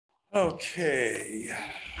Okay,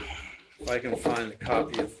 if I can find a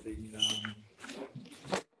copy of the,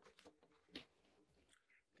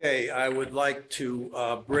 okay, I would like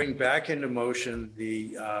to bring back into motion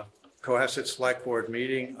the Cohasset Select Board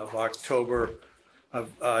meeting of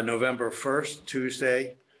November 1st,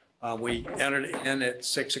 Tuesday. We entered in at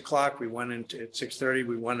 6 o'clock. We went into at 6:30.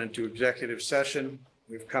 We went into executive session.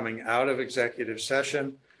 We're coming out of executive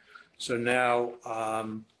session. So now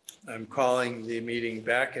I'm calling the meeting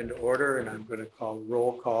back into order, and I'm going to call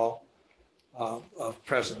roll call of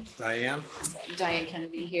present. Diane? Diane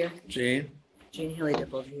Kennedy here. Jean? Jean Haley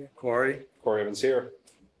Dipple here. Corey? Corey Evans here.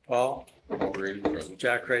 Paul? Paul Green, present.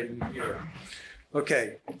 Jack Creighton here.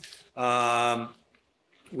 Okay.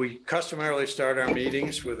 We customarily start our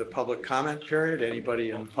meetings with a public comment period.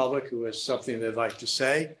 Anybody in the public who has something they'd like to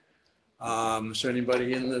say? So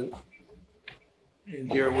anybody in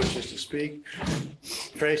here wishes to speak?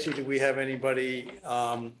 Tracy, do we have anybody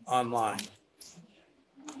online?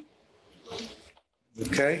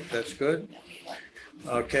 Okay, that's good.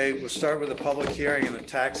 Okay, we'll start with a public hearing on the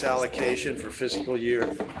tax allocation for fiscal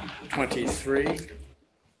year 23.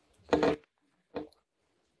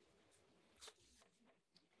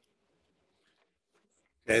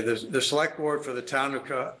 Okay, the select board for the town of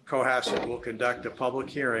Cohasset will conduct a public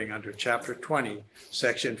hearing under chapter 20,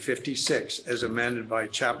 section 56, as amended by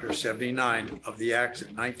chapter 79 of the Acts of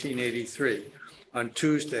 1983 on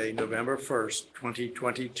Tuesday, November 1st,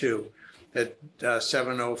 2022 at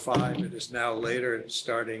 7:05. It is now later, it's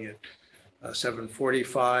starting at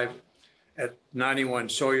 7:45 at 91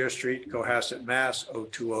 Sawyer Street, Cohasset, Mass.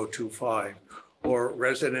 02025. Or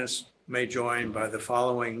residents may join by the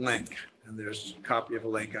following link. And there's a copy of a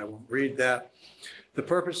link. I won't read that. The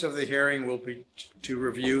purpose of the hearing will be to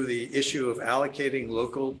review the issue of allocating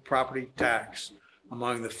local property tax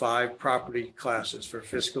among the 5 property classes for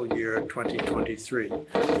fiscal year 2023.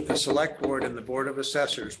 The Select Board and the Board of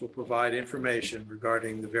Assessors will provide information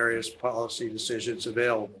regarding the various policy decisions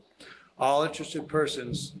available. All interested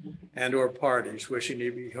persons and/or parties wishing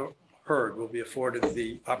to be heard will be afforded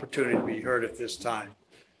the opportunity to be heard at this time.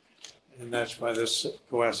 And that's by the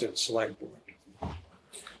Cohasset Select Board.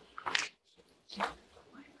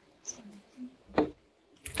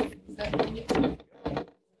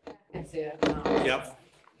 Yep.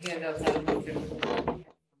 Handouts.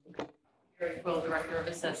 Gary Quill, Director of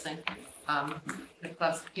Assessing. The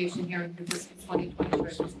classification hearing for fiscal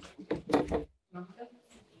 2023.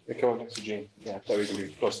 Yeah, come on next to Jean. Yeah, that we can be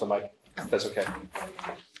close to the mic. That's okay.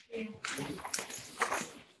 Thank you.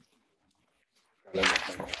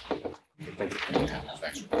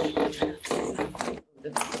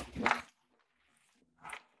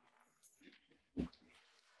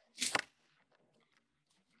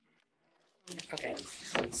 Okay,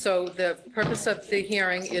 so the purpose of the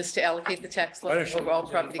hearing is to allocate the tax Why don't levy you over all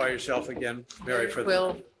property. identify yourself again, Mary, for the.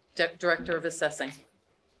 Will, Director of Assessing.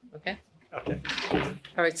 Okay, Okay.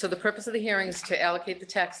 all right, so the purpose of the hearing is to allocate the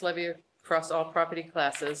tax levy across all property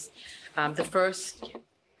classes. The first,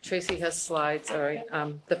 Tracy has slides, all right.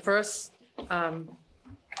 The first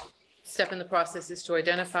step in the process is to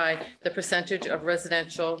identify the percentage of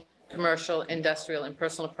residential, commercial, industrial, and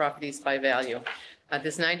personal properties by value.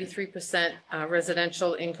 There's 93%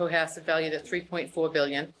 residential in Cohasset valued at $3.4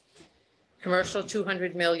 billion, commercial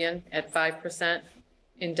 200 million at 5%,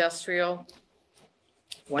 industrial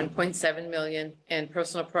 1.7 million, and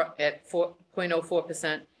personal at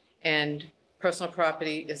 4.04%, and personal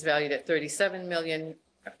property is valued at 37 million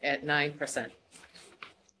at 9%,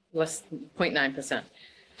 less 0.9%.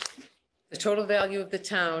 The total value of the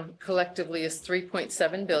town collectively is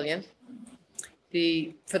 3.7 billion.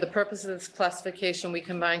 For the purpose of this classification, we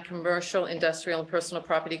combine commercial, industrial, and personal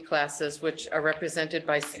property classes, which are represented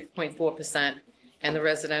by 6.4%, and the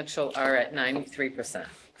residential are at 93%.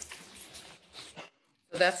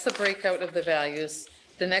 So that's the breakout of the values.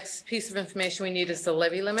 The next piece of information we need is the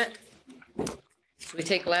levy limit. We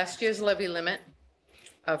take last year's levy limit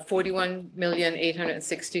of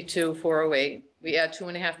 41,862,408. We add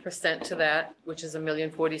 2.5% to that, which is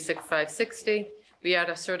 1,046,560. We add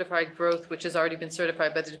a certified growth, which has already been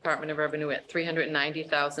certified by the Department of Revenue at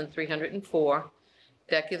 390,304.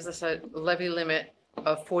 That gives us a levy limit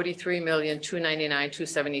of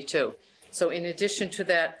 43,299,272. So in addition to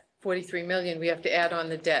that 43 million, we have to add on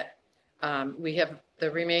the debt. We have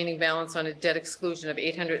the remaining balance on a debt exclusion of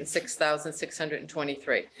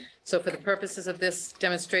 806,623. So for the purposes of this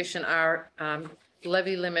demonstration, our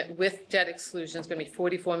levy limit with debt exclusion is going to be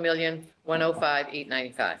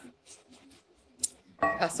 44,105,895.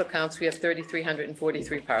 Parcel counts, we have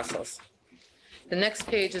 3,343 parcels. The next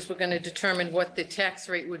page is we're going to determine what the tax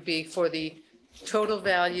rate would be for the total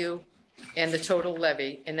value and the total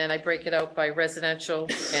levy, and then I break it out by residential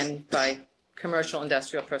and by commercial,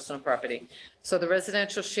 industrial, personal property. So the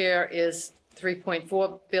residential share is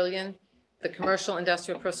 3.4 billion. The commercial,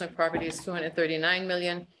 industrial, personal property is 239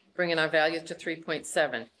 million, bringing our value to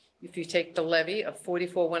 3.7. If you take the levy of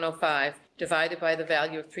 44,105 divided by the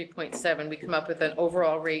value of 3.7, we come up with an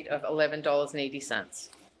overall rate of $11.80.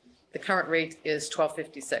 The current rate is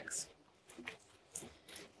 $12.56.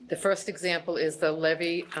 The first example is the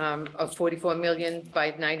levy of 44 million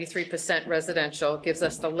by 93% residential gives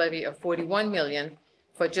us the levy of 41 million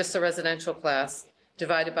for just the residential class,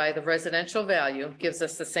 divided by the residential value gives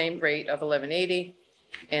us the same rate of 1180.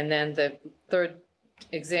 And then the third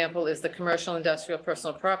example is the commercial, industrial,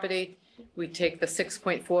 personal property. We take the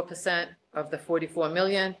 6.4% of the 44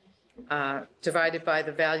 million divided by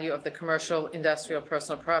the value of the commercial, industrial,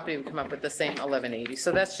 personal property, we come up with the same 1180.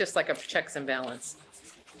 So that's just like a checks and balance.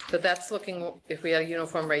 So that's looking, if we had a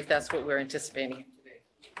uniform rate, that's what we're anticipating.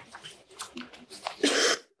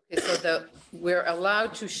 Okay, so we're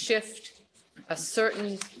allowed to shift a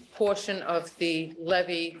certain portion of the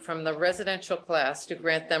levy from the residential class to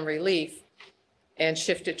grant them relief and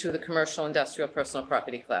shift it to the commercial, industrial, personal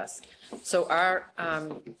property class. So our,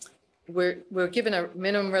 we're given a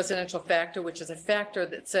minimum residential factor, which is a factor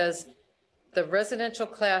that says the residential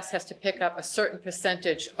class has to pick up a certain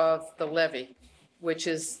percentage of the levy, which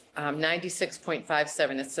is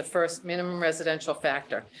 96.57. It's the first minimum residential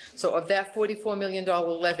factor. So of that $44 million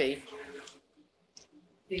levy,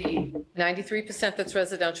 the 93% that's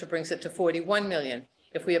residential brings it to 41 million.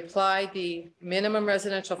 If we apply the minimum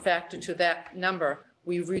residential factor to that number,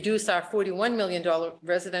 we reduce our $41 million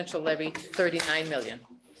residential levy to 39 million.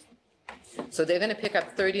 So they're going to pick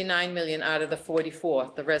up 39 million out of the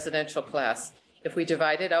 44, the residential class. If we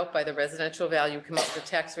divide it out by the residential value, we come up with a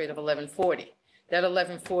tax rate of 1140. That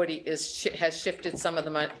 1140 has shifted some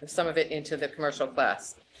of it into the commercial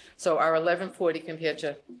class. So our 1140 compared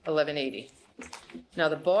to 1180. Now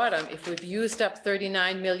the bottom, if we've used up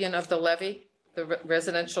 39 million of the levy, the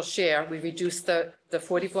residential share, we reduce the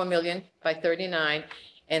 44 million by 39,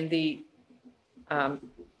 and the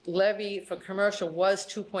levy for commercial was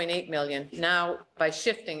 2.8 million. Now by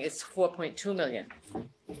shifting, it's 4.2 million.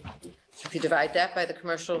 If you divide that by the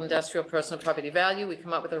commercial, industrial, personal property value, we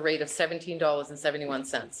come up with a rate of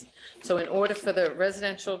 $17.71. So in order for the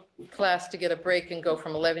residential class to get a break and go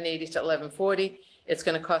from 1180 to 1140, it's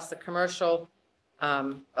going to cost the commercial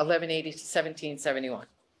 1180 to 1771.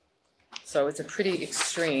 So it's a pretty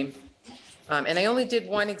extreme. And I only did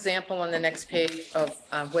one example on the next page of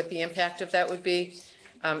what the impact of that would be.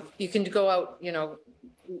 You can go out, you know,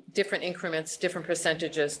 different increments, different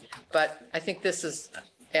percentages, but I think this is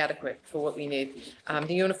adequate for what we need.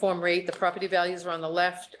 The uniform rate, the property values are on the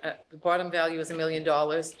left. The bottom value is $1 million.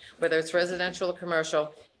 Whether it's residential or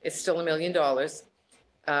commercial, it's still $1 million.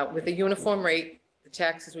 With the uniform rate, the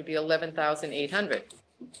taxes would be $11,800.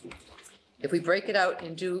 If we break it out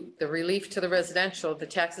and do the relief to the residential, the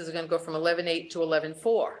taxes are going to go from 11.8 to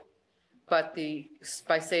 11.4, but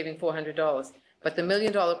by saving $400. But the $1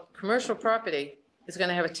 million commercial property is going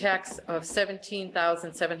to have a tax of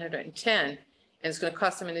 $17,710, and it's going to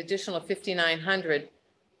cost them an additional $5,900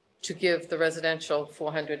 to give the residential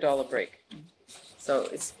 $400 break. So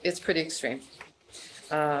it's pretty extreme.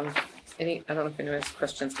 I don't know if anyone has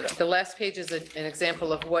questions. But the last page is an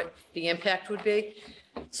example of what the impact would be.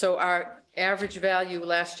 So our average value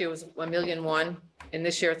last year was $1.1 million, and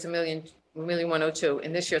this year it's $1,102,000,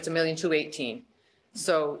 and this year it's $1,218,000.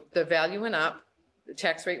 So the value went up, the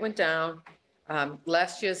tax rate went down.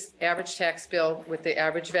 Last year's average tax bill with the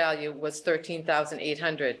average value was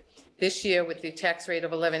 $13,800. This year with the tax rate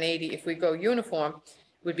of $1180, if we go uniform,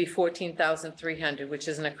 would be $14,300, which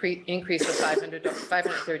is an increase of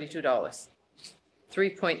 $532,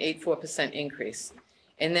 3.84% increase.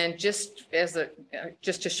 And then just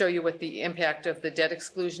to show you what the impact of the debt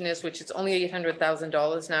exclusion is, which is only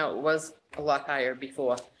 $800,000 now, it was a lot higher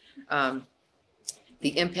before.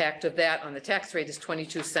 The impact of that on the tax rate is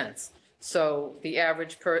 22 cents. So the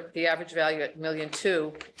average value at $1.2 million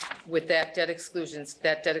with that debt exclusion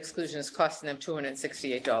is costing them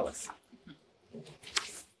 $268.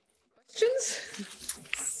 Questions?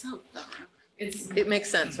 So It makes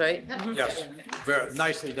sense, right? Yes, very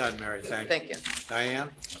nicely done, Mary. Thank you. Thank you. Diane?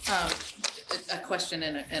 A question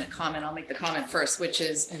and a comment. I'll make the comment first, which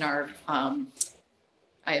is in our,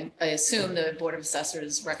 I assume the Board of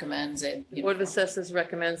Assessors recommends it. Board of Assessors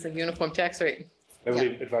recommends a uniform tax rate. I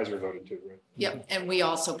believe advisory voted too, right? Yep, and we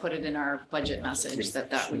also put it in our budget message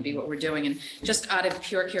that would be what we're doing. And just out of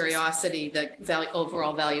pure curiosity, the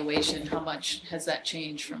overall valuation, how much has that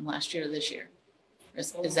changed from last year to this year?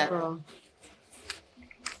 Is that?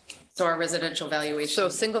 So our residential valuation. So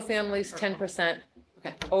single families, 10%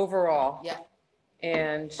 Okay. overall. Yeah.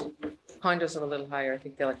 And condos are a little higher. I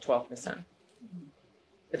think they're like 12%.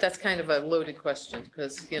 But that's kind of a loaded question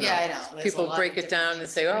because, you Yeah, I know, know. There's a people lot break of it down and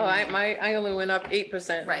say, oh, I only went up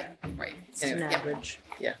 8%. Right, right. It's an Anyway, average.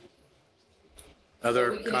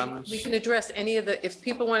 Other We can- comments? We can address any of the, if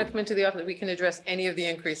people want to come into the office, we can address any of the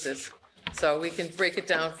increases. So we can break it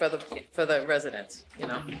down for the residents, you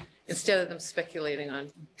know, instead of them speculating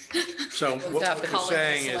on. So what happened. we're Calling the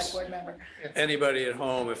saying select is, board member. anybody at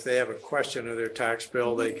home, if they have a question of their tax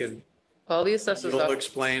bill, they can, All the assessors you'll are,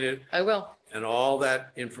 explain it, I will. and all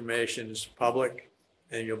that information is public,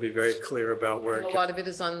 and you'll be very clear about where A it lot of it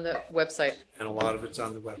is on the website. and a lot of it's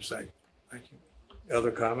on the website. Thank you.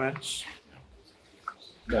 Other comments?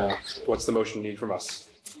 What's the motion need from us?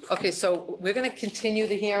 Okay, so we're going to continue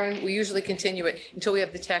the hearing. We usually continue it until we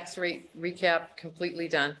have the tax rate recap completely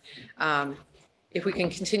done. If we can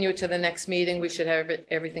continue it to the next meeting, we should have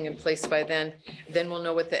everything in place by then. Then we'll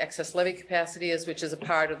know what the excess levy capacity is, which is a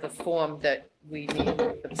part of the form that we need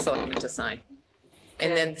the selectmen to sign.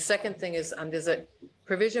 And then the second thing is, there's a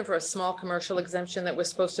provision for a small commercial exemption that we're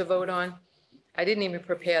supposed to vote on. I didn't even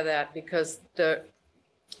prepare that because the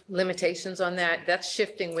limitations on that, that's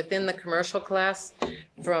shifting within the commercial class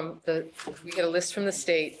we get a list from the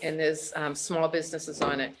state and there's small businesses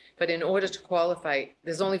on it. But in order to qualify,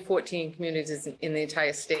 there's only 14 communities in the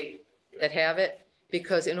entire state that have it.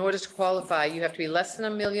 Because in order to qualify, you have to be less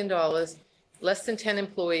than $1 million, less than 10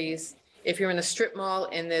 employees. If you're in a strip mall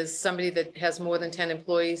and there's somebody that has more than 10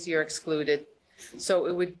 employees, you're excluded. So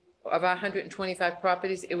it would, of our 125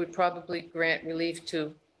 properties, it would probably grant relief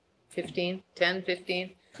to 10,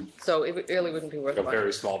 15. So it really wouldn't be A worthwhile.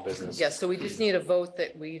 very small business. Yes, so we just need a vote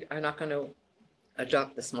that we are not going to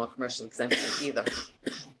adopt the small commercial exemption either.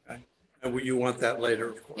 And you want that later,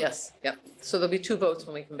 of course? Yes, yep. So there'll be 2 votes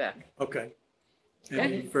when we come back. Okay.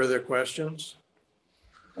 Any further questions?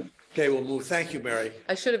 Okay, we'll move. Thank you, Mary.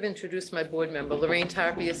 I should have introduced my board member. Lorraine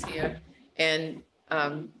Tarpey is here. And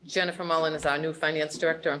Jennifer Mullen is our new finance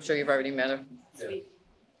director. I'm sure you've already met her.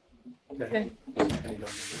 Okay.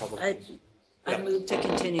 I move to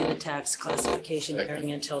continue the tax classification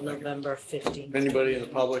hearing until November 15th. If anybody in the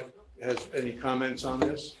public has any comments on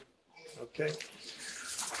this? Okay.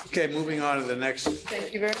 Okay, moving on to the next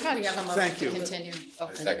Thank you very much. We have a motion Thank to you. continue. Oh,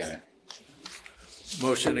 Second it.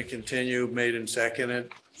 motion to continue made and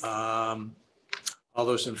seconded. All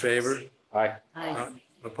those in favor? Aye. Aye.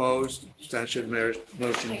 Opposed? Abstention? Motion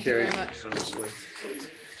Thank you carried very much. unanimously.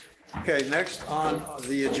 Okay, next on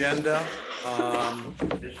the agenda,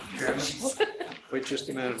 Mr. Chairman, wait just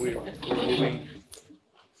a minute, we're moving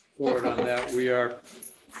forward on that. We are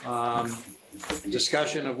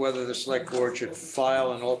discussion of whether the select board should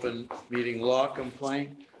file an open meeting law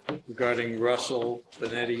complaint regarding Russell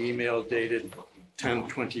Benetti email dated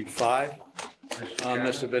 10/25.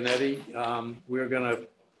 Mr. Benetti, we're going to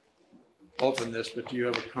open this, but do you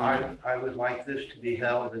have a comment? I would like this to be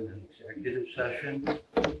held in an executive session.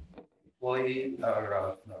 Employee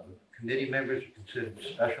or committee members are considered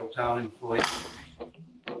special town employees.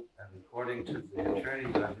 And according to the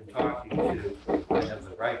attorneys I've been talking to, I have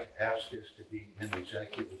the right to ask this to be in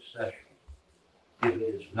executive session. If it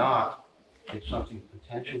is not, it's something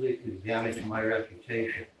potentially could damage my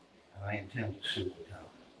reputation, and I intend to sue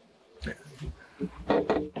the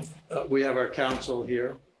town. We have our counsel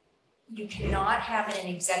here. You cannot have it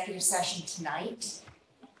in executive session tonight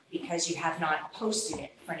because you have not posted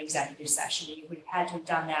it for an executive session. You would have had to have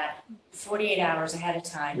done that 48 hours ahead of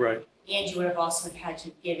time. Right. And you would have also have had to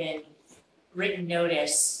have given written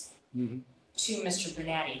notice Mhm. to Mr.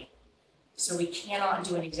 Benetti. So we cannot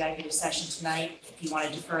do an executive session tonight. If you want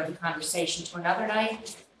to defer the conversation to another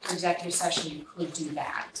night, for executive session, you could do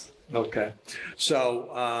that. Okay,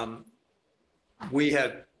 so we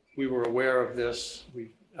were aware of this.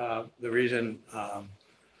 The reason,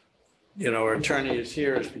 our attorney is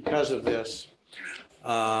here is because of this.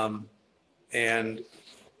 And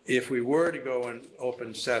if we were to go in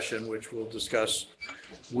open session, which we'll discuss,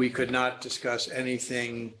 we could not discuss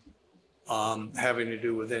anything having to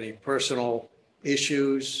do with any personal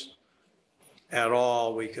issues at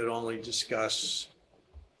all. We could only discuss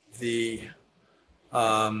the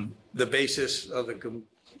basis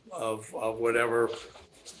of whatever,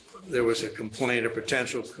 there was a complaint, a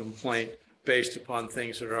potential complaint based upon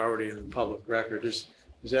things that are already in the public record. Is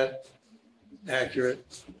that accurate?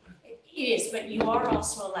 It is, but you are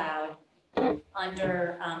also allowed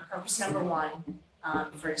under purpose number 1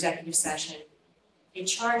 for executive session, a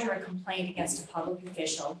charge or a complaint against a public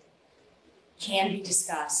official can be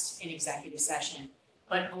discussed in executive session,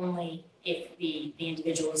 but only if the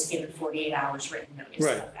individual is given 48 hours written notice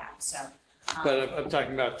Right. of that, so. But I'm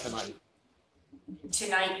talking about tonight.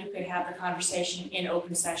 Tonight, you could have the conversation in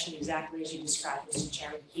open session exactly as you described, Mr.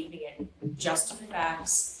 Chairman, keeping it just to the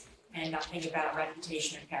facts and nothing about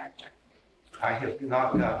reputation or character. I have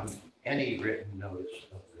not gotten any written notice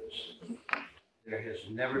of this. There has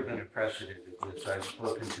never been a precedent of this. I've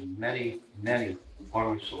spoken to many, many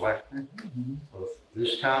former selectmen of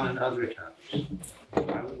this town and other towns.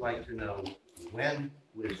 I would like to know, when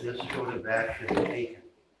was this sort of action taken?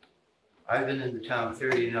 I've been in the town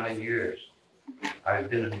 39 years. I've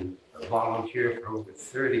been a volunteer for over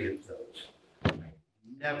 30 of those.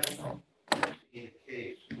 Never seen a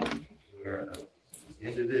case where an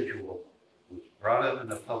individual was brought up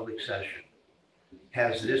in a public session.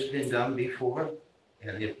 Has this been done before?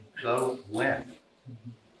 And if so, when?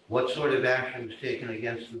 What sort of action was taken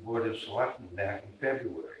against the Board of Selectmen back in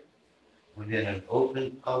February? When in an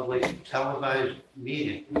open, public, televised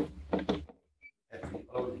meeting, at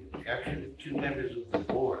the objection of two members of the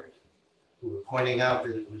board who were pointing out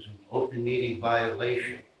that it was an open meeting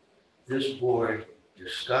violation, this board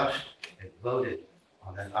discussed and voted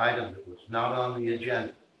on an item that was not on the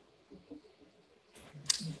agenda.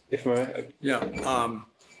 If I, Yeah.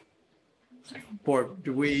 Board,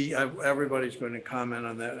 do we, everybody's going to comment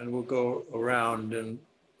on that and we'll go around and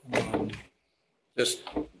just,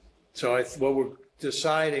 so what we're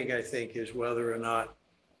deciding, I think, is whether or not,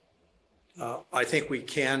 I think we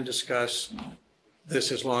can discuss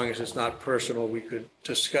this as long as it's not personal. We could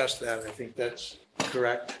discuss that. I think that's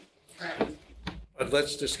correct. Right. But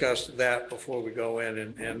let's discuss that before we go in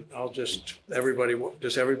and I'll just,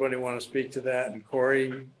 does everybody want to speak to that? And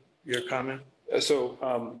Corey, your comment? So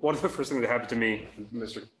one of the first things that happened to me,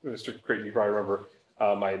 Mr. Creighton, you probably remember,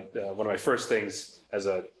 one of my first things as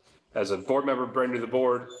a board member, brand new to the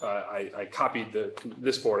board, I copied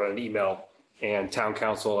this board on an email, and town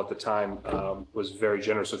council at the time was very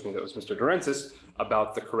generous with me. That was Mr. Durensis,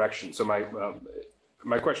 about the correction. So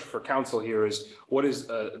my question for council here is, what is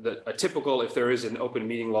a typical, if there is an open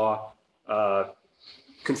meeting law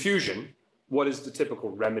confusion, what is the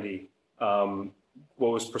typical remedy?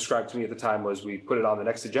 What was prescribed to me at the time was we put it on the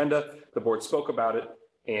next agenda, the board spoke about it,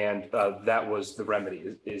 and that was the remedy.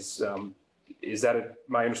 Is that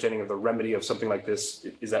my understanding of the remedy of something like this?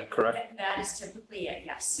 Is that correct? That is typically it,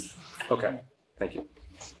 yes. Okay, thank you.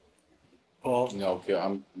 Paul, No, okay,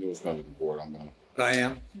 I'm newest member of the board. I'm gonna.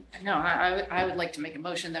 Diane? No, I would like to make a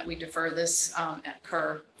motion that we defer this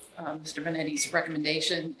per Mr. Benetti's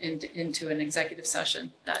recommendation into an executive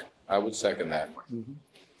session. That I would second that.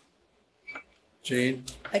 Jean?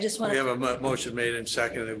 I just want We have to, a motion made and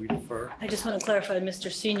seconded that we defer. I just want to clarify,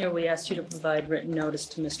 Mr. Senior, we asked you to provide written notice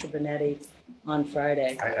to Mr. Benetti on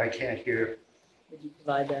Friday. I can't hear. Did you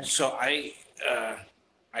provide that? So I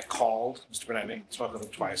called Mr. Benetti, spoke with him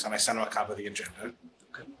twice, and I sent him a copy of the agenda,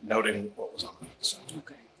 noting what was on it. So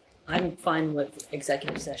Okay. I'm fine with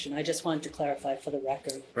executive session. I just wanted to clarify for the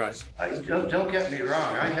record. Right. Don't get me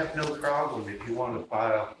wrong, I have no problem if you want to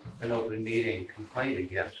file an open meeting complaint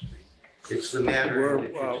against me. It's the manner in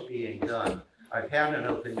which it's being done. I've had an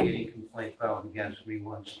open meeting complaint filed against me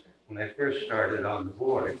once when I first started on the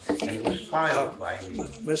board, and it was filed by me.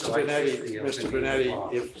 Mr. So I Benetti, take the Mr. open meeting law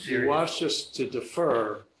Benetti, if he seriously. wants us to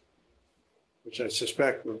defer, which I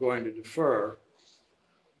suspect we're going to defer,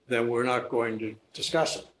 then we're not going to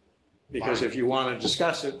discuss it. Because if you want to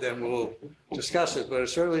discuss it, then we'll discuss it, but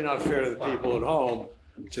it's certainly not fair to the people at home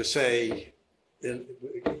to say that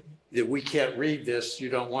we can't read this, you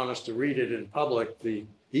don't want us to read it in public, the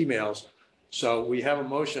emails. So we have a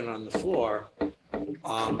motion on the floor.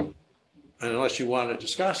 And unless you want to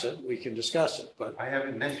discuss it, we can discuss it, but, I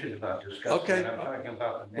haven't mentioned about discussing Okay. it. I'm talking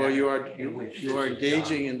about the well, you manner are, in which you are this is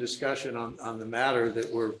engaging done. in discussion on the matter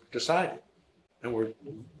that we're deciding. And we're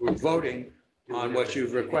voting on what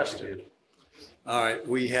you've requested. All right,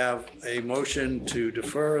 we have a motion to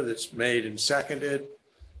defer that's made and seconded.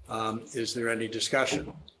 Is there any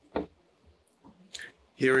discussion?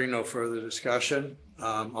 Hearing no further discussion,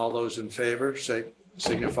 all those in favor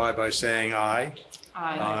signify by saying aye.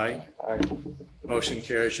 Aye. Motion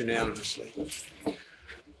carries unanimously.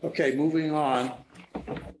 Okay, moving on.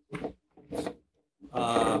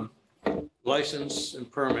 License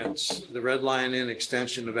and permits, the Red Lion Inn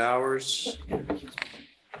extension of hours. I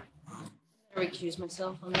recuse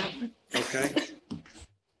myself on that one. Okay.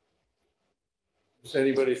 Is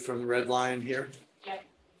anybody from the Red Lion here?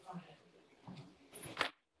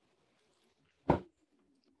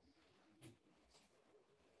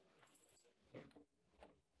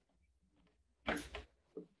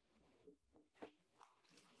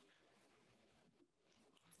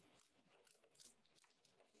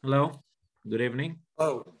 Hello? Good evening.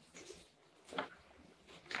 Oh.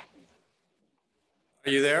 Are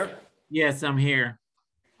you there? Yes, I'm here.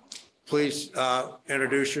 Please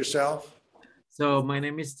introduce yourself. So my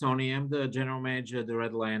name is Tony. I'm the general manager at the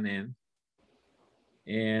Red Lion Inn.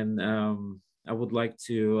 And I would like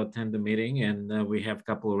to attend the meeting, and we have a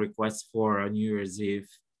couple of requests for New Year's Eve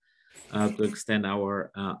to extend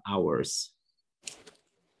our hours.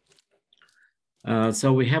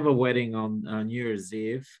 So we have a wedding on New Year's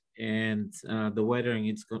Eve, and the wedding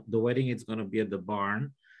is going to be at the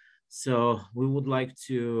barn. So we would like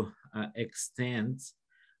to extend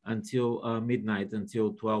until midnight,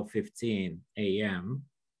 until 12:15 a.m.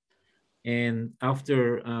 And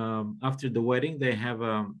after the wedding, they have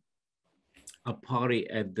a party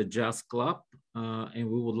at the Jazz Club, and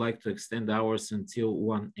we would like to extend hours until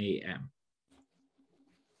 1 a.m.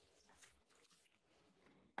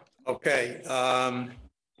 Okay.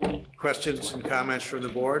 Questions and comments from the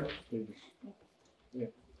board?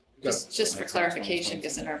 Just for clarification,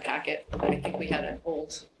 because in our packet, I think we had an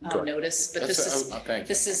old notice, but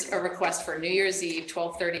this is a request for New Year's Eve,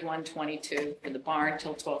 12/31/22, for the barn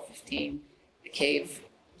till 12:15, the Cave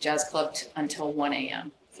Jazz Club until 1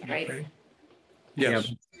 a.m. Is that right? Okay. Yes.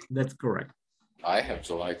 Yeah, that's correct. I have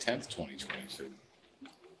July 10th, 2022.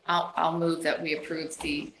 I'll move that we approve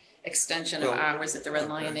the extension of Well, hours at the Red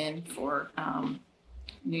Lion Inn for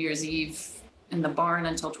New Year's Eve in the barn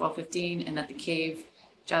until 12:15, and at the Cave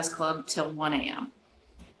Jazz Club till 1 a.m.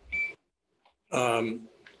 Do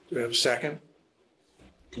we have a second?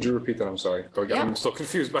 Could you repeat that? I'm sorry. Again, Yeah. I'm still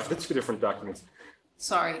confused by the two different documents.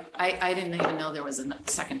 Sorry, I didn't even know there was a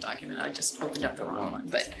second document. I just opened up the wrong one,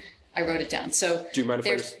 but I wrote it down. So, Do you mind if I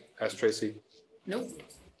There's- just ask Tracy? nope,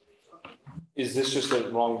 Is this just the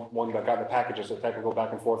wrong one that got in the package, just a technical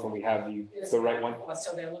back and forth, and we have the right one?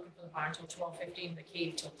 So they're looking for the barn till 12:15, the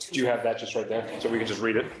Cave till 2. Do you have that just right there? So we can just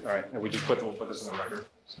read it? All right, and we'll put this in the record,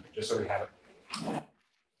 just so we have it.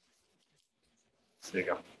 There you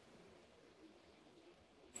go.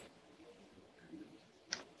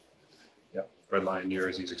 Yep, Red Lion New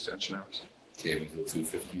Year's Eve extension hours. Cave until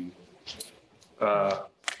 2:15.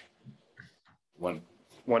 One.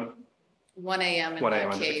 1 a.m. in 1 the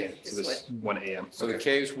a.m. under the Cave cave. So is this what, 1 a.m. So the Okay.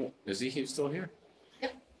 cave's, is he still here?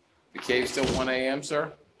 Yep. The cave's still 1 a.m.,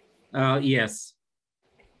 sir? Yes,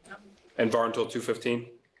 And bar until 2:15,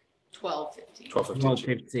 12:15. 12:15.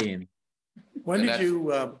 12:15. When And did that's-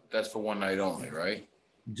 you, That's for one night only, right?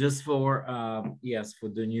 Just for yes, for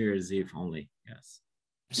the New Year's Eve only. Yes.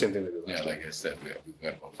 Same thing they do. Yeah, like I said, we've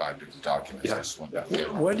got about 5 different documents. Yeah. This one.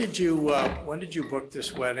 when did you book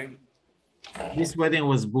this wedding? This wedding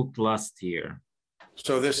was booked last year.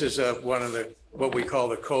 So this is one of the, what we call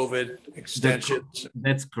the COVID extensions.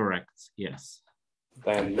 That's correct. Yes.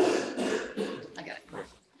 Diane, I got it.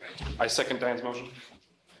 I second Diane's motion.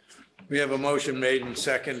 We have a motion made and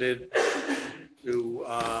seconded to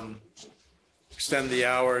extend the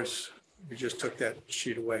hours. We just took that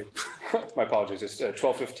sheet away. My apologies, it's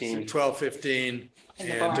 12:15. 12:15 In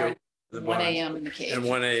the and barn, to the 1 barn, a.m. in the Cave. and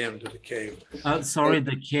 1 a.m. to the cave. Sorry,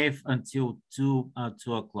 the cave until 2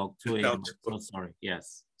 o'clock, 2 a.m. About So sorry.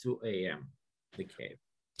 Yes, 2 a.m. The cave.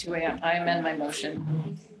 2 a.m. I amend my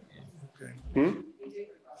motion. Okay.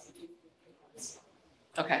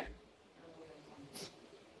 Okay.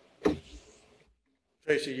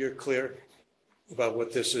 Tracy, you're clear about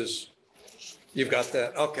what this is? You've got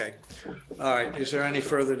that? Okay. All right. Is there any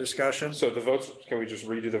further discussion? So the votes, can we just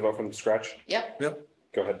redo the vote from scratch? Yep. Yep.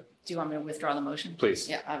 Go ahead, Do you want me to withdraw the motion? please.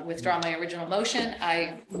 Yeah, I withdraw my original motion.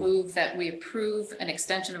 I move that we approve an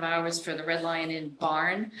extension of hours for the Red Lion Inn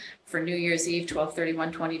barn for New Year's Eve,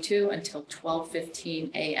 12/31/22 until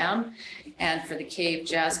 12:15 a.m. and for the Cave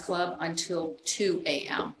Jazz Club until 2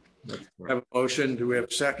 a.m. That's Have correct. a motion. Do we have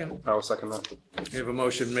a second? I will second that. We have a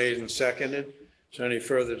motion made and seconded. Is there any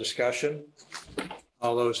further discussion?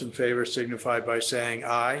 All those in favor signify by saying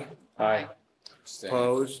aye. Aye. Stay.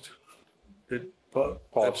 Opposed? Did Paul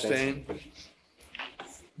abstain?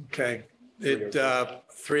 Okay, it,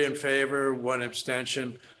 3 in favor, 1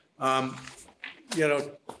 abstention. May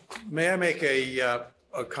I make a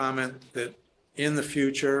comment that in the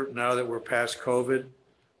future, now that we're past COVID,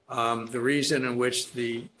 the reason in which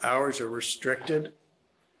the hours are restricted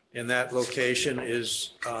in that location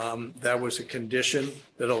is that was a condition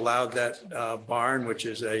that allowed that barn, which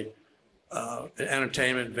is an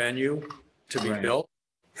entertainment venue, to be Right. built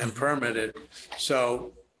and permitted.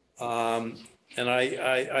 So, and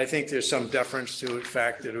I think there's some deference to the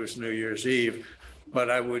fact that it was New Year's Eve, but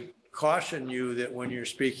I would caution you that when you're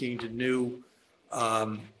speaking to new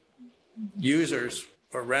users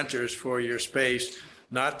or renters for your space,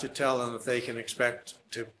 not to tell them that they can expect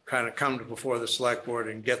to kind of come before the select board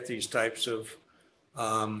and get these types of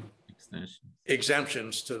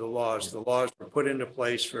exemptions to the laws. The laws were put into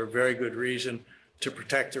place for a very good reason, to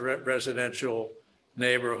protect the residential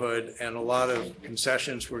neighborhood, and a lot of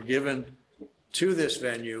concessions were given to this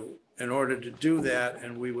venue in order to do that,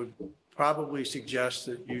 and we would probably suggest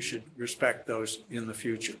that you should respect those in the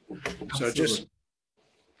future. So just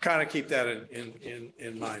kind of keep that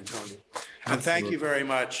in mind, Tony. And thank you very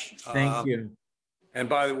much. Thank you. And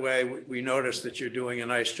by the way, we noticed that you're doing a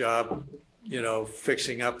nice job,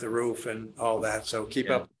 fixing up the roof and all that. So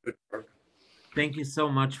keep up the good work. Thank you so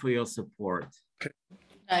much for your support.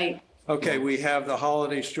 Okay, we have the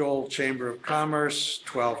Holiday Stroll Chamber of Commerce,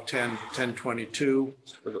 12/10/1022.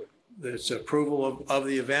 There's approval of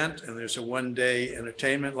the event, and there's a one-day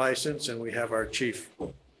entertainment license, and we have our chief.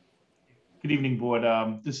 Good evening, board.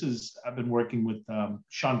 I've been working with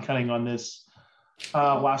Sean Cunning on this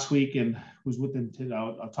last week and was with him today.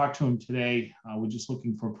 I'll talk to him today. We're just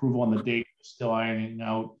looking for approval on the date. We're still ironing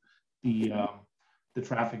out the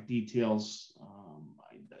traffic details.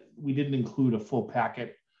 We didn't include a full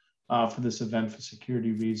packet for this event for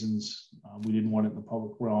security reasons. We didn't want it in the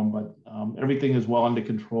public realm, but everything is well under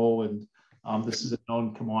control, and this is a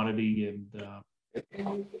known commodity, and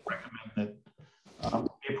recommend that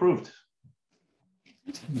be approved.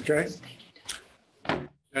 Okay.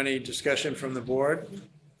 Any discussion from the board?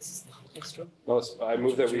 No, I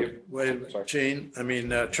move that we. Wait, Gene,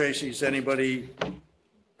 Tracy's anybody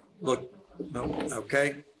look? No,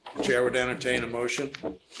 okay. Chair would entertain a motion.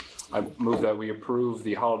 I move that we approve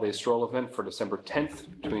the holiday stroll event for December 10th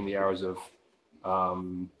between the hours of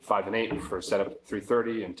 5 and 8 for setup at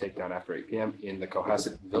 3:30 and takedown after 8 p.m. in the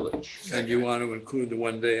Cohasset Village. And you want to include the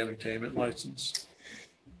one-day entertainment license?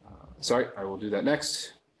 Sorry, I will do that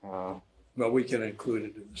next. Well, we can include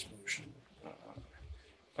it in this motion.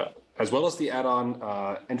 As well as the add-on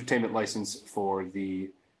entertainment license for the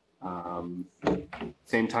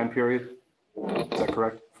same time period. Is that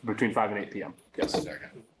correct? Between 5 and 8 p.m. Yes.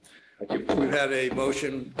 Thank you. We've had a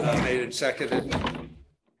motion made and seconded.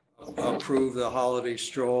 Approve the holiday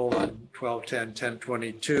stroll on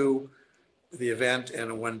 12/10/1022, the event, and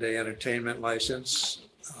a one-day entertainment license.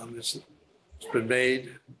 It's been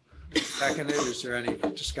made, seconded. Is there any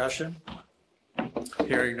discussion?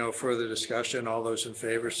 Hearing no further discussion, all those in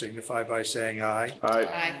favor signify by saying aye.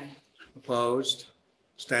 Aye. Opposed?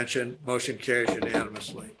 Abstention? Motion carries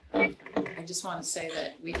unanimously. I just want to say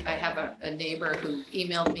that I have a neighbor who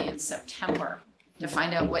emailed me in September to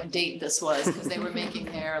find out what date this was, because they were making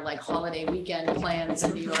their holiday weekend plans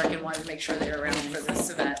in New York and wanted to make sure they were around for this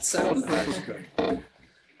event, so. That's good.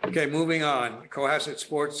 Okay, moving on. Cohasset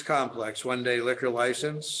Sports Complex, one-day liquor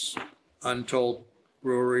license, Untold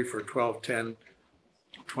Brewery for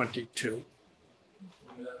 12/10/22.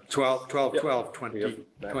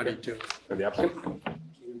 12/12/2022. For the applicant?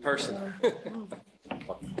 In person.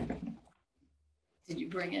 Did you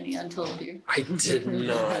bring any untold beer? I did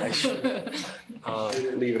not. I should.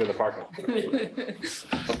 Leave it in the parking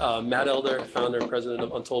lot. Matt Elder, founder and president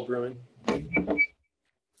of Untold Brewing.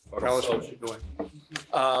 Tell us what you're doing.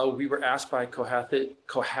 We were asked by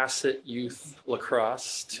Cohasset Youth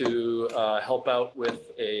Lacrosse to help out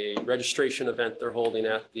with a registration event they're holding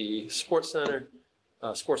at the Sports Center,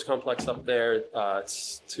 sports complex up there.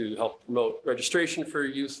 It's to help promote registration for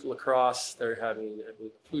youth lacrosse. They're having, I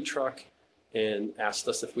believe, a food truck, and asked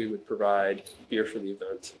us if we would provide beer for the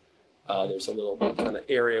event. There's a little kind of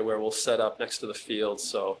area where we'll set up next to the field.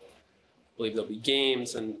 So I believe there'll be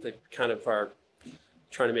games, and they kind of are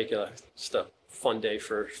trying to make just a fun day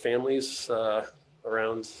for families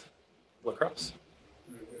around lacrosse.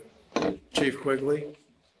 Chief Quigley.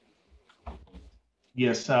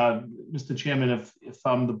 Yes, Mr. Chairman, if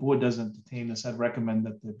the board doesn't entertain this, I'd recommend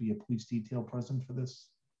that there be a police detail present for this.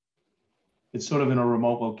 It's sort of in a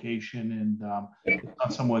remote location, and it's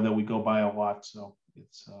not somewhere that we go by a lot. So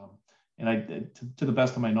it's, and to the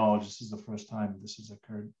best of my knowledge, this is the first time this has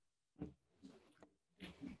occurred.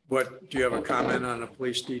 Do you have a comment on a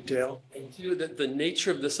police detail? I do. The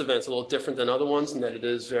nature of this event is a little different than other ones in that it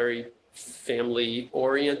is very family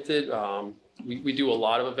oriented. We do a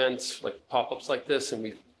lot of events like pop-ups like this, and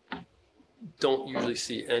we don't usually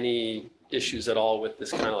see any issues at all with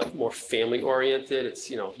this kind of more family oriented. It's,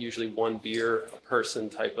 usually one beer a person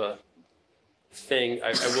type of thing.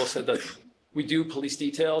 I will say that we do police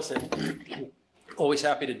details, and always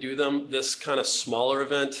happy to do them. This kind of smaller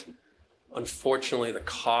event, unfortunately, the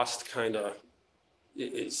cost kind of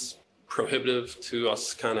is prohibitive to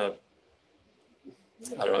us, kind of,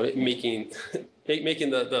 I don't know, making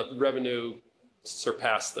the revenue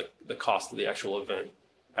surpass the cost of the actual event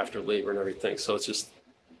after labor and everything. So it's just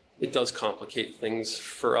it does complicate things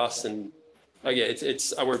for us. And again,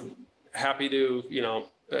 we're happy to,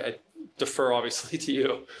 defer obviously to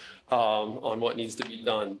you on what needs to be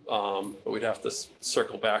done. But we'd have to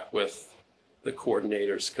circle back with the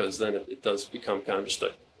coordinators, because then it does become kind of just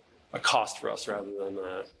a cost for us rather than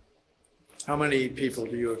that. How many people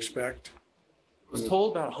do you expect? I was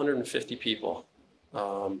told about 150 people.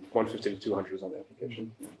 150 to 200 is on the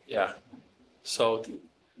application. Yeah. So,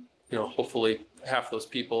 hopefully half those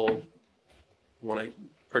people want to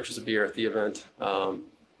purchase a beer at the event.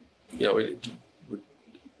 We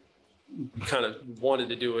kind of wanted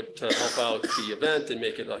to do it to help out the event and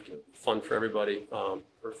make it like fun for everybody,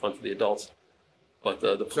 or fun for the adults. But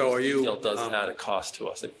the police detail does add a cost to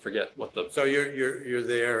us. I forget what the. So you're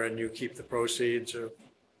there and you keep the proceeds, or?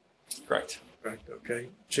 Correct. Correct. Okay,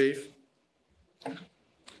 Chief.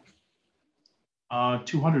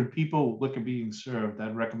 200 people, liquor being served.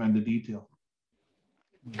 I'd recommend the detail.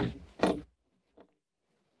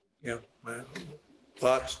 Yeah.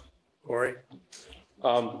 Thoughts, Corey?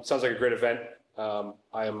 Sounds like a great event. I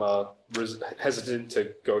am hesitant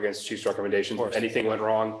to go against the chief's recommendation. If anything went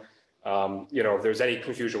wrong, if there's any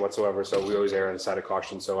confusion whatsoever, so we always err on the side of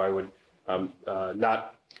caution. So I would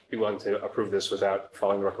not be willing to approve this without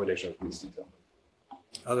following the recommendation of police detail.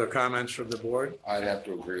 Other comments from the board? I'd have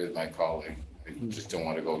to agree with my colleague. I just don't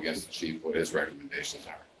want to go against the chief, what his recommendations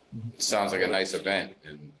are. It sounds like a nice event,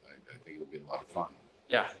 and I think it'll be a lot of fun.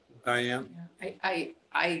 Yeah. Diane? I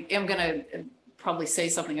am going to probably say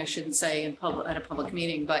something I shouldn't say in public at a public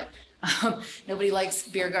meeting, but nobody likes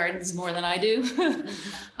beer gardens more than I do.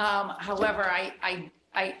 However,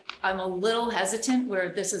 I'm a little hesitant where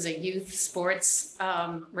this is a youth sports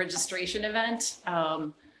registration event.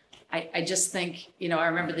 I just think, I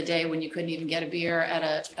remember the day when you couldn't even get a beer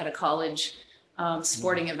at a college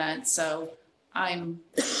sporting event. So I'm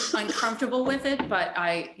uncomfortable with it, but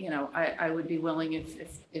I would be willing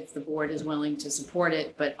if the board is willing to support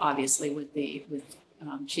it, but obviously with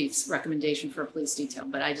Chief's recommendation for a police detail.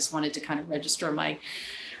 But I just wanted to kind of register my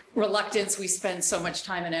reluctance. We spend so much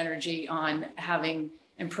time and energy on having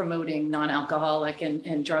and promoting non-alcoholic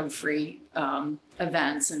and drug-free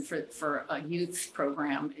events, and for a youth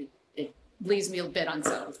program, it leaves me a bit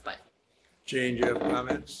unsettled. But Jane, do you have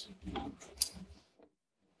comments?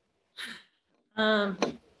 I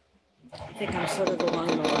think I'm sort of along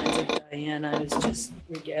the lines of Diane. I was just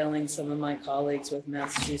regaling some of my colleagues with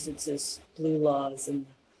Massachusetts's blue laws and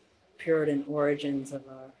Puritan origins of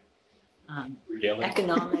our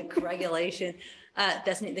economic regulation.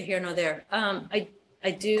 That's neither here nor there.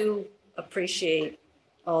 I do appreciate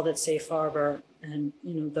all that Safe Harbor and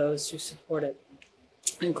those who support it,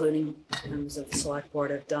 including members of the select board,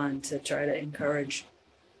 have done to try to encourage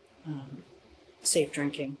safe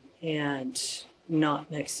drinking and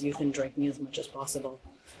not mix youth and drinking as much as possible.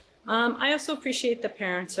 I also appreciate that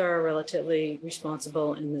parents are relatively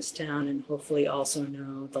responsible in this town and hopefully also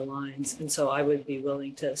know the lines. And so I would be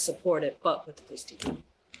willing to support it, but with the police detail.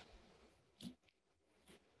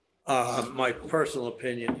 My personal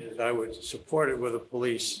opinion is I would support it with a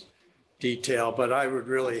police detail, but I would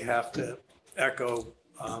really have to echo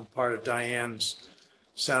part of Diane's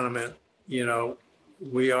sentiment.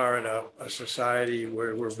 We are in a society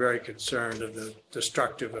where we're very concerned of the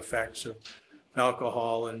destructive effects of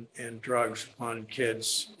alcohol and drugs on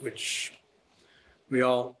kids, which we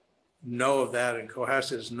all know of that, and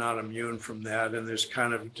Cohasset is not immune from that. And there's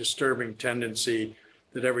kind of a disturbing tendency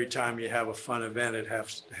that every time you have a fun event, it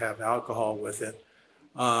has to have alcohol with it.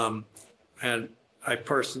 And I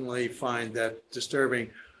personally find that disturbing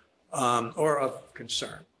or of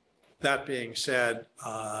concern. That being said,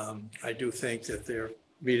 I do think that they're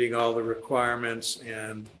meeting all the requirements,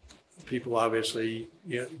 and people obviously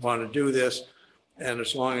want to do this. And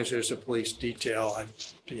as long as there's a police detail, I'd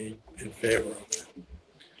be in favor of it.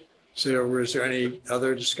 So is there any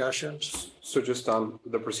other discussions? So just on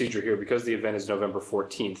the procedure here, because the event is November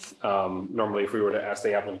 14th, normally if we were to ask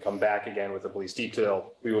the applicant to come back again with a police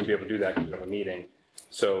detail, we wouldn't be able to do that because we have a meeting.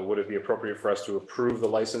 So would it be appropriate for us to approve the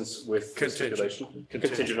license with stipulation?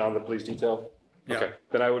 Contingent on the police detail? Yeah. Okay,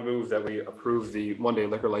 then I would move that we approve the one-day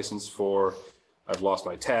liquor license for, I've lost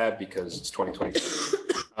my tab because it's 2022.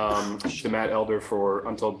 The Matt Elder for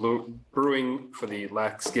Untold Brewing for the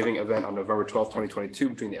Laxgiving event on November 12th, 2022,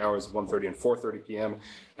 between the hours of 1:30 and 4:30 p.m.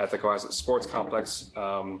 at the Cohasset Sports Complex.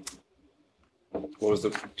 What was the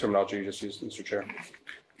terminology you just used, Mr. Chair?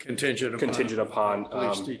 Contingent upon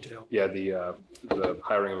police detail. Yeah, the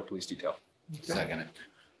hiring of a police detail. Okay. Second it.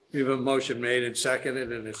 We have a motion made and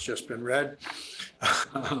seconded, and it's just been read.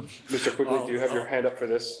 Mr. Quigley, do you have your hand up for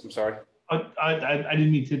this? I'm sorry. I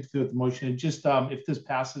didn't mean to do the motion. It just, if this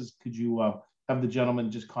passes, could you have have the gentleman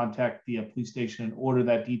just contact the police station and order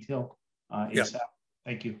that detail ASAP. Yeah.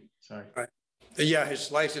 Thank you. Sorry. Right. Yeah,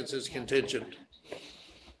 his license is contingent.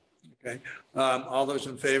 Okay. All those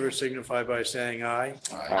in favor signify by saying aye.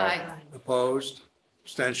 Aye. Opposed?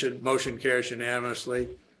 Abstention? Motion carries unanimously.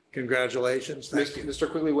 Congratulations. Thank you. Mr.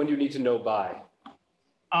 Quigley, when do you need to know by?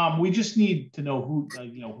 We just need to know who,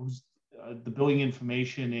 who's the billing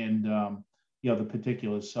information and, the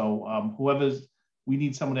particulars. So we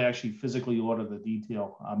need someone to actually physically order the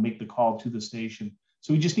detail, make the call to the station.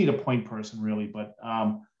 So we just need a point person really, but,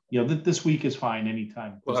 this week is fine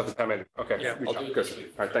anytime. We'll have the time later. Okay. Yeah. Good. All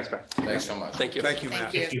right. Thanks, Matt. Thanks so much. Thank you. Thank you,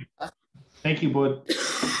 Matt. Thank you. Thank you, Bud.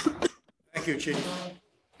 Thank you, Chief.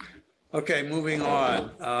 Okay, moving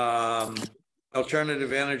on.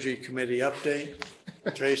 Alternative Energy Committee update.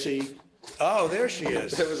 Tracy. Oh, there she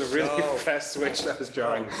is. That was a really So- fast switch that was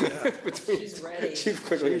jarring. Yeah. She's ready. Chief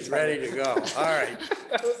Quigley. She's ready to go. All right.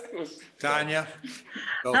 Tanya.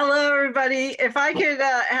 Go. Hello, everybody. If I could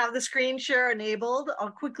have the screen share enabled,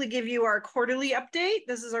 I'll quickly give you our quarterly update.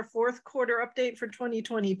 This is our fourth quarter update for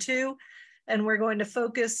 2022. And we're going to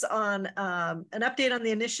focus on an update on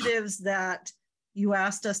the initiatives that you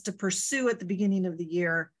asked us to pursue at the beginning of the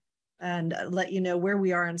year and let you know where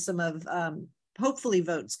we are on some of hopefully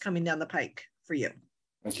votes coming down the pike for you.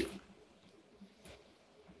 Thank you.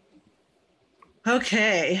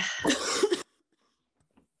 Okay.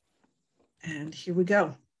 And here we go.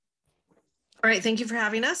 All right, thank you for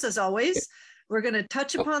having us. As always, we're going to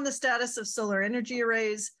touch upon the status of solar energy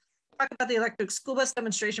arrays, talk about the electric school bus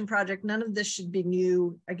demonstration project. None of this should be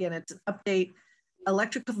new. Again, it's an update.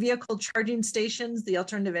 Electric vehicle charging stations. The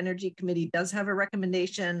Alternative Energy Committee does have a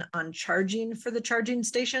recommendation on charging for the charging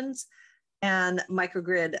stations, and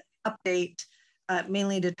microgrid update,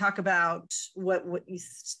 mainly to talk about what you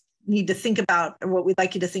need to think about, or what we'd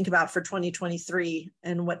like you to think about for 2023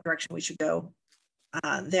 and what direction we should go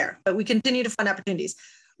there. But we continue to find opportunities.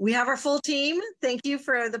 We have our full team. Thank you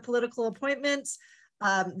for the political appointments.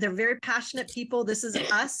 They're very passionate people. This is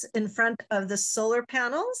us in front of the solar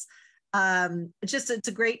panels. It's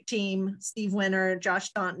a great team. Steve Winter, Josh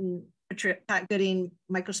Staunton, Pat Gooding,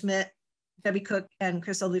 Michael Schmidt, Debbie Cook, and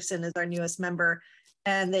Chris Olufsen is our newest member.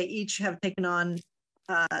 And they each have taken on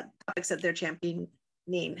topics that they're championing.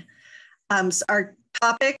 So our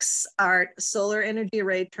topics are solar energy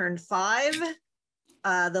array turn 5,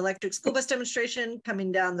 the electric school bus demonstration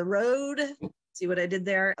coming down the road. See what I did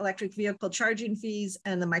there? Electric vehicle charging fees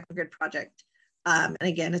and the microgrid project. And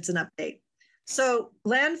again, it's an update. So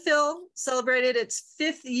landfill celebrated its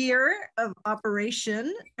 5th year of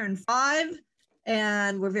operation, turned 5,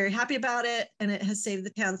 and we're very happy about it. And it has saved the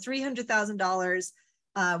town $300,000.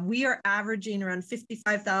 We are averaging around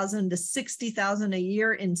 $55,000 to $60,000 a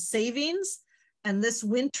year in savings. And this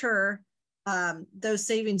winter, those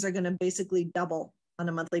savings are going to basically double on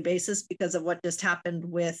a monthly basis because of what just happened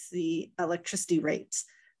with the electricity rates.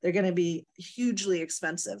 They're going to be hugely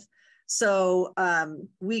expensive. So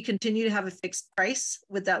we continue to have a fixed price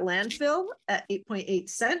with that landfill at 8.8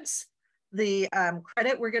 cents. The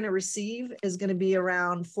credit we're going to receive is going to be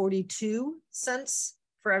around 42 cents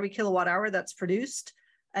for every kilowatt hour that's produced.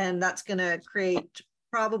 And that's going to create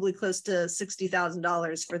probably close to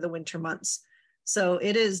 $60,000 for the winter months. So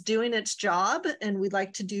it is doing its job, and we'd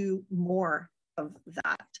like to do more of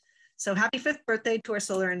that. So happy 5th birthday to our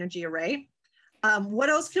solar energy array. What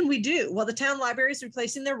else can we do? Well, the town library is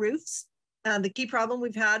replacing their roofs. The key problem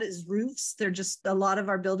we've had is roofs. They're just, a lot of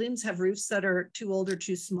our buildings have roofs that are too old or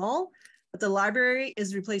too small, but the library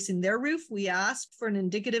is replacing their roof. We asked for an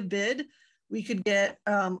indicative bid. We could get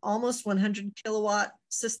almost 100 kilowatt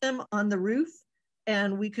system on the roof,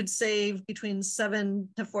 and we could save between $7,000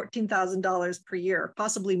 to $14,000 per year,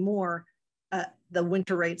 possibly more at the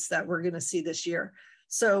winter rates that we're going to see this year.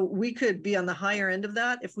 So we could be on the higher end of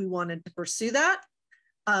that if we wanted to pursue that.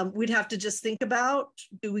 We'd have to just think about,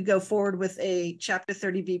 do we go forward with a Chapter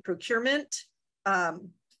 30B procurement,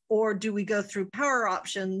 or do we go through Power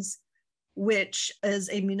Options, which is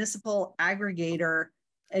a municipal aggregator,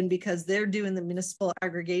 and because they're doing the municipal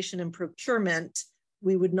aggregation and procurement,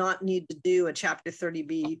 we would not need to do a Chapter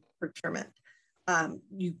 30B procurement.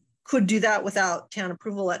 You could do that without town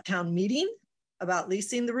approval at town meeting about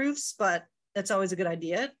leasing the roofs, but that's always a good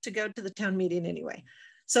idea to go to the town meeting anyway.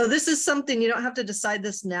 So this is something, you don't have to decide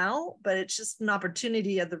this now, but it's just an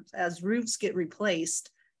opportunity as roofs get replaced,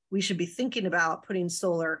 we should be thinking about putting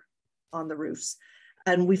solar on the roofs.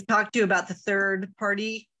 And we've talked to you about the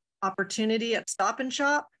 3rd-party opportunity at Stop and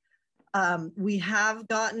Shop. We have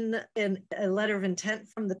gotten a letter of intent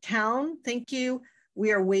from the town. Thank you.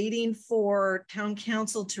 We are waiting for town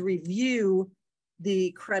council to review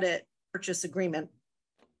the credit purchase agreement.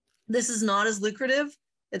 This is not as lucrative.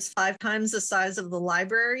 It's 5 times the size of the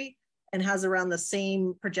library and has around the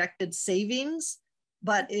same projected savings,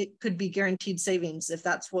 but it could be guaranteed savings if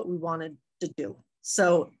that's what we wanted to do.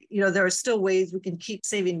 So, there are still ways we can keep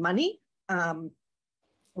saving money.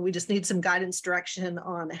 We just need some guidance, direction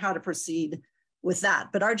on how to proceed with that.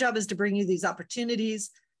 But our job is to bring you these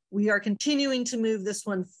opportunities. We are continuing to move this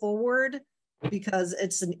one forward because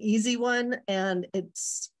it's an easy one and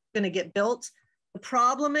it's going to get built. The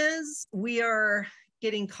problem is we are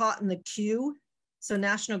getting caught in the queue. So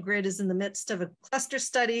National Grid is in the midst of a cluster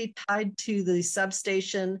study tied to the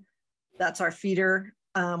substation. That's our feeder,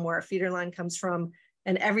 where our feeder line comes from,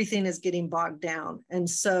 and everything is getting bogged down. And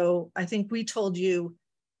so I think we told you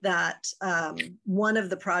that one of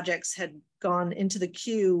the projects had gone into the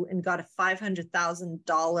queue and got a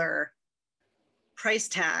 $500,000 price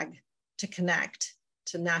tag to connect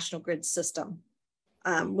to National Grid system,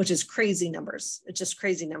 which is crazy numbers. It's just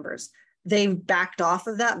crazy numbers. They've backed off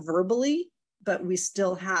of that verbally, but we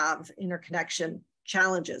still have interconnection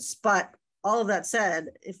challenges. But all of that said,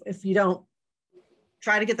 if you don't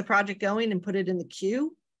try to get the project going and put it in the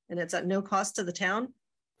queue, and it's at no cost to the town,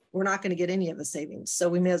 we're not going to get any of the savings. So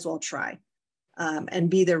we may as well try and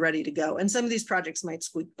be there ready to go. And some of these projects might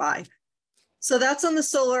squeak by. So that's on the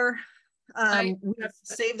solar. We've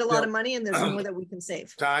saved a lot of money and there's more that we can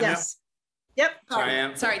save. Tanya? Yes. Yep.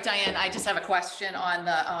 Diane? Sorry, Diane, I just have a question on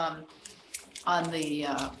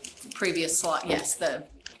the previous slide. Yes, the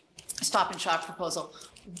Stop and Shop proposal.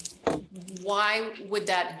 Why would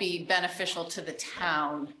that be beneficial to the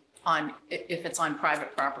town if it's on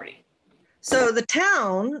private property? So the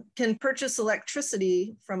town can purchase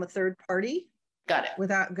electricity from a third party. Got it.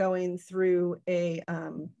 Without going through a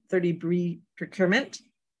 30B procurement,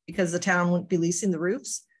 because the town wouldn't be leasing the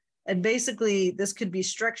roofs. And basically this could be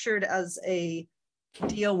structured as a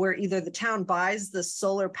deal where either the town buys the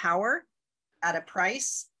solar power at a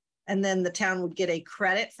price, and then the town would get a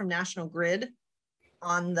credit from National Grid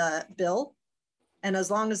on the bill. And as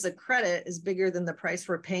long as the credit is bigger than the price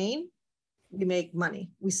we're paying, we make money,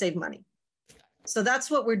 we save money. So that's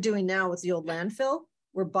what we're doing now with the old landfill.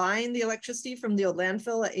 We're buying the electricity from the old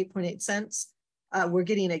landfill at 8.8 cents. We're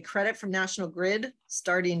getting a credit from National Grid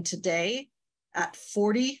starting today at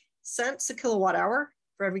 40 cents a kilowatt hour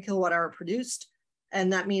for every kilowatt hour produced.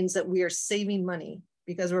 And that means that we are saving money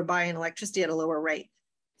because we're buying electricity at a lower rate.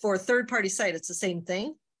 For a third-party site, it's the same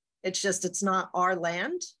thing. It's just, it's not our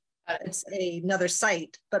land. It's another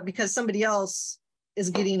site, but because somebody else is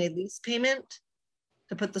getting a lease payment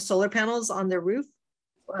to put the solar panels on their roof,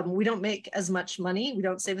 we don't make as much money. We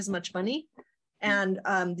don't save as much money. And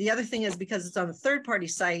the other thing is because it's on a third-party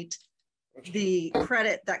site, the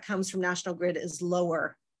credit that comes from National Grid is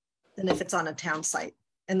lower than if it's on a town site.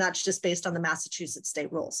 And that's just based on the Massachusetts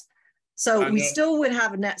state rules. So we still would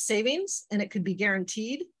have a net savings and it could be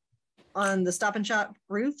guaranteed on the Stop and Shop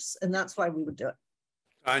roofs. And that's why we would do it.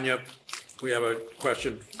 Tanya, we have a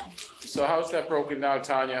question. So how's that broken down,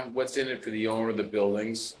 Tanya? What's in it for the owner of the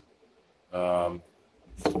buildings? I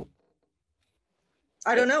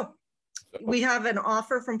don't know. We have an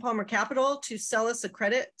offer from Palmer Capital to sell us a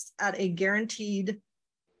credit at a guaranteed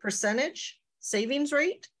percentage savings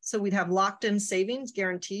rate. So we'd have locked in savings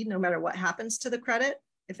guaranteed no matter what happens to the credit,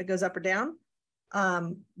 if it goes up or down.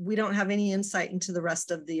 We don't have any insight into the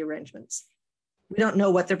rest of the arrangements. We don't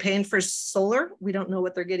know what they're paying for solar. We don't know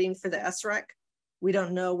what they're getting for the SREC. We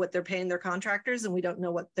don't know what they're paying their contractors, and we don't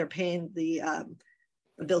know what they're paying the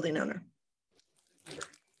building owner.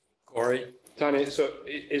 Corey? Tanya, so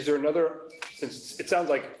is there another, since it sounds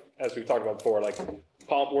like, as we've talked about before, like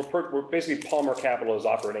we're basically Palmer Capital is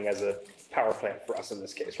operating as a power plant for us in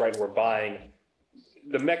this case, right? We're buying,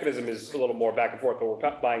 the mechanism is a little more back and forth, but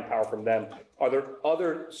we're buying power from them. Are there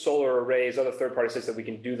other solar arrays, other third-party sites that we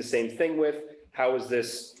can do the same thing with? How is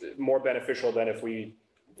this more beneficial than if we,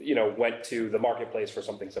 went to the marketplace for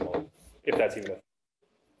something similar, if that's even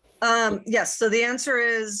a... Yes, so the answer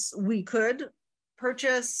is we could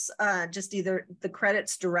purchase just either the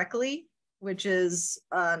credits directly, which is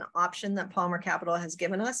an option that Palmer Capital has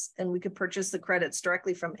given us, and we could purchase the credits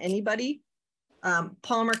directly from anybody.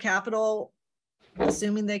 Palmer Capital,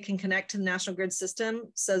 assuming they can connect to the National Grid system,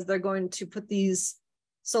 says they're going to put these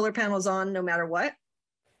solar panels on no matter what,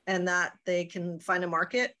 and that they can find a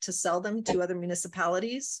market to sell them to other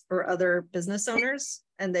municipalities or other business owners,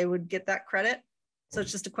 and they would get that credit. So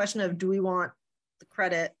it's just a question of, do we want the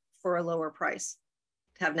credit for a lower price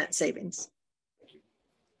to have net savings?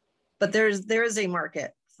 But there is a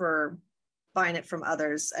market for buying it from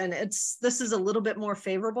others. And this is a little bit more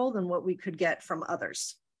favorable than what we could get from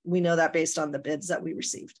others. We know that based on the bids that we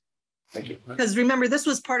received. Thank you. Because remember, this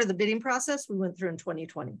was part of the bidding process we went through in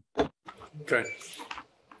 2020. Okay.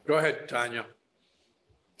 Go ahead, Tanya.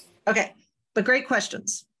 Okay, but great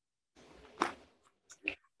questions.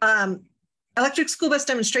 Electric school bus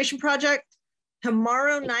demonstration project.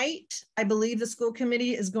 Tomorrow night, I believe the school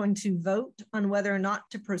committee is going to vote on whether or not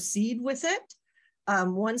to proceed with it.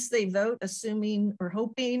 Once they vote, assuming or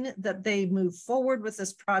hoping that they move forward with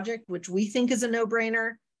this project, which we think is a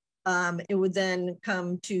no-brainer, it would then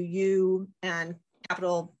come to you and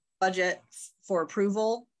capital budget for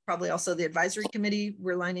approval, probably also the advisory committee.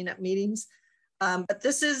 We're lining up meetings. But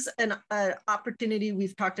this is an opportunity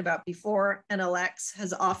we've talked about before. NLX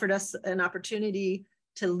has offered us an opportunity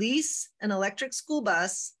to lease an electric school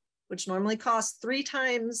bus, which normally costs 3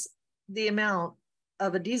 times the amount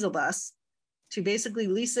of a diesel bus, to basically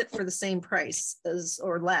lease it for the same price as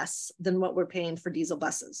or less than what we're paying for diesel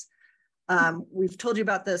buses. We've told you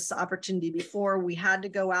about this opportunity before. We had to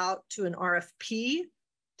go out to an RFP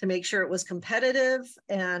to make sure it was competitive,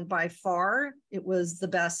 and by far it was the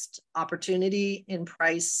best opportunity in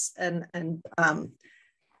price, and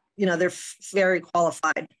you know, they're very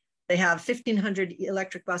qualified. They have 1,500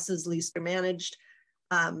 electric buses leased or managed.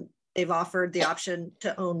 They've offered the option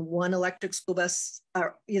to own 1 electric school bus,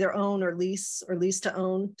 or either own or lease to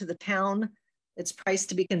own to the town. It's priced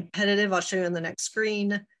to be competitive. I'll show you on the next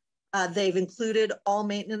screen. They've included all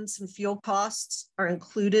maintenance and fuel costs are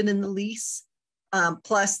included in the lease.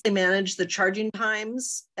 Plus they manage the charging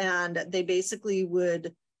times, and they basically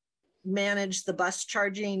would manage the bus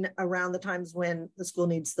charging around the times when the school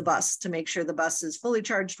needs the bus to make sure the bus is fully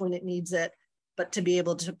charged when it needs it, but to be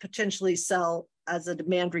able to potentially sell as a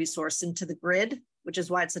demand resource into the grid, which is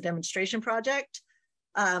why it's a demonstration project.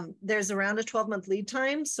 There's around a 12-month lead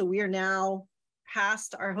time. So we are now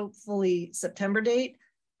past our hopefully September date,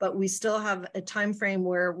 but we still have a time frame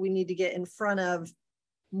where we need to get in front of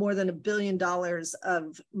more than $1 billion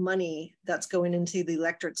of money that's going into the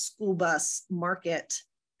electric school bus market,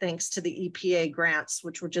 thanks to the EPA grants,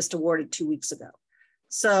 which were just awarded 2 weeks ago.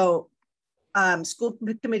 So school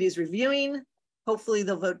committee is reviewing. Hopefully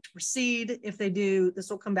they'll vote to proceed. If they do, this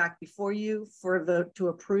will come back before you for a vote to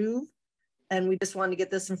approve. And we just wanted to get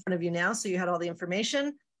this in front of you now so you had all the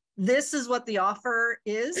information. This is what the offer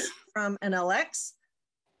is from NLX.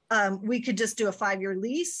 We could just do a 5-year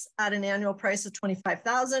lease at an annual price of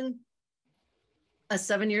 $25,000, a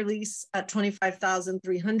 7-year lease at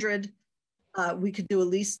 $25,300. We could do a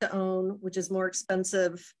lease to own, which is more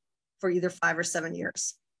expensive, for either 5 or 7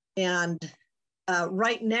 years. And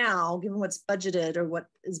right now, given what's budgeted or what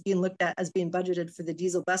is being looked at as being budgeted for the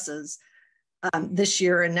diesel buses this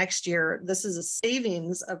year and next year, this is a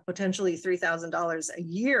savings of potentially $3,000 a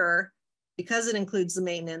year because it includes the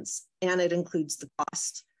maintenance and it includes the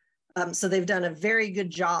cost. So they've done a very good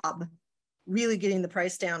job really getting the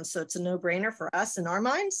price down. So it's a no-brainer for us in our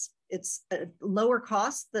minds. It's a lower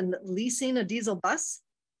cost than leasing a diesel bus,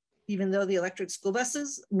 even though the electric school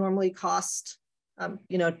buses normally cost, 2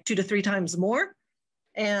 to 3 times more.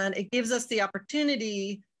 And it gives us the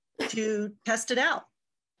opportunity to test it out,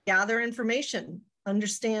 gather information,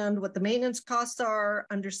 understand what the maintenance costs are,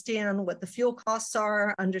 understand what the fuel costs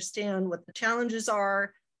are, understand what the challenges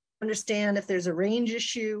are, understand if there's a range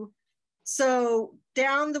issue. So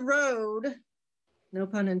down the road, no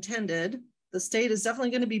pun intended, the state is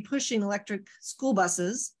definitely going to be pushing electric school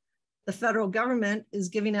buses. The federal government is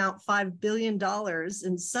giving out $5 billion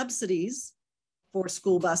in subsidies for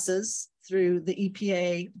school buses through the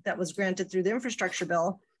EPA that was granted through the infrastructure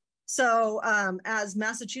bill. So as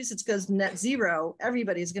Massachusetts goes net zero,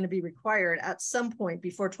 everybody's going to be required at some point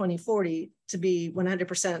before 2040 to be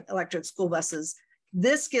 100% electric school buses.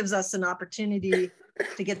 This gives us an opportunity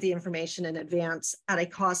to get the information in advance at a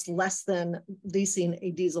cost less than leasing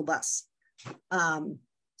a diesel bus.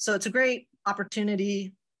 So it's a great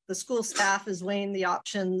opportunity. The school staff is weighing the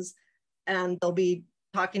options, and they'll be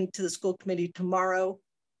talking to the school committee tomorrow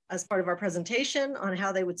as part of our presentation on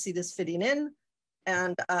how they would see this fitting in.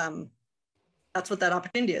 And that's what that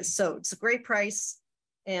opportunity is. So it's a great price,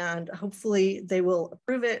 and hopefully they will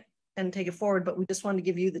approve it and take it forward. But we just wanted to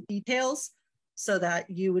give you the details so that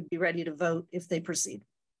you would be ready to vote if they proceed.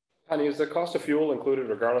 Honey, is the cost of fuel included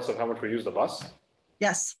regardless of how much we use the bus?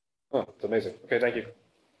 Yes. Oh, it's amazing. Okay, thank you.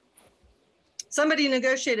 Somebody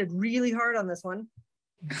negotiated really hard on this one.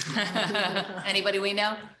 Anybody we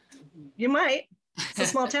know? You might. It's a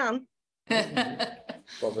small town.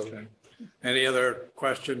 Well done. Any other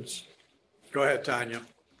questions? Go ahead, Tanya.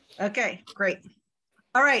 Okay, great.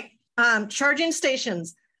 All right, charging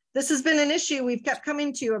stations. This has been an issue we've kept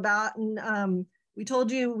coming to you about, and we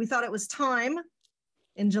told you we thought it was time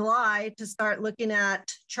in July to start looking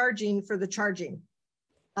at charging for the charging.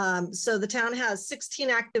 So the town has 16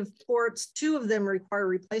 active ports. 2 of them require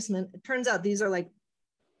replacement. It turns out these are like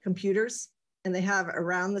computers and they have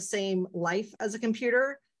around the same life as a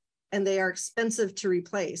computer and they are expensive to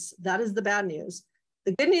replace. That is the bad news.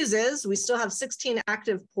 The good news is we still have 16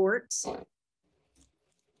 active ports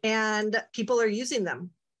and people are using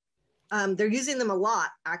them. They're using them a lot,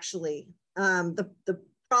 actually. The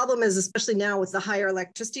problem is, especially now with the higher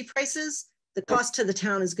electricity prices, the cost to the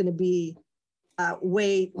town is going to be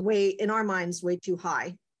way, in our minds, way too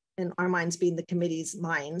high. In our minds being the committee's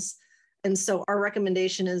minds. And so our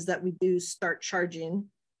recommendation is that we do start charging.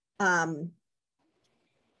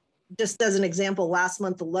 Just as an example, last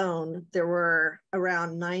month alone, there were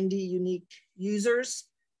around 90 unique users,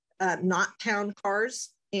 not town cars,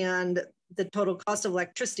 and the total cost of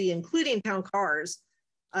electricity, including town cars,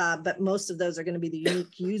 but most of those are going to be the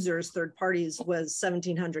unique users, third parties, was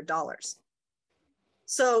 $1,700.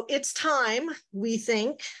 So it's time, we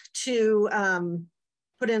think, to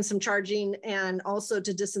put in some charging and also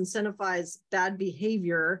to disincentivize bad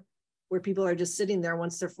behavior where people are just sitting there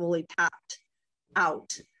once they're fully tapped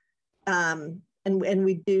out. And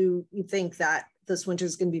we do think that this winter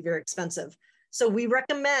is going to be very expensive. So we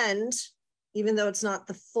recommend, even though it's not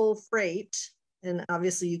the full freight, and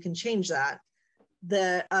obviously you can change that,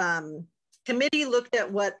 the committee looked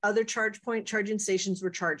at what other charge point charging stations were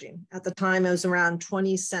charging. At the time, it was around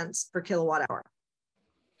 20 cents per kilowatt hour.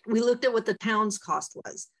 We looked at what the town's cost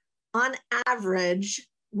was. On average,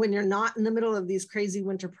 when you're not in the middle of these crazy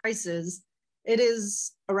winter prices, it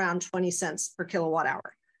is around 20 cents per kilowatt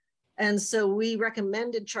hour. And so we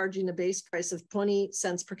recommended charging a base price of 20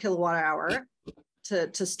 cents per kilowatt hour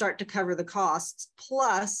to start to cover the costs,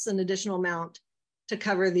 plus an additional amount to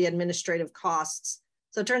cover the administrative costs.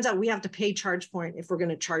 So it turns out we have to pay ChargePoint if we're going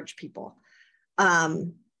to charge people.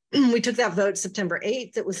 We took that vote September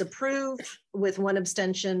 8th. It was approved with 1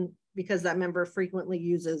 abstention because that member frequently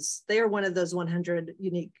uses, they are one of those 100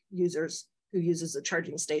 unique users who uses a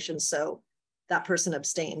charging station. So that person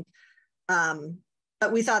abstained.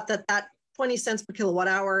 But we thought that that 20 cents per kilowatt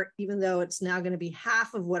hour, even though it's now going to be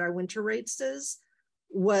half of what our winter rates is,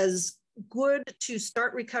 was good to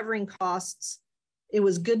start recovering costs. It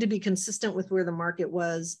was good to be consistent with where the market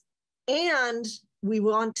was. And we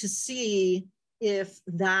want to see if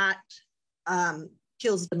that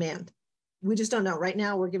kills demand. We just don't know. Right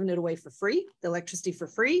now, we're giving it away for free, the electricity for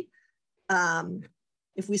free.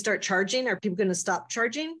 If we start charging, are people going to stop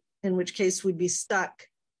charging? In which case we'd be stuck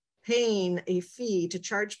paying a fee to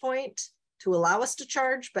ChargePoint to allow us to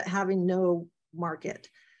charge, but having no market.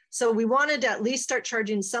 So we wanted to at least start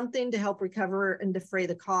charging something to help recover and defray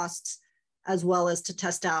the costs, as well as to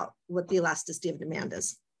test out what the elasticity of demand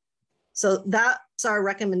is. So that's our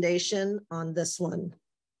recommendation on this one.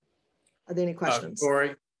 Are there any questions?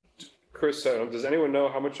 Corey? Chris, does anyone know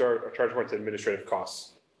how much our ChargePoint's administrative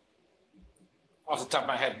costs? Off the top of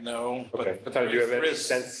my head, no. Okay, but do you have any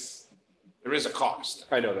sense? There is a cost.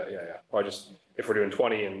 I know that, yeah. Well, just, if we're doing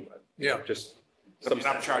 20 and just some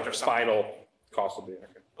upcharge or something. final cost will be. Okay.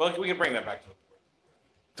 Well, we can bring that back to the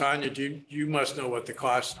board. Tanya, you must know what the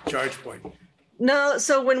cost ChargePoint. No,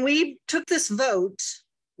 so when we took this vote,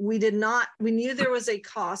 we knew there was a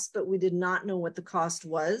cost, but we did not know what the cost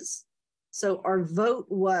was. So our vote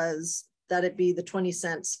was that it be the 20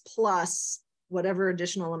 cents plus whatever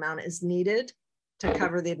additional amount is needed to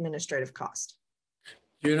cover the administrative cost.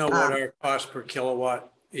 Do you know what our cost per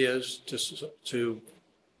kilowatt is to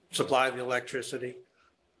supply the electricity?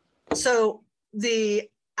 So the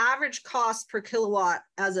average cost per kilowatt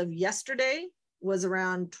as of yesterday was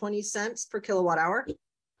around 20 cents per kilowatt hour.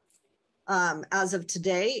 As of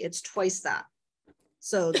today, it's twice that.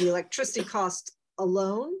 So the electricity cost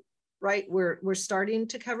alone, right, we're starting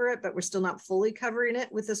to cover it, but we're still not fully covering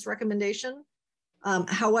it with this recommendation.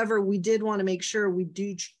 However, we did want to make sure we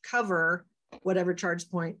do cover whatever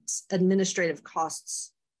ChargePoint's administrative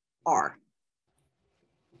costs are,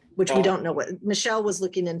 which we don't know what. Michelle was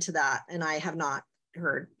looking into that, and I have not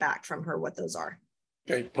heard back from her what those are.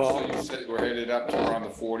 Okay, Paul. So you said we're headed up to around the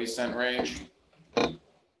 40-cent range?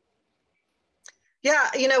 Yeah,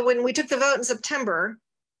 when we took the vote in September.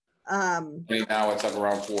 Now it's up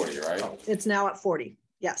around 40, right? It's now at 40,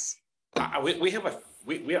 yes. Our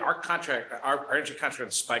contract, our energy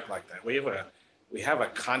contract spiked like that. We have a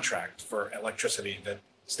contract for electricity that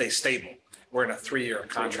stays stable. We're in a 3-year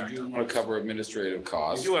contract. You want to cover administrative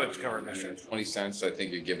costs. You want to cover administrative. 20 cents, I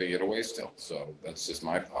think you're giving it away still. So that's just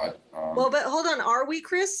my thought. Well, but hold on, are we,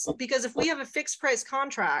 Chris? Because if we have a fixed price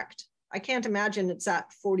contract, I can't imagine it's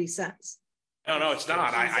at 40 cents. No, it's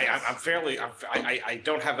not. I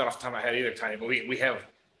don't have that off the top of my head either, Tanya, but we have a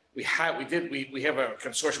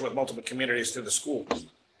consortium with multiple communities through the schools.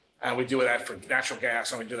 And we do that for natural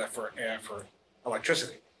gas and we do that for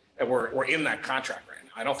electricity. And we're in that contract right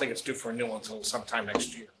now. I don't think it's due for renewal until sometime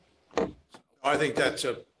next year. I think that's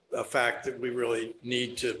a fact that we really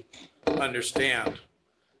need to understand.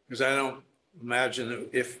 Because I don't imagine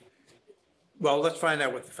that well, let's find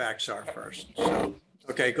out what the facts are first. So,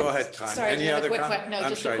 okay, go ahead, Tanya. Sorry, Any just other a quick, comment? no, I'm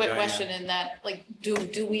just a sorry, quick Diane. question in that, like,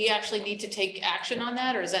 do we actually need to take action on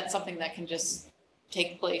that, or is that something that can just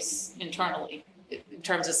take place internally in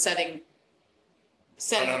terms of setting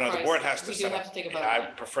No, the the price? board has to We do set have up. to take a vote. I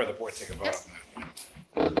prefer the board take a vote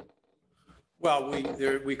on that. Well,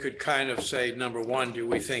 we could kind of say, number one, do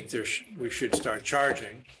we think we should start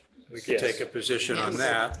charging? We could Yes. take a position on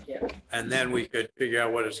that, Yeah. and then we could figure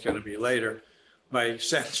out what it's going to be later. My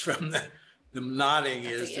sense from the nodding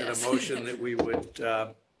is that Yes. a motion that we would,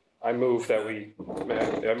 I move that we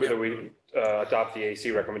adopt the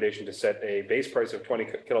AC recommendation to set a base price of 20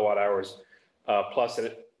 kilowatt hours plus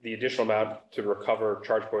the additional amount to recover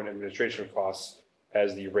charge point administration costs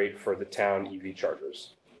as the rate for the town EV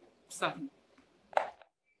chargers. Second.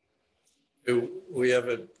 do we have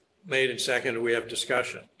it made and second, do we have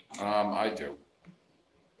discussion? I do.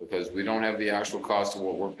 Because we don't have the actual cost of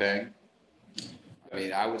what we're paying. I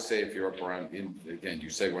mean, I would say if you're up around, again, you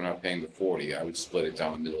say we're not paying the 40, I would split it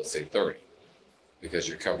down the middle, say 30. Because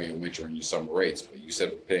you're covering your winter and your summer rates, but you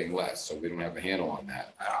said we're paying less, so we don't have a handle on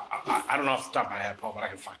that. I don't know off the top of my head, Paul, but I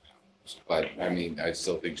can find out. But I mean, I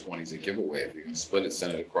still think 20 is a giveaway. If you can split it,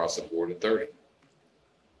 send it across the board at 30.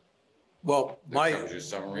 Well, That covers your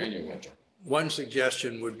summer and your winter. one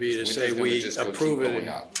suggestion would be to Winter's say gonna we just go keep approve it, going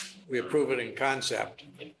up. we approve it in concept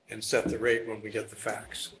and set the rate when we get the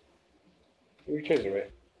facts. We change the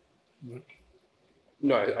rate.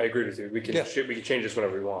 No, I agree with you. We can, Yeah. we can change this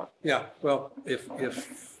whenever we want. Yeah, well,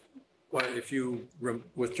 if you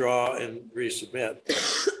withdraw and resubmit,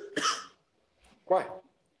 Why?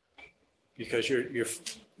 because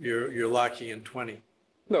you're locking in 20.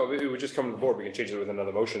 No, it would just come to the board. We can change it with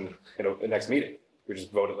another motion, the next meeting. We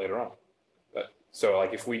just vote it later on. But, so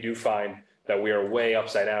like if we do find that we are way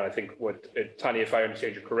upside down, I think Tanya, if I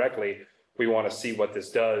understand you correctly, we want to see what this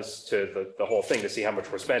does to the whole thing, to see how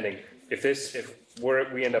much we're spending. If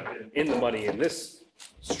we end up in the money in this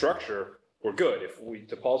structure, we're good. If we,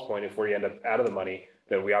 to Paul's point, if we end up out of the money,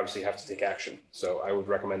 then we obviously have to take action. So I would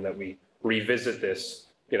recommend that we revisit this,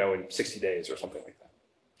 in 60 days or something like that.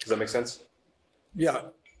 Does that make sense? Yeah.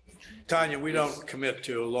 Tanya, we don't commit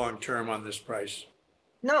to a long term on this price.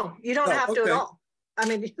 No, you don't No, have to at okay. all. I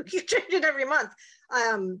mean, you change it every month.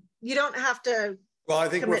 You don't have to Well, I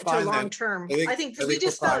think we're commit to fine long then. term. I I think think we we're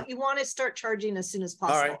just fine. felt you want to start charging as soon as All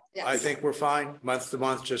right, possible. I think we're fine, month to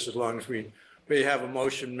month, just as long as we have a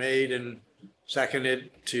motion made and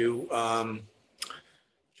seconded to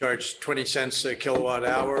charge 20 cents a kilowatt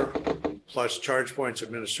hour plus charge points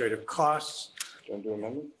administrative costs. Do you want to do an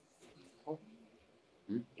amendment?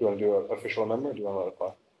 Do you want to do an official amendment or do you want to let it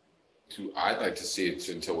fly? I'd like to see it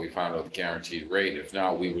until we find out the guaranteed rate. If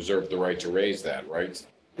not, we reserve the right to raise that, right?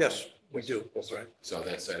 Yes, we do. That's right. So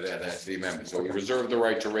that's the amendment. So we reserve the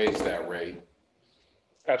right to raise that rate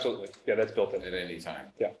Absolutely. Yeah, that's built in. at any time.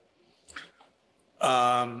 Yeah.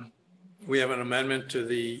 We have an amendment to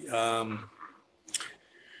the, I'll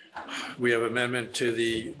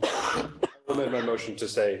amend my motion to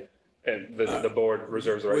say, and the board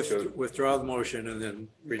reserves the right to. withdraw the motion and then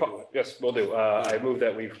redo it. Yes, will do. I move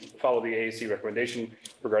that we follow the AAC recommendation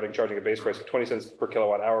regarding charging a base price of 20 cents per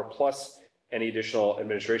kilowatt hour plus any additional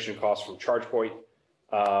administration costs from ChargePoint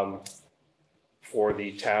for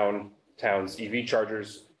the town's EV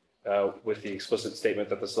chargers with the explicit statement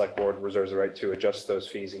that the select board reserves the right to adjust those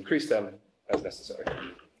fees, increase them as necessary.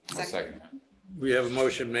 I'll second that. We have a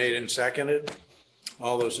motion made and seconded.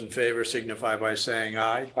 All those in favor signify by saying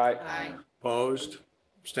aye. Aye. Aye. Opposed,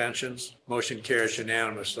 abstentions, motion carries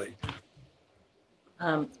unanimously.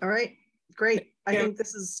 All right, great. I Yeah. think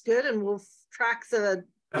this is good and we'll track the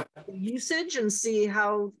usage and see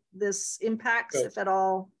how this impacts, Good. if at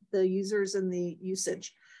all, the users and the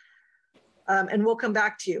usage. And we'll come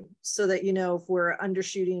back to you so that you know if we're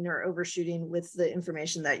undershooting or overshooting with the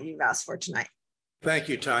information that you've asked for tonight. Thank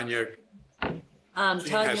you, Tanya. Jean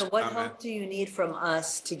Tanya, has a what comment. help do you need from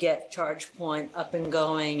us to get ChargePoint up and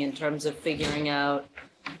going in terms of figuring out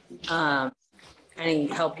any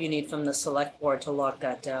help you need from the select board to lock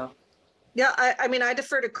that down? Yeah, I mean, I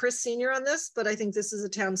defer to Chris Senior on this, but I think this is a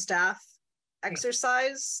town staff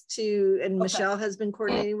exercise and Michelle has been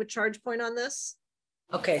coordinating with ChargePoint on this.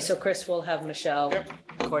 Okay, so Chris will have Michelle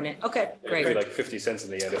coordinate. Okay, It'd be great. like 50 cents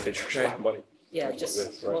in the end if they charge a lot of money. Yeah,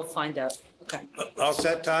 just, we'll find out. Okay. All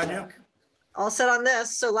set, Tanya? All set on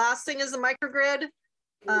this. So last thing is the microgrid.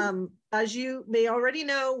 As you may already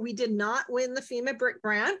know, we did not win the FEMA BRIC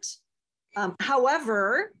grant.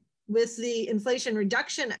 However, with the Inflation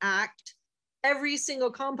Reduction Act, every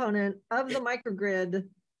single component of the microgrid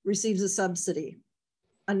receives a subsidy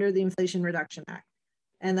under the Inflation Reduction Act.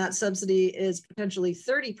 And that subsidy is potentially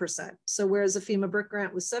 30%. So whereas a FEMA BRIC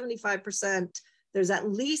grant was 75%, there's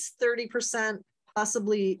at least 30%,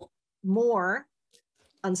 possibly more,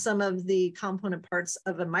 on some of the component parts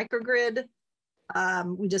of a microgrid.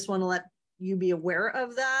 We just want to let you be aware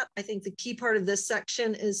of that. I think the key part of this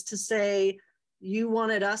section is to say you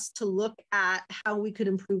wanted us to look at how we could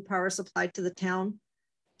improve power supply to the town.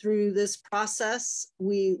 Through this process,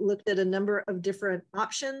 we looked at a number of different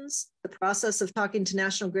options. The process of talking to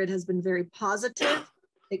National Grid has been very positive.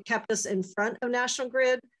 It kept us in front of National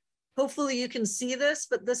Grid. Hopefully you can see this,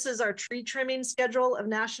 but this is our tree trimming schedule of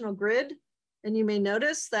National Grid. And you may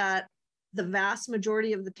notice that the vast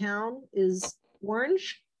majority of the town is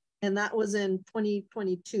orange, and that was in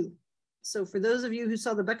 2022. So for those of you who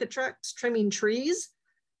saw the bucket trucks trimming trees,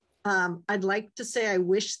 I'd like to say I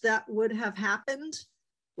wish that would have happened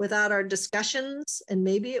without our discussions, and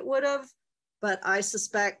maybe it would have, but I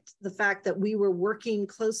suspect the fact that we were working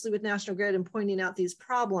closely with National Grid and pointing out these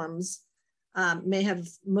problems may have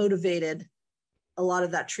motivated a lot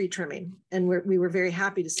of that tree trimming. And we were very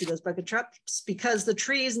happy to see those bucket trucks because the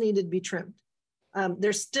trees needed to be trimmed.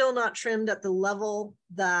 They're still not trimmed at the level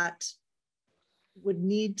that would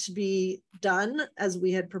need to be done as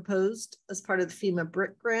we had proposed as part of the FEMA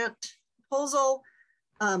BRIC grant proposal.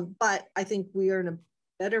 But I think we are in a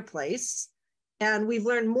better place and we've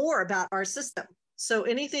learned more about our system. So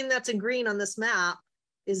anything that's in green on this map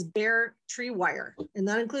is bare tree wire. And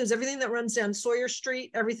that includes everything that runs down Sawyer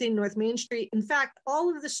Street, everything North Main Street. In fact,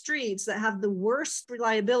 all of the streets that have the worst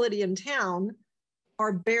reliability in town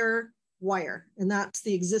are bare wire. And that's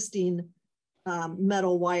the existing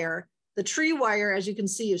metal wire. The tree wire, as you can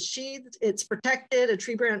see, is sheathed. It's protected. A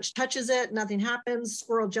tree branch touches it, nothing happens.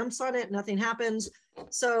 Squirrel jumps on it, nothing happens.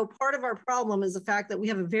 So part of our problem is the fact that we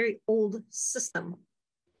have a very old system.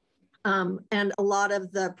 And a lot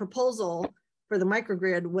of the proposal for the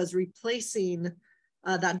microgrid was replacing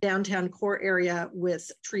that downtown core area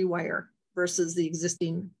with tree wire versus the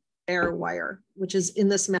existing bare wire, which is in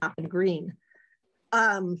this map in green.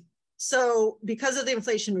 So because of the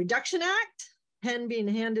Inflation Reduction Act, pen being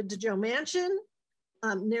handed to Joe Manchin,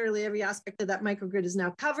 nearly every aspect of that microgrid is now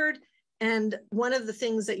covered. And one of the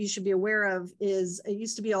things that you should be aware of is it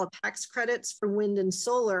used to be all tax credits for wind and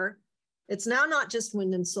solar. It's now not just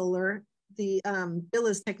wind and solar. The bill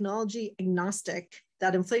is technology agnostic.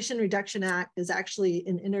 That Inflation Reduction Act is actually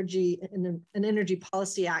an energy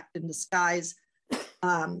policy act in disguise.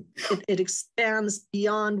 It expands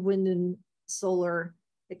beyond wind and solar.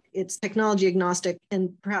 It's technology agnostic, and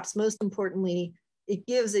perhaps most importantly, it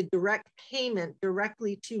gives a direct payment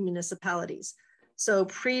directly to municipalities. So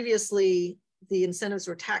previously, the incentives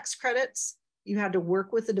were tax credits. You had to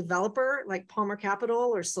work with a developer like Palmer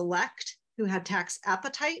Capital or Select, who had tax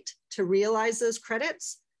appetite to realize those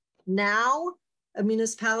credits. Now, a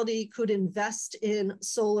municipality could invest in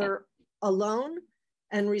solar alone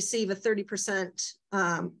and receive a 30%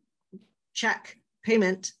 check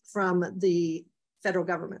payment from the federal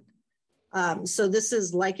government. So this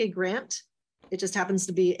is like a grant. It just happens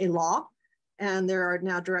to be a law. And there are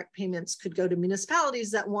now direct payments could go to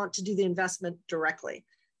municipalities that want to do the investment directly.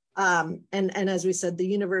 And as we said, the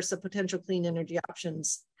universe of potential clean energy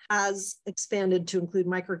options has expanded to include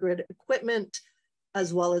microgrid equipment,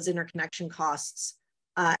 as well as interconnection costs,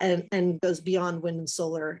 and goes beyond wind and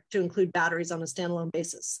solar to include batteries on a standalone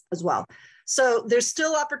basis as well. So there's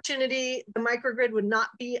still opportunity. The microgrid would not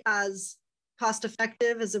be as cost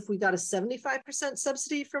effective as if we got a 75%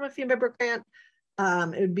 subsidy from a FEMA BRIC grant.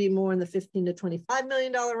 It would be more in the $15 to $25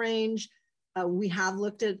 million range. We have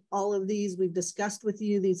looked at all of these. We've discussed with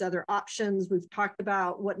you these other options. We've talked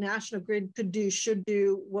about what National Grid could do, should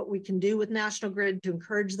do, what we can do with National Grid to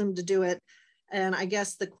encourage them to do it. And I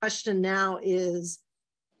guess the question now is,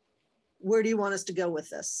 where do you want us to go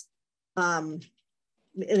with this? And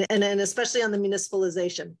especially on the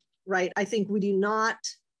municipalization, right? I think we do not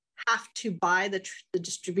have to buy the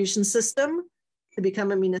distribution system to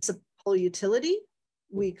become a municipal utility.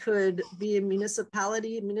 We could be a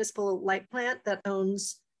municipal light plant that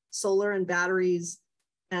owns solar and batteries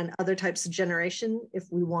and other types of generation if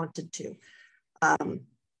we wanted to.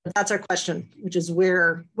 That's our question, which is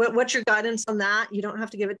what's your guidance on that? You don't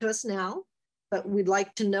have to give it to us now, but we'd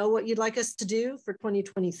like to know what you'd like us to do for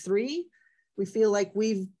 2023. We feel like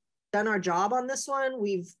we've done our job on this one.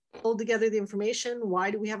 We've pulled together the information.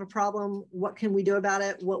 Why do we have a problem? What can we do about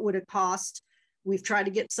it? What would it cost? We've tried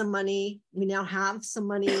to get some money. We now have some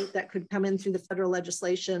money that could come in through the federal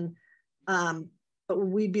legislation. But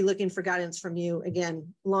we'd be looking for guidance from you.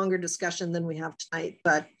 Again, longer discussion than we have tonight,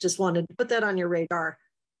 but just wanted to put that on your radar.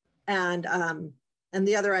 And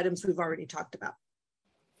the other items we've already talked about.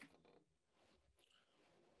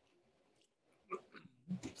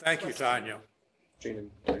 Thank you, Tanya. Gene,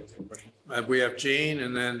 We have Jean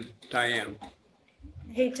and then Diane.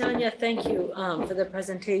 Hey, Tanya, thank you for the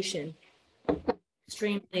presentation.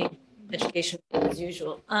 Extremely educational as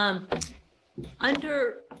usual.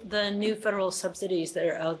 Under the new federal subsidies that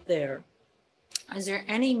are out there, is there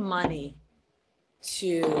any money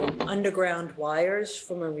to underground wires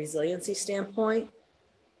from a resiliency standpoint?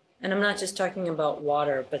 And I'm not just talking about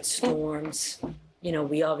water, but storms. You know,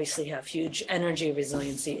 we obviously have huge energy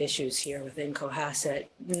resiliency issues here within Cohasset,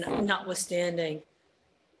 notwithstanding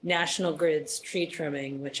National Grid's tree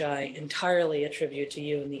trimming, which I entirely attribute to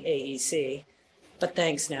you and the AEC, but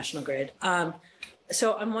thanks, National Grid.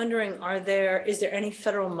 So I'm wondering, is there any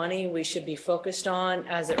federal money we should be focused on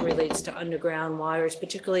as it relates to underground wires,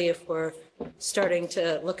 particularly if we're starting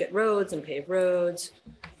to look at roads and pave roads?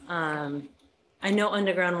 I know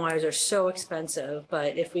underground wires are so expensive,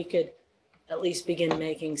 but if we could at least begin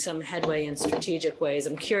making some headway in strategic ways,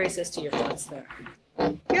 I'm curious as to your thoughts there.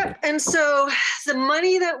 Yep. And so the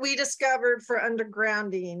money that we discovered for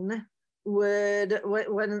undergrounding would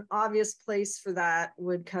an obvious place for that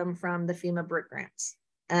would come from the FEMA BRIC grants.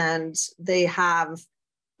 And they have,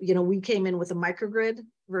 you know, we came in with a microgrid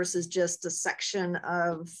versus just a section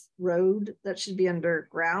of road that should be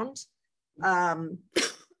underground.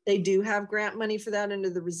 They do have grant money for that under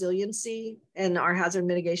the resiliency, and our hazard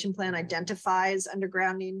mitigation plan identifies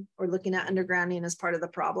undergrounding or looking at undergrounding as part of the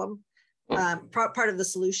problem, part of the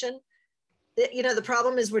solution. You know, the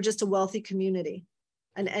problem is we're just a wealthy community,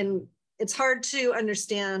 and it's hard to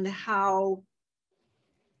understand how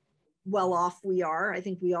well off we are. I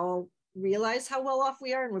think we all realize how well off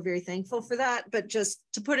we are, and we're very thankful for that. But just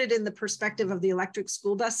to put it in the perspective of the electric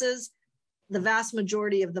school buses, the vast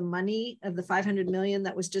majority of the money of the 500 million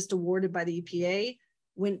that was just awarded by the EPA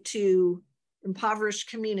went to impoverished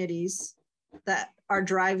communities that are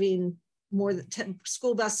driving more than 10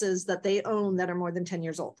 school buses that they own that are more than 10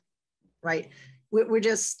 years old, right?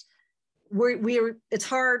 It's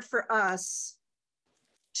hard for us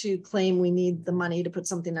to claim we need the money to put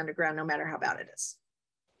something underground, no matter how bad it is.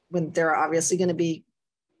 When there are obviously going to be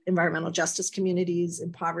environmental justice communities,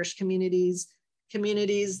 impoverished communities,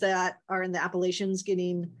 communities that are in the Appalachians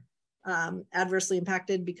getting adversely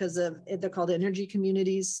impacted because of, they're called energy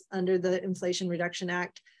communities under the Inflation Reduction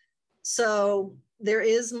Act. So there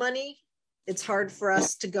is money. It's hard for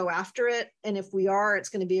us to go after it. And if we are, it's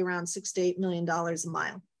going to be around $6 to $8 million a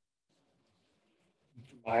mile.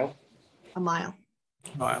 Mile? A mile.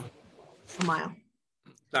 Mile. A mile.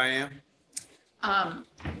 Diane?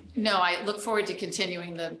 No, I look forward to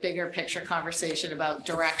continuing the bigger picture conversation about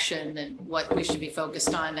direction and what we should be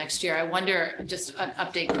focused on next year. I wonder, just an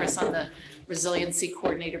update, Chris, on the resiliency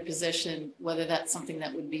coordinator position, whether that's something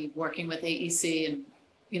that would be working with AEC and,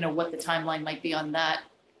 you know, what the timeline might be on that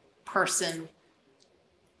person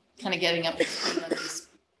kind of getting up to speed on these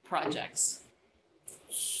projects.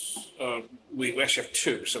 We actually have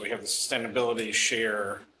two. So we have the sustainability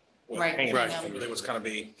share. Right. It was going to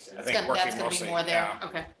be, I think, working that's mostly. Be more there.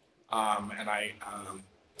 Okay. And I,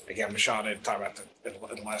 again, Michelle didn't talk about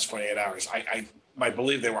in the last 48 hours. I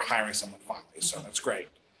believe they were hiring someone finally, so that's great.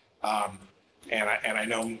 And I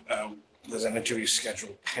know there's an interview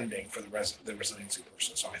scheduled pending for the resiliency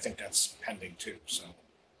person, so I think that's pending too. So.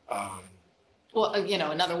 Well, you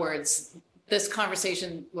know, in other words, this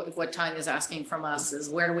conversation, what Tanya is asking from us is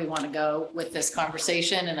where do we want to go with this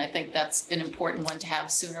conversation? And I think that's an important one to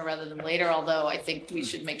have sooner rather than later, although I think we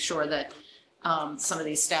should make sure that some of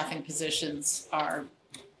these staffing positions are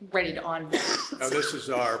ready to onboard. Now, this is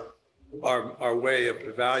our way of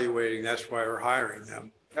evaluating. That's why we're hiring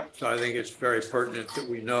them. Yep. So I think it's very pertinent that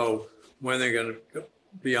we know when they're going to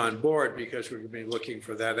be on board, because we're going to be looking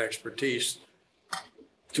for that expertise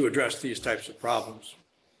to address these types of problems.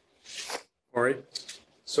 Corey?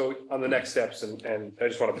 So on the next steps, and I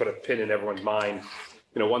just want to put a pin in everyone's mind,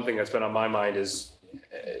 you know, one thing that's been on my mind is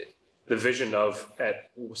the vision of at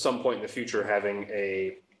some point in the future having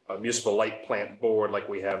a municipal light plant board like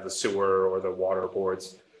we have the sewer or the water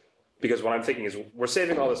boards. Because what I'm thinking is we're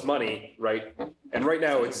saving all this money, right? And right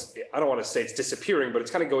now it's, I don't want to say it's disappearing, but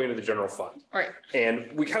it's kind of going into the general fund. Right.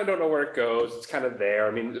 And we kind of don't know where it goes. It's kind of there.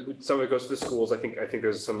 I mean, some of it goes to the schools. I think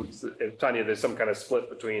there's some, Tanya, there's some kind of split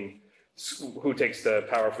between who takes the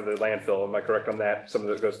power for the landfill. Am I correct on that? Some of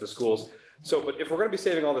it goes to the schools. So, but if we're going to be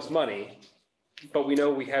saving all this money, but we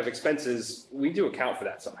know we have expenses. We do account for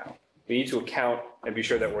that somehow. We need to account and be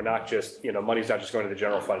sure that we're not just, money's not just going to the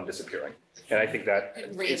general fund and disappearing. And I think that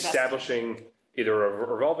Reinvest. establishing either a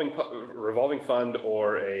revolving fund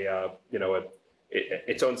or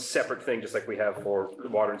its own separate thing, just like we have for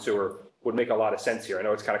water and sewer, would make a lot of sense here. I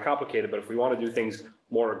know it's kind of complicated, but if we want to do things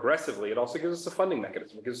more aggressively, it also gives us a funding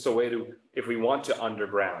mechanism. It gives us a way to, if we want to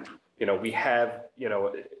underground, we have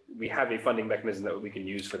a funding mechanism that we can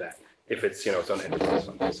use for that. If it's, its own enterprise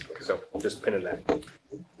fund, basically. So just pin in that.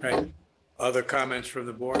 Right. Other comments from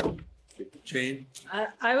the board? Jane?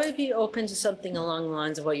 I would be open to something along the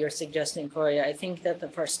lines of what you're suggesting, Corey. I think that the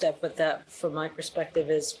first step with that, from my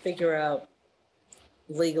perspective, is figure out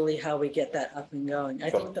legally how we get that up and going. I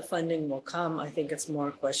think the funding will come. I think it's more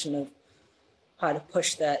a question of how to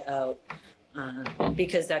push that out,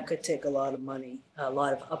 because that could take a lot of money, a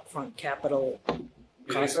lot of upfront capital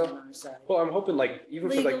costs on our side. Well, I'm hoping even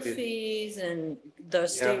for Legal fees and the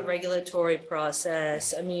state regulatory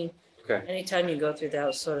process. I mean, anytime you go through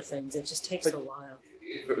those sort of things, it just takes a while.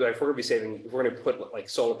 If we're going to be if we're going to put like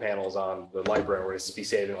solar panels on the library, we're going to be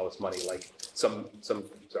saving all this money, like sorry,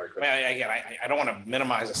 Chris. I don't want to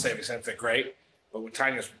minimize the savings, they're great, but what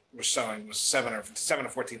Tanya was showing was $7,000 to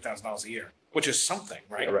 $14,000 a year, which is something,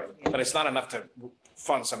 right? Right. But it's not enough to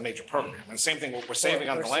fund some major program. And same thing, what we're saving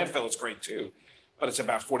on the landfill is great too, but it's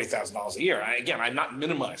about $40,000 a year. Again, I'm not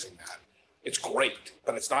minimizing that. It's great,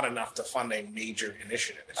 but it's not enough to fund a major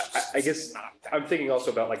initiative. I guess I'm thinking also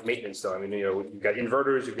about like maintenance though. I mean, you've got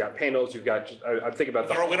inverters, you've got panels, I'm thinking about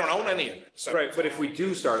we don't own any of it. So. Right, but if we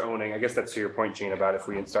do start owning, I guess that's to your point, Gene, about if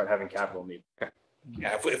we start having capital need. Okay.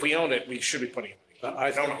 Yeah, if we own it, we should be putting it. I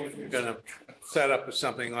think if you're going to set up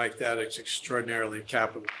something like that, it's extraordinarily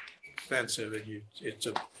capital expensive, and it's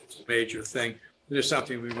a major thing. It is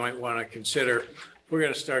something we might want to consider. We're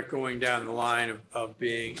going to start going down the line of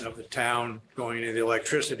the town going into the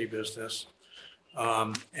electricity business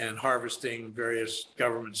and harvesting various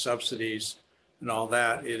government subsidies and all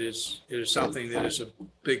that. It is something that is a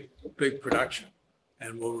big production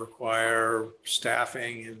and will require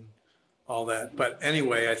staffing and all that. But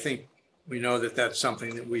anyway, I think we know that that's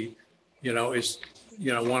something that is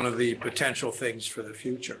one of the potential things for the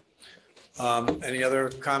future. Any other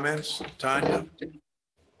comments, Tanya?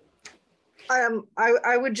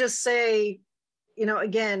 I would just say,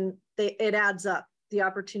 again, it adds up. The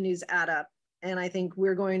opportunities add up. And I think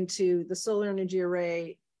the solar energy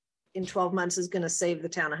array in 12 months is going to save the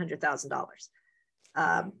town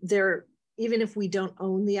 $100,000. Even if we don't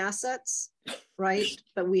own the assets, right?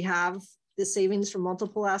 But we have the savings from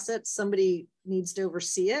multiple assets, somebody needs to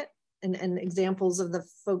oversee it. And examples of the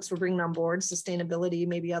folks we're bringing on board, sustainability,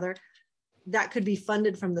 maybe other, that could be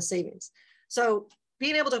funded from the savings. So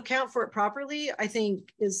being able to account for it properly, I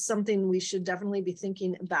think, is something we should definitely be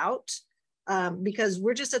thinking about, because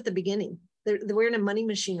we're just at the beginning. We're in a money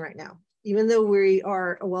machine right now. Even though we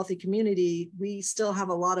are a wealthy community, we still have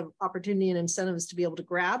a lot of opportunity and incentives to be able to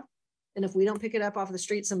grab. And if we don't pick it up off the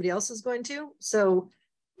street, somebody else is going to. So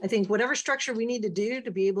I think whatever structure we need to do to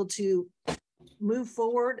be able to move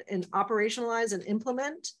forward and operationalize and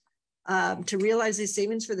implement to realize these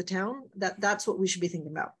savings for the town, that's what we should be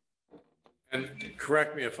thinking about. And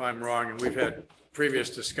correct me if I'm wrong, and we've had previous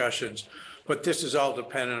discussions, but this is all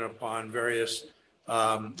dependent upon various,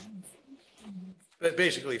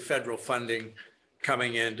 basically federal funding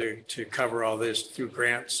coming in to cover all this through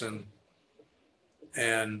grants and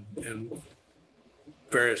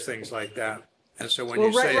various things like that. And so when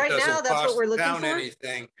you say it doesn't cost the town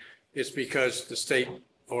anything, it's because the state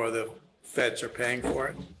or the feds are paying for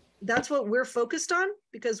it. That's what we're focused on,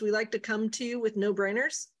 because we like to come to you with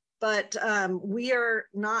no-brainers. But we are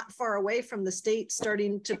not far away from the state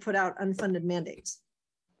starting to put out unfunded mandates,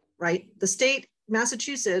 right? The state,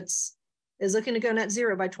 Massachusetts, is looking to go net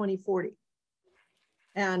zero by 2040.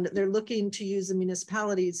 And they're looking to use the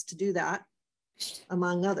municipalities to do that,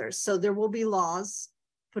 among others. So there will be laws,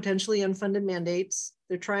 potentially unfunded mandates.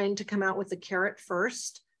 They're trying to come out with a carrot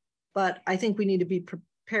first, but I think we need to be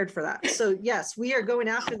prepared for that. So yes, we are going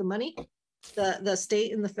after the money, the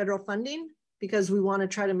state and the federal funding, because we want to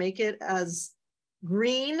try to make it as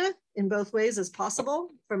green in both ways as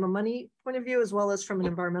possible from a money point of view, as well as from an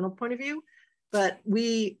environmental point of view. But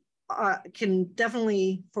we can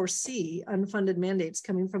definitely foresee unfunded mandates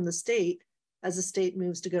coming from the state as the state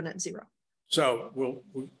moves to go net zero. So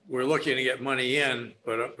we're looking to get money in,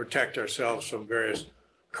 but protect ourselves from various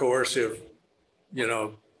coercive,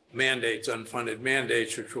 mandates, unfunded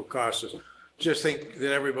mandates, which will cost us. Just think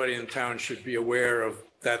that everybody in town should be aware of.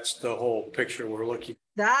 That's the whole picture we're looking.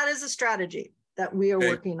 That is a strategy that we are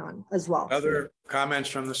working on as well. Other comments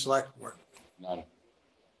from the select board? None.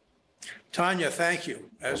 Tanya, thank you,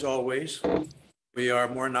 as always. We are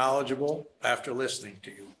more knowledgeable after listening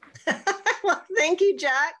to you. Well, thank you,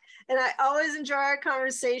 Jack. And I always enjoy our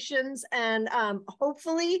conversations, and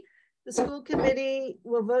hopefully the school committee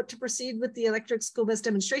will vote to proceed with the electric school bus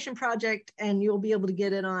demonstration project, and you'll be able to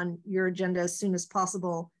get it on your agenda as soon as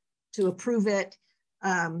possible to approve it.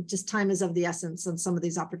 Just time is of the essence on some of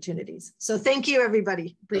these opportunities. So thank you,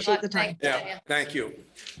 everybody. Appreciate the time. Yeah, thank you.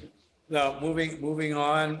 Now, moving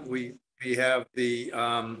on, we have the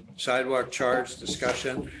sidewalk charge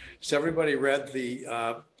discussion. Has everybody read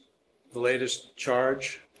the latest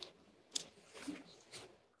charge?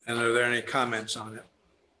 And are there any comments on it?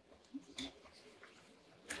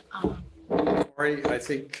 Corey, I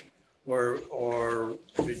think, or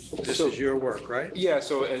this is your work, right? Yeah,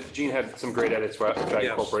 so Gene had some great edits which I Yes.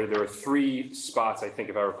 incorporated. There were 3 spots, I think,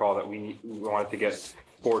 if I recall, that we wanted to get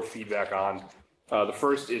board feedback on. The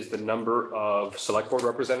first is the number of select board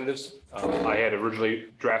representatives. I had originally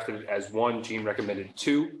drafted it as 1, Gene recommended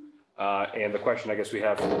 2. And the question I guess we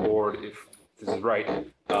have for the board, if this is right,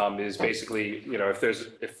 is basically, you know, if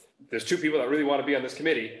there's 2 people that really want to be on this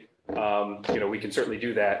committee, you know, we can certainly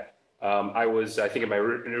do that. I think in my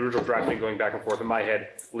original drafting, going back and forth in my head,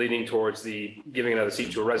 leaning towards the giving another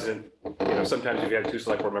seat to a resident. You know, sometimes if you have 2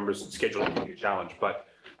 select board members, scheduling can be a challenge, but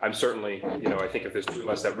I'm certainly, you know, I think if there's 2 of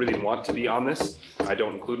us that really want to be on this, I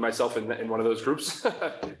don't include myself in one of those groups,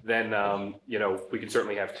 then, you know, we can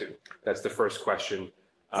certainly have 2. That's the first question.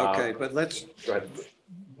 Okay, but let's, Go ahead.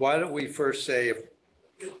 why don't we first say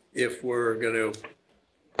if we're going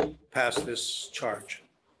to pass this charge?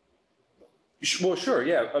 Well, sure,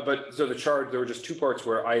 yeah, but so the charge, there were just 2 parts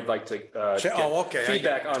where I'd like to get okay.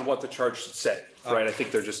 feedback on what the charge said, right? I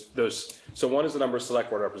think they're just those. So one is the number of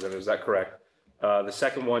select board representatives, is that correct? The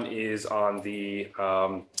second one is on the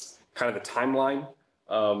kind of the timeline.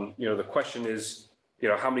 You know, the question is, you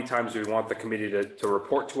know, how many times do we want the committee to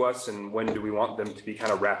report to us, and when do we want them to be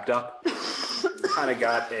kind of wrapped up? We kind of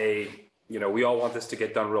got you know, we all want this to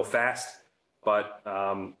get done real fast, but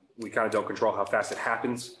we kind of don't control how fast it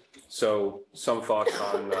happens. So some thoughts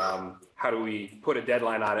on how do we put a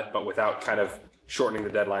deadline on it, but without kind of shortening the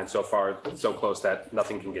deadline so far, so close that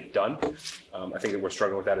nothing can get done. I think that we're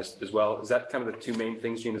struggling with that as well. Is that kind of the 2 main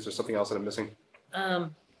things, Gene? Is there something else that I'm missing?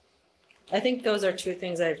 I think those are 2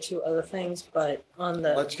 things. I have 2 other things, but on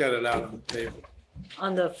the Let's get it out on the table.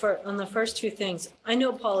 on the first 2 things, I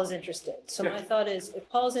know Paul is interested. So my thought is, if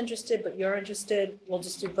Paul is interested, but you're interested, we'll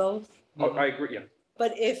just do both. Oh, I agree, yeah.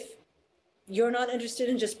 But if you're not interested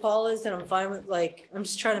in just Paul is, then I'm fine with, like, I'm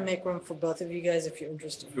just trying to make room for both of you guys if you're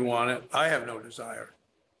interested. You want it? I have no desire.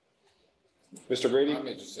 Mr. Grady, I'm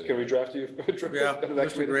interested. can we draft you? Yeah,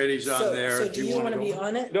 Mr. Grady's on there. So do you want to be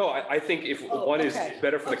on it? No, I think if one is okay.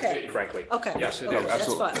 better for the Okay. committee, frankly. Okay. Yes, it Okay, is. that's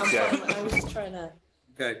Absolutely. fine. I'm Yeah. fine. I was just trying to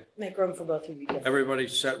Okay, make room for both of you guys. everybody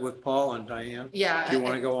set with Paul and Diane? Yeah. Do you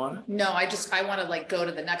want to go on it? No, I want to like go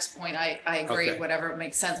to the next point. I agree, Okay. whatever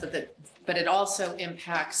makes sense, but it also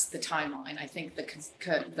impacts the timeline. I think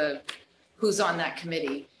the who's on that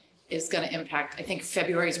committee is going to impact, I think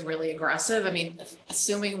February is really aggressive. I mean,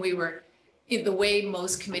 assuming the way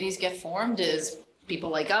most committees get formed is people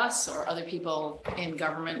like us or other people in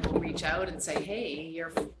government will reach out and say, hey,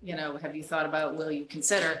 have you thought about, will you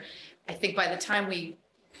consider? I think by the time we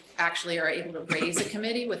actually are able to raise a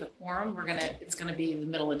committee with a quorum, it's gonna be in the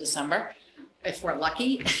middle of December, if we're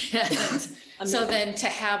lucky. And so then to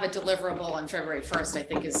have a deliverable on February 1st, I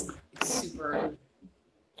think is super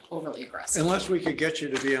overly aggressive. Unless we could get you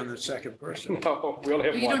to be on the second person. No, we only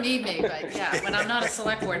have You don't one. need me, but yeah, when I'm not a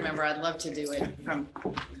select board member, I'd love to do it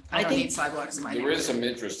I don't need sidewalks in my There neighborhood. is some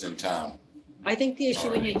interest in town. I think the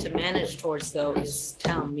issue we need to manage towards though is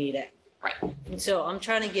town meeting. Right. And so I'm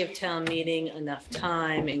trying to give town meeting enough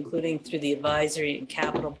time, including through the advisory and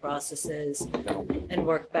capital processes, and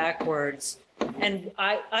work backwards. And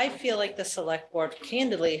I feel like the select board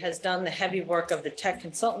candidly has done the heavy work of the tech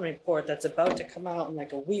consultant report that's about to come out in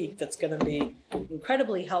like a week. That's going to be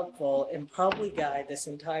incredibly helpful and probably guide this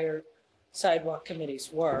entire sidewalk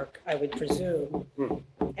committee's work, I would presume.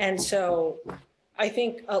 And so I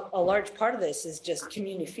think a large part of this is just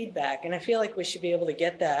community feedback. And I feel like we should be able to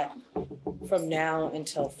get that from now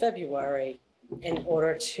until February in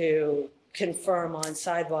order to confirm on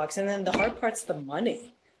sidewalks. And then the hard part's the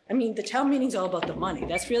money. I mean, the town meeting's all about the money.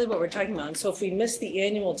 That's really what we're talking about. And so if we miss the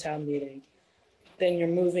annual town meeting, then you're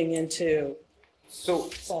moving into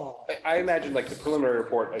fall. I imagine like the preliminary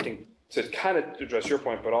report, I think, to kind of address your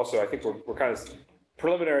point, but also I think we're kind of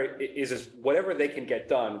preliminary is whatever they can get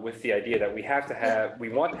done with the idea that we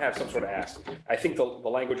want to have some sort of ask. I think the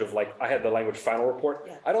language of like, I had the language final report.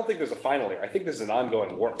 Yeah. I don't think there's a final here. I think this is an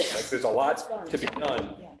ongoing work. Like there's a lot to be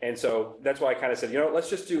done. And so that's why I kind of said,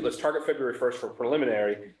 let's target February 1st for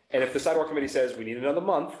preliminary. And if the sidewalk committee says we need another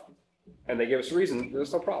month and they give us a reason,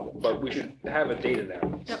 there's no problem, but we should have a date in there.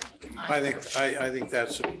 Yep. I think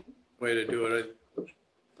that's a way to do it.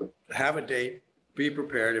 Have a date, be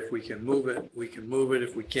prepared. If we can move it, we can move it.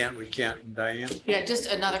 If we can't, we can't. Diane? Yeah, just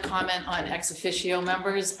another comment on ex officio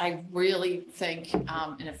members. I really think,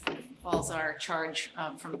 and if it falls our charge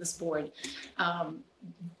from this board,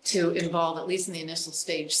 to involve, at least in the initial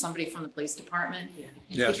stage, somebody from the police department.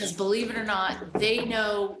 Yes. Because believe it or not, they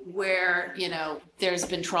know where, there's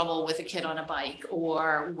been trouble with a kid on a bike,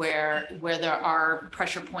 or where there are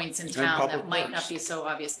pressure points in town that Public might Works. not be so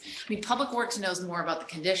obvious. I mean, Public Works knows more about the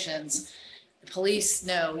conditions. The police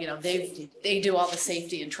know, they do all the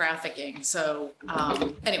safety and trafficking. So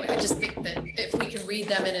anyway, I just think that if we can read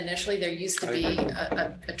them in initially, there used to be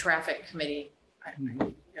a traffic committee.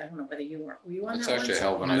 I don't know whether were you on that It's one? actually a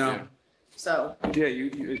hell of an idea. So,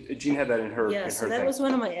 Yeah, Jean had that in her. Yeah, so that was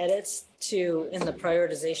one of my edits in the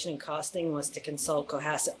prioritization and costing was to consult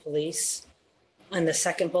Cohasset Police. And the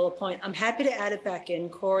second bullet point, I'm happy to add it back in,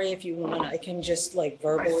 Corey, if you want. I can just like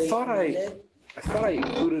verbally. I thought I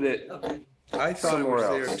included it. Okay. I thought it was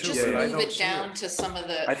there too, just but I move don't it see down to some of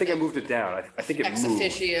the I think I moved it down. I think it ex moved,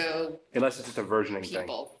 officio unless it's just a versioning thing.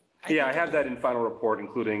 people. Yeah, I have that in final report,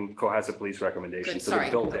 including Cohasset Police Good, recommendations. So they're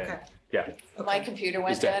sorry. built in. Okay. Yeah, My computer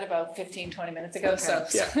went It's dead. dead about 15, 20 minutes ago, so.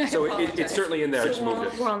 yeah. So it's certainly in there. I just So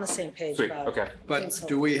moved it. we're on the same page Sweet, about. okay. But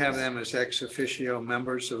do we have them as ex officio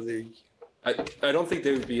members of the, I don't think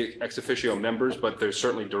they would be ex officio members, but they're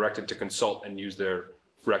certainly directed to consult and use their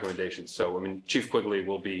recommendations. So, I mean, Chief Quigley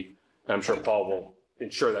will be, and I'm sure Paul will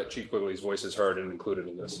ensure that Chief Quigley's voice is heard and included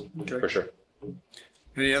in this, for sure.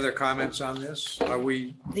 any other comments on this? Are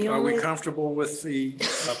we The Are we only- comfortable with the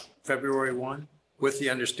February 1, with the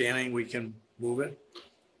understanding we can move it?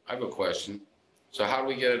 I have a question. So how do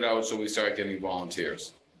we get it out so we start getting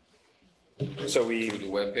volunteers? So Through the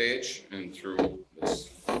webpage and through this?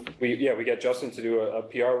 we get Justin to do a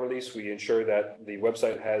PR release. We ensure that the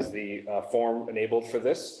website has the form enabled for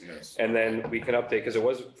this. Yes. And then we can update, because it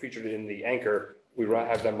was featured in the anchor. We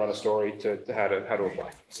have them run a story to how to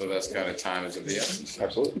apply. So that's kind of time is of the essence.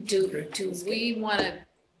 Absolutely. Do we want to,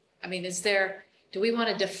 I mean, do we want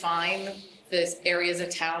to define the areas of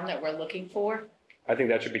town that we're looking for I think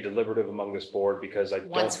that should be deliberative among this board, because I don't.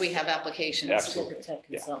 once we have applications? Absolutely. Tech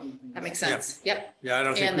consultant. That makes sense. Yep. Yeah, I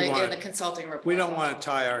don't think And we the want, consulting report. we don't want to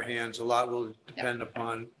tie our hands. A lot will depend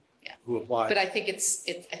upon Yeah. who applies. But I think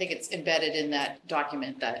it's embedded in that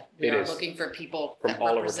document that we It are is. looking for people From that all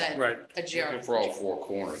over represent Right. a Looking geo. for all four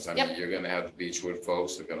corners. I mean, Yep. you're gonna have the Beechwood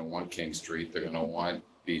folks, they're gonna want King Street, they're gonna want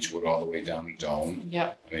Beechwood all the way down to Dome.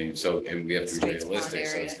 Yep. I mean, so, and we have to be Straits Pond realistic,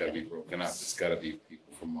 so it's area, gotta be broken up. It's gotta be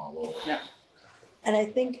people from all over. And I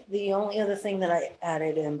think the only other thing that I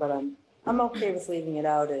added in, but I'm okay with leaving it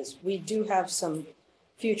out, is we do have some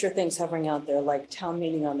future things hovering out there, like town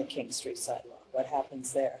meeting on the King Street sidewalk. What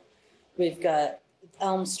happens there? We've got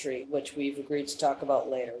Elm Street, which we've agreed to talk about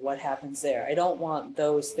later. What happens there? I don't want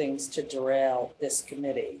those things to derail this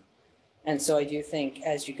committee. And so I do think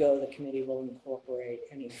as you go, the committee will incorporate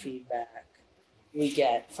any feedback we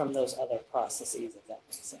get from those other processes, if that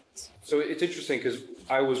makes sense. So it's interesting, because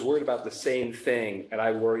I was worried about the same thing, and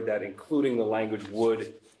I worried that including the language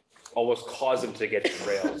would almost cause them to get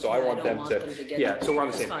derailed. So I want them to, yeah, so we're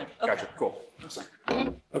on the same page. Gotcha, cool.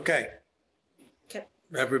 Okay. Okay.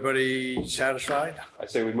 Everybody satisfied? I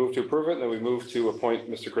say we move to approve it, and then we move to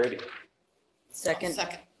appoint Mr. Grady. Second.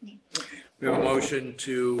 We have a motion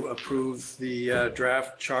to approve the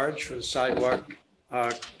draft charge for the sidewalk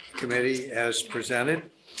committee as presented.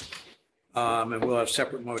 And we'll have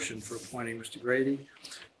separate motion for appointing Mr. Grady.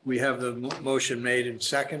 We have the motion made and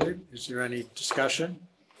seconded. Is there any discussion?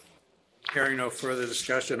 Hearing no further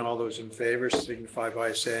discussion, all those in favor signify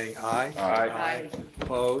by saying aye. Aye.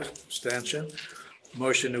 Opposed, abstention.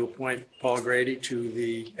 Motion to appoint Paul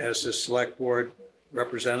Grady as the select board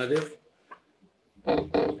representative.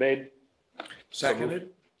 Made. Seconded.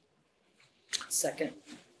 Second.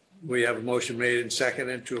 We have a motion made and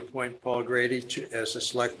seconded to appoint Paul Grady as the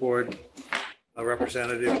select board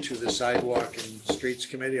representative to the sidewalk and streets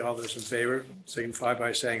committee. All those in favor signify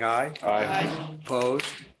by saying aye. Aye. Opposed,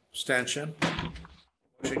 abstention.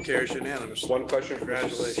 Motion carries unanimously. One question for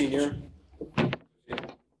Mr. Senior.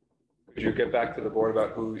 Could you get back to the board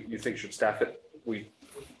about who you think should staff it? We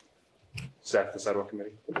staff the sidewalk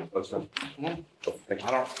committee. Let us know. Cool, thank you.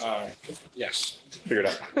 I don't, yes. Figure it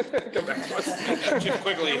out. Come back to us. Chief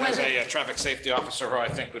Quigley has a traffic safety officer who I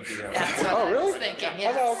think would be. That's what Oh, I really? was thinking, Oh,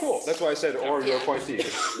 yes. no, cool. That's why I said, or your Yeah. appointee.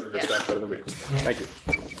 You're Yeah. staff better than we. Thank you.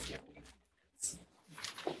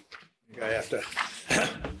 I have to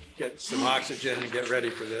get some oxygen and get ready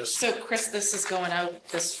for this. So Chris, this is going out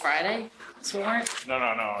this Friday, this warrant? No,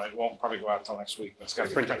 it won't probably go out till next week, but it's got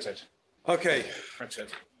to be printed. Okay, Printed.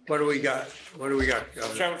 what do we got? What do we got?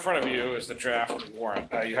 So in front of you is the draft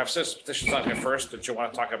warrant. You have citizen petitions on here first. Did you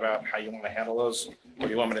want to talk about how you want to handle those? Or do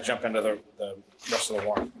you want me to jump into the rest of the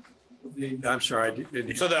warrant? I'm sorry, I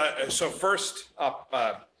didn't. So first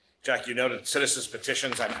up, Jack, you noted citizens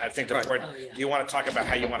petitions. I think the Right. board, do you want to talk about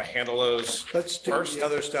how you want to handle those? Let's do First? the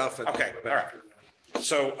other stuff. Okay, all right.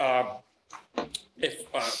 So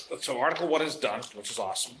so Article 1 is done, which is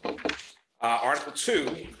awesome. Article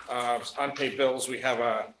 2, unpaid bills, we have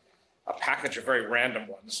a package of very random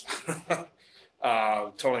ones.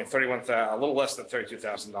 Totaling a little less than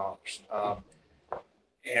 $32,000.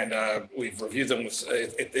 And we've reviewed them.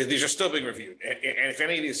 These are still being reviewed. And if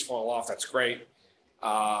any of these fall off, that's great.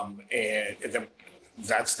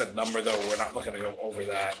 That's the number, though. We're not looking to go over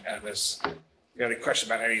that. And there's, any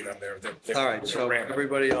question about any of them, they're All right, so random.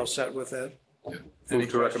 everybody else set with that? Move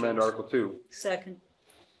to recommend Article 2. Second.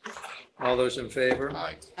 All those in favor?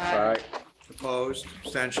 Aye. Aye. Opposed,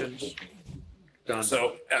 abstentions? Done.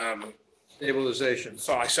 So, Stabilization.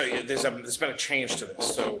 so there's been a change to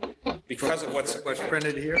this. So because of what's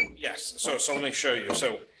printed here? Yes, so let me show you.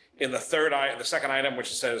 So in the second item,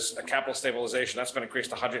 which says a capital stabilization, that's been increased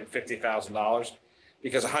to $150,000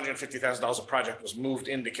 because $150,000 of project was moved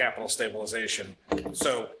into capital stabilization.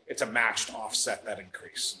 So it's a matched offset, that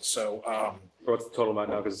increase. So, What's the total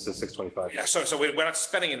amount now? Because it says 625. yeah, so we're not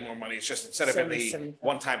spending any more money. It's just instead of in the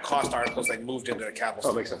one-time cost articles, they moved into the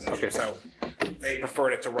capital. Oh, makes sense. Okay. So they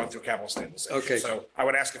preferred it to run through capital stabilization. Okay. So I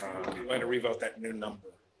would ask if you're going to revote that new number.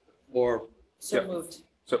 Or So Yep. moved.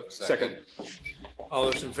 So second. all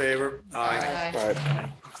those in favor? Aye. All right.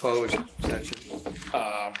 Opposed, abstentions?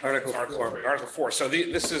 Article 4. Article 4. So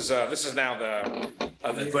this is now the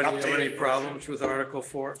Anybody have any updated problems with Article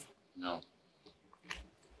 4? No.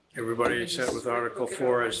 Everybody set with Article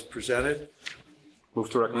 4 as presented? Move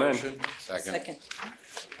to recommend. Motion. Second. Second.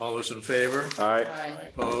 All those in favor? Aye.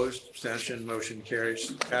 Opposed, abstention, motion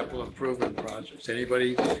carries. Capital improvement projects.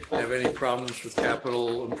 Anybody have any problems with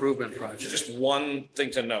capital improvement projects? Just one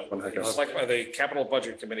thing to note, it's like the capital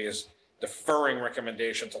budget committee is deferring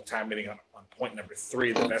recommendations on town meeting on point number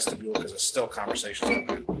 3, the vestibule, because there's still conversations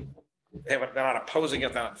on that. They're not opposing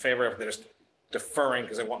it, they're not in favor of it, they're just deferring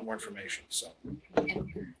because they want more information, so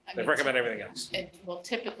they recommend everything else. Well,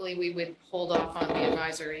 typically, we would hold off on the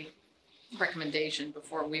advisory recommendation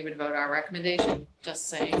before we would vote our recommendation, just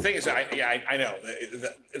saying. The thing is, I know,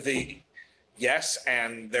 yes,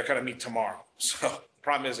 and they're gonna meet tomorrow, so the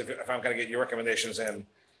problem is if I'm gonna get your recommendations in,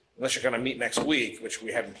 unless you're gonna meet next week, which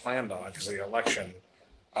we hadn't planned on because of the election.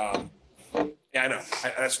 Yeah, I know,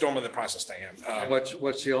 that's normally the process they am.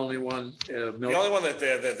 What's the only one? The only one that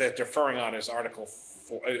they're deferring on is Article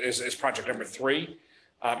 4, is project number 3.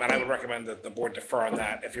 And I would recommend that the board defer on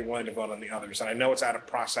that if you're willing to vote on the others. And I know it's out of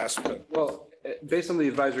process, but Well, based on the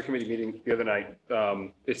advisory committee meeting the other night,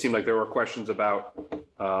 it seemed like there were questions about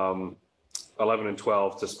 11 and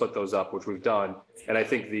 12 to split those up, which we've done. And I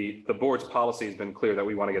think the board's policy has been clear that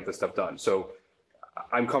we want to get this stuff done. So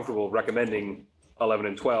I'm comfortable recommending 11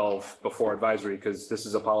 and 12 before advisory because this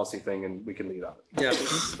is a policy thing and we can lead on it. Yeah,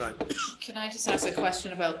 fine. Can I just ask a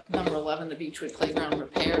question about number 11, the Beechwood Playground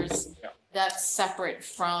repairs? Yeah. That's separate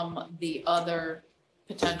from the other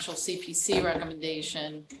potential CPC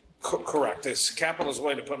recommendation. correct. This capital is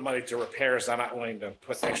willing to put money to repairs. They're not willing to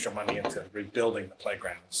put extra money into rebuilding the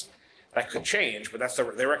playgrounds. That could change, but that's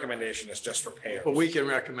their recommendation is just repairs. But we can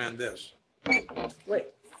recommend this. Wait,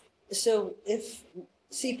 so if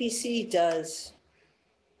CPC does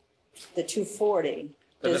the 240,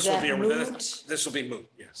 Then does that moot? This will be moot,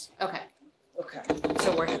 yes. Okay. Okay,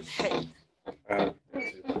 so we're, hey,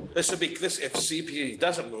 This would be, if CPE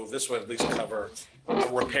doesn't move, this would at least cover the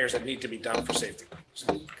repairs that need to be done for safety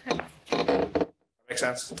purposes. Make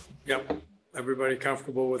sense? Yep. Everybody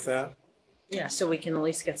comfortable with that? yeah, so we can at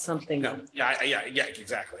least get something. No. Yeah,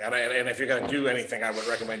 exactly. And if you're gonna do anything, I would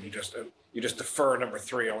recommend you just defer number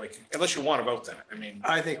 3 only, unless you want to vote that. I mean,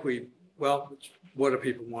 I think well, what do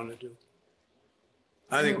people want to do?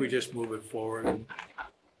 I think we just move it forward. And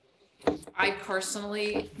I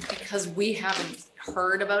personally, because we haven't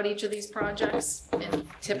heard about each of these projects, and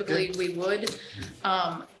typically we would,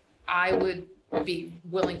 I would be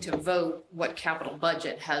willing to vote what capital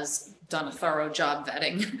budget has done a thorough job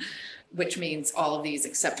vetting, which means all of these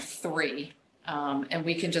except 3. And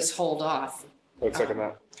we can just hold off. I'd second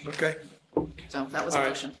that. Okay. So that was a All right.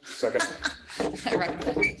 motion. Second. I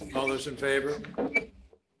recommend. All those in favor?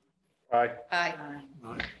 Aye. Aye.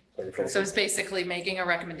 Aye. So it's basically making a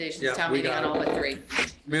recommendation to Yeah, town we meeting got on it. all but three.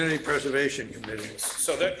 Community Preservation Committee.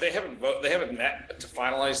 So they haven't met to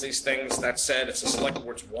finalize these things. That said, it's a select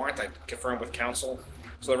board's warrant. I confirmed with council.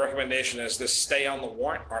 So the recommendation is this stay on the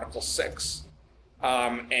warrant, Article 6.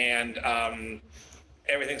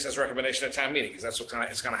 Everything says recommendation at town meeting, because that's what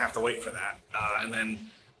it's gonna have to wait for that. And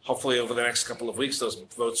then hopefully over the next couple of weeks, those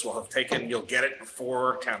votes will have taken, you'll get it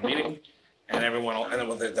before town meeting. And everyone will, and then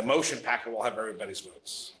with the motion packet will have everybody's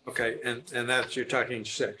votes. Okay, and that's, you're talking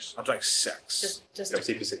 6. I'm talking 6. Just, Yeah,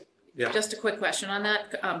 CPC. Yeah. just a quick question on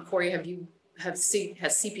that. Corey, has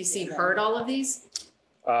CPC heard all of these?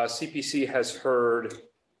 CPC has heard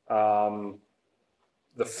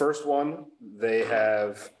the first one.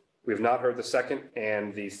 We have not heard the second,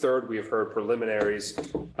 and the third, we have heard preliminaries.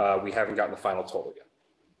 We haven't gotten the final total yet.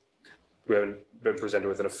 We haven't been presented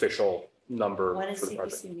with an official number When is for the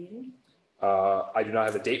project. CPC meeting? I do not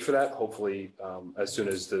have a date for that. Hopefully, as soon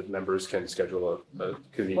as the members can schedule a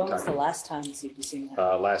convenient When was the time. last time CPC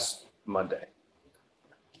met? Last Monday.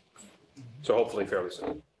 So hopefully fairly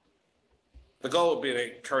soon. The goal would be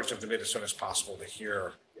to encourage them to meet as soon as possible to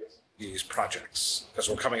hear these projects, because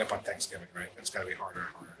we're coming up on Thanksgiving, right? It's gonna be harder and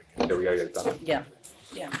harder to get. Yeah, we gotta get it done. Yeah,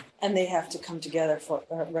 yeah. And they have to come together for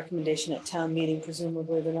a recommendation at town meeting.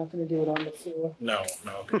 Presumably, they're not going to do it on the floor. No,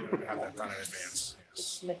 because we have that done in advance.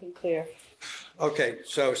 Just making clear. Okay,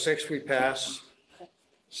 so 6 we pass.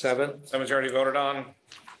 7? Someone's already voted on?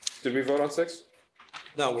 Did we vote on 6?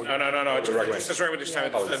 No, No. It's recommend. just right with this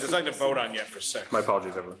time. There's nothing to vote on yet for 6. My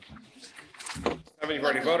apologies, everyone. 7 you've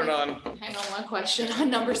already voted on. Hang on, one question on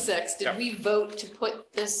number 6. Yeah. Did we vote to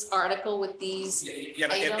put this article with these Yeah,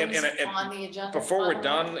 items on the agenda? Before we're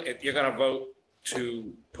finally? done, you're gonna vote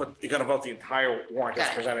the entire warrant that's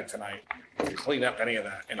Got it. presented tonight. Clean up any of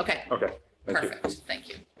that. Okay, Okay, thank you. perfect. Thank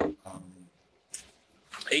you.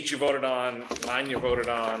 8 you voted on, 9 you voted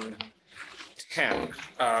on, 10.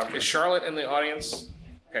 Is Charlotte in the audience?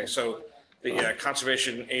 Okay, so the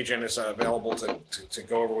conservation agent is available to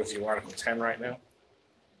go over with you Article 10 right now.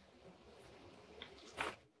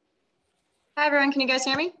 Hi, everyone. Can you guys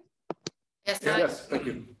hear me? Yes, Yes, thank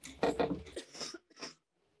you.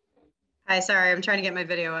 Hi, sorry. I'm trying to get my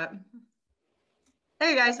video up. There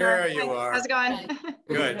you guys There are. you Hi, are. How's it going?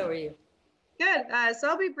 Good. How are you? Good. So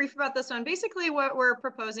I'll be brief about this one. Basically, what we're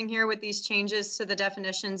proposing here with these changes to the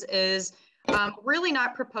definitions is really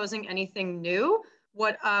not proposing anything new.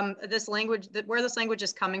 What this language, where this language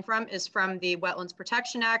is coming from is from the Wetlands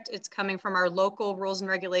Protection Act. It's coming from our local rules and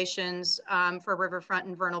regulations for riverfront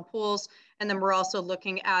and vernal pools. And then we're also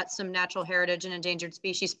looking at some natural heritage and endangered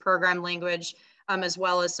species program language, as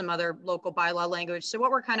well as some other local bylaw language. So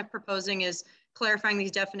what we're kind of proposing is clarifying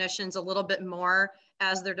these definitions a little bit more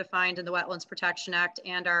as they're defined in the Wetlands Protection Act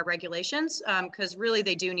and our regulations, because really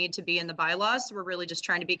they do need to be in the bylaws. So we're really just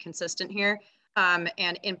trying to be consistent here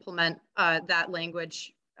and implement that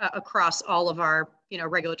language across all of our,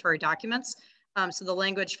 regulatory documents. So the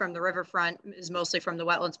language from the riverfront is mostly from the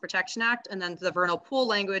Wetlands Protection Act, and then the vernal pool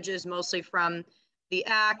language is mostly from the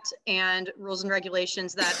Act and rules and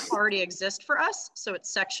regulations that already exist for us. So it's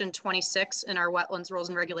section 26 in our wetlands rules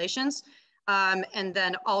and regulations. And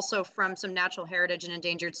then also from some natural heritage and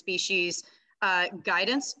endangered species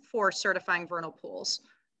guidance for certifying vernal pools.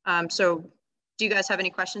 So do you guys have any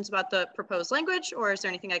questions about the proposed language, or is there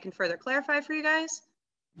anything I can further clarify for you guys?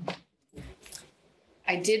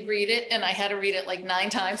 I did read it, and I had to read it like 9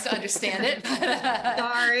 times to understand it.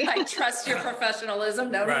 Sorry. I trust your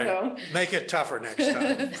professionalism. No. Make it tougher next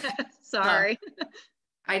time. Sorry.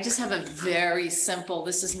 I just have a very simple,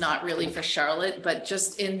 this is not really for Charlotte, but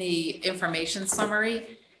just in the information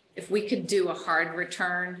summary, if we could do a hard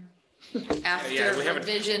return after Yeah, we haven't-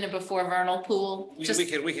 revision and before vernal pool, We just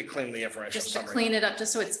could clean the information just to summary. clean it up,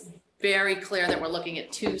 just so it's very clear that we're looking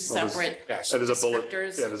at 2 separate. Yes. That is a bullet.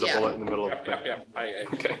 descriptors. Yeah, there's a Yeah. bullet in the middle of Yep.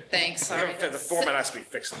 it. Okay. Thanks, sorry. The format has to be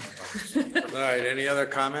fixed. All right, any other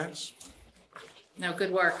comments? No,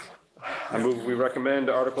 good work. I move we recommend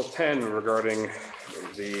Article 10 regarding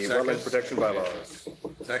the Second. wetland protection bylaws.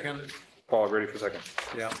 Second? Paul, ready for second?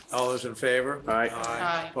 Yeah. All those in favor? Aye.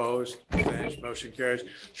 Aye. Opposed? Abstained? Motion carries.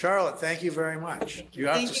 Charlotte, thank you very much. You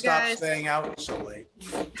have Thank to you, stop guys. staying out so late.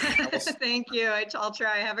 Thank you. I'll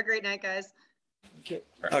try. Have a great night, guys.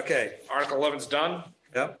 Okay. Article 11's done.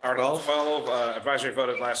 Yep. Article 12, advisory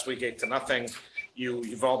voted last week 8-0.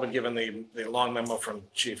 You've all been given the long memo from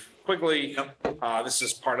Chief Quigley. This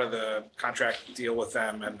is part of the contract deal with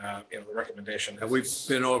them and the recommendation. And we've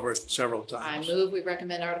been over it several I times. move we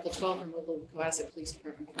recommend Article 12, removal of Cohasset Police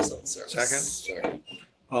Department consultant service. Second?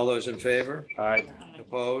 All those in favor? Aye.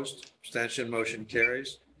 Opposed? Abstention? Motion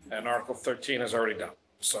carries. And Article 13 is already done.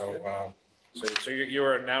 So So you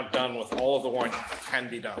are now done with all of the warrant that can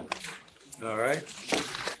be done. All right.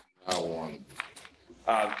 One.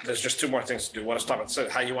 There's just two more things to do. Want to stop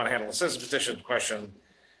at how you want to handle the citizen petition question.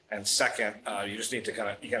 And second, you just need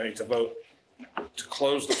to need to vote to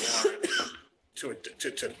close the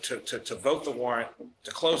warrant, to vote the warrant,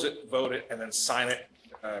 to close it, vote it, and then sign it.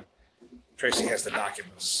 Tracy has the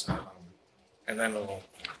documents. And then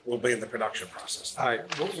we'll be in the production process. All right,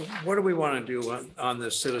 what do we want to do on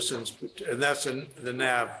the citizens, and that's in the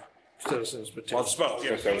NAV citizens petition? Well, it's both,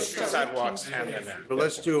 yeah, sidewalks and then. But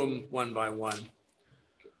let's do them one by one. You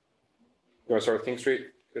want to start with King Street?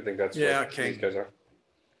 I think that's Yeah, what King. these guys are.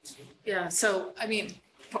 Yeah, so, I mean,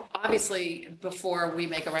 obviously, before we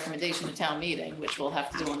make a recommendation to town meeting, which we'll have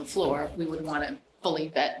to do on the floor, we would want to fully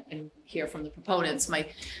vet and hear from the proponents. My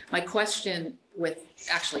question with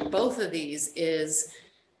actually both of these is,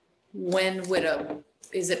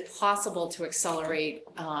 is it possible to accelerate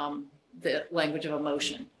the language of a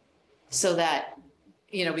motion? So that,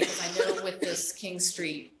 because I know with this King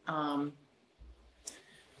Street,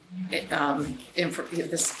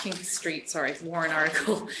 this King Street, warrant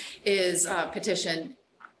article is petition.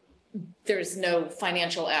 There's no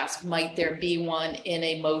financial ask. Might there be one in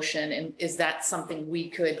a motion? And is that something we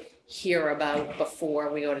could hear about before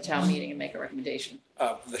we go to town meeting and make a recommendation?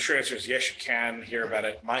 The short answer is yes, you can hear about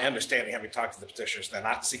it. My understanding, having talked to the petitioners, they're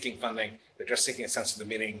not seeking funding. They're just seeking a sense of the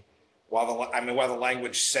meeting. While the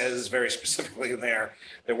language says very specifically in there,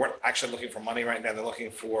 they weren't actually looking for money right now. They're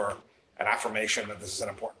looking for an affirmation that this is an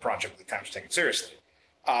important project the town should take it seriously.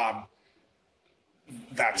 That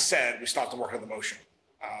said, we still have to work on the motion.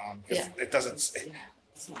 It doesn't,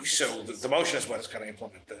 so the motion is what is going to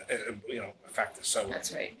implement affect this. So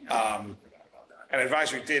that's right. And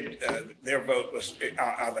advisory did, their vote was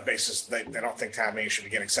on the basis they don't think town meeting should be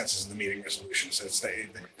getting consensus in the meeting resolutions.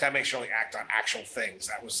 Town meeting should only act on actual things.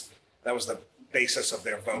 That was the basis of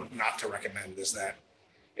their vote not to recommend, is that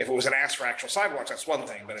if it was an ask for actual sidewalks, that's one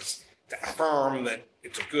thing, but it's to affirm that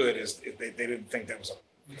it's a good, they didn't think that was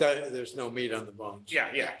There's no meat on the bones.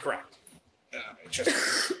 Yeah, correct. It's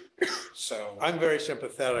just, so. I'm very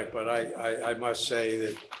sympathetic, but I must say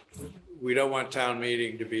that we don't want town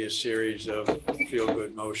meeting to be a series of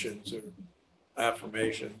feel-good motions or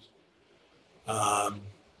affirmations. So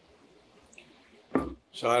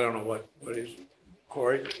I don't know what is,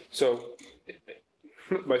 Corey? So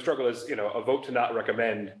my struggle is, a vote to not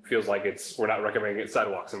recommend feels like we're not recommending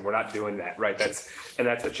sidewalks, and we're not doing that, right? That's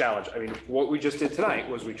the challenge. I mean, what we just did tonight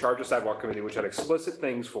was we charged a sidewalk committee, which had explicit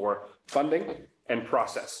things for funding and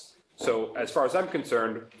process. So as far as I'm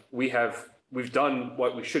concerned, we've done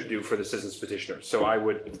what we should do for the citizens petitioners. So I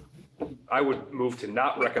would move to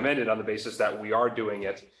not recommend it on the basis that we are doing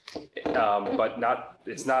it, but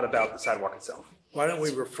it's not about the sidewalk itself. Why don't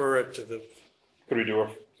we refer it to the? Could we do a?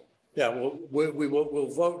 Yeah,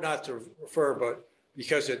 we'll vote not to refer, but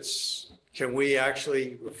because can we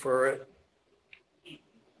actually refer it?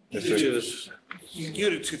 You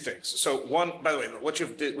do two things. So one, by the way, what you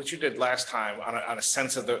did last time on a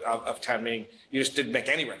sense of town meeting, you just didn't make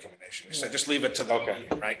any recommendation. You said just leave it to the meeting,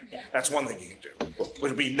 right? Yeah. That's one thing you can do.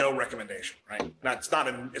 Would be no recommendation, right? It's not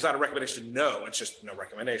a recommendation. No, it's just no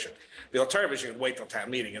recommendation. The alternative is you can wait till town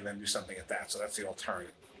meeting and then do something at that. So that's the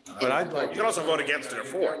alternative. But I'd like. You can also vote against it or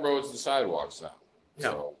for it. Roads and sidewalks now.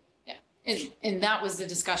 So. And that was the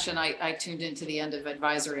discussion, I tuned into the end of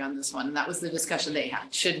advisory on this one, and that was the discussion they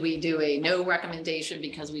had. Should we do a no recommendation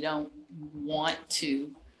because we don't want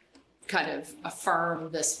to kind of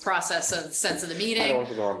affirm this process of sense of the meeting?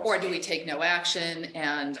 Or do we take no action?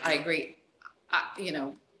 And I agree,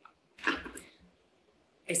 I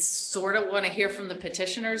sort of want to hear from the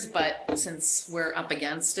petitioners, but since we're up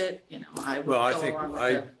against it, I would go along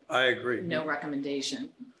with I agree. no recommendation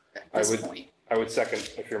at this point. I would second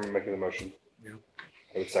if you're making the motion. Yeah.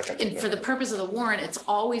 I would second. And for the purpose of the warrant, it's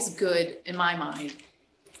always good, in my mind,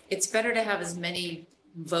 it's better to have as many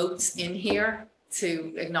votes in here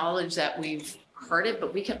to acknowledge that we've heard it,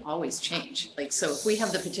 but we can always change. So if we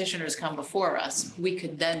have the petitioners come before us, we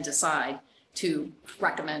could then decide to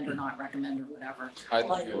recommend or not recommend or whatever. I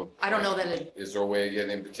don't know that it. Is there a way of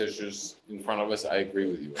getting petitioners in front of us? I agree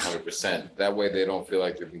with you 100%. That way they don't feel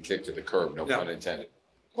like they've been kicked to the curb, no pun intended.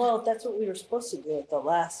 Well, that's what we were supposed to do at the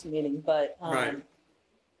last meeting, but, Right.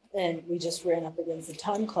 and we just ran up against the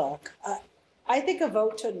time clock. I think a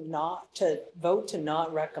vote to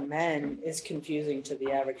not recommend is confusing to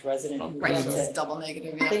the average resident who Right, reads it's it, double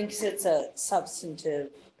negative, yeah. thinks it's a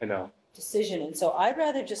substantive I know. decision. And so I'd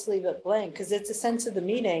rather just leave it blank because it's a sense of the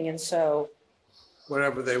meeting. And so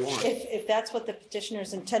Whatever they want. if that's what the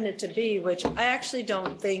petitioners intended to be, which I actually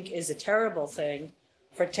don't think is a terrible thing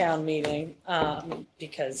for town meeting,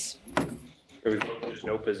 because There's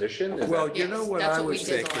no position? Is Well, that- you know what That's I what we was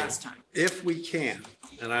did the thinking? last time. If we can,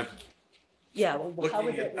 and I'm Yeah, well, how would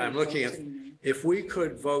looking at, that? I'm looking at, if we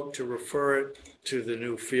could vote to refer it to the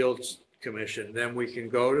new Fields Commission, then we can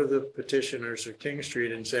go to the petitioners of King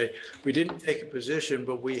Street and say, we didn't take a position,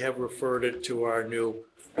 but we have referred it to our new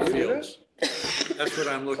Fields. That's what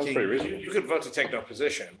I'm Sounds pretty looking. reasonable. You could vote to take no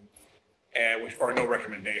position, or no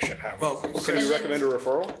recommendation, however. Well, Can you recommend a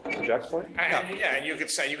referral, to Jack's point? Yeah, and you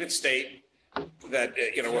could say, you could state that,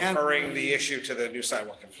 referring the issue to the new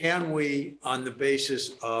sidewalk. Can we, on the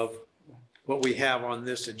basis of what we have on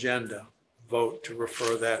this agenda, vote to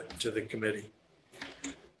refer that to the committee?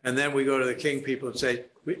 And then we go to the King people and say,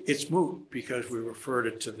 it's moot because we referred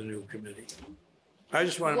it to the new committee. I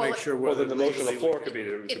just want to make sure. Well, then the motion on the legally- floor could be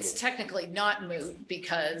to. It's technically not moot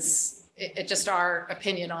because it just our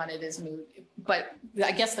opinion on it is moot. But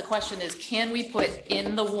I guess the question is, can we put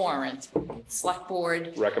in the warrant, select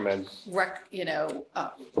board, Recommend recommends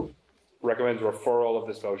referral of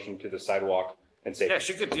this motion to the sidewalk and safety. Yes,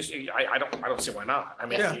 you could just, I don't see why not. I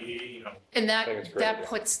mean, Yeah. and I think it's that, great, that yeah.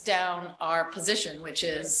 puts down our position, which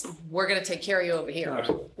is, we're gonna take care of you over here,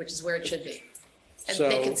 Absolutely. which is where it should be. And So-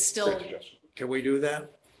 they can still, Great suggestion. Can we do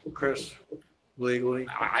that, Chris, legally?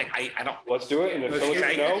 I don't. Let's do it, and if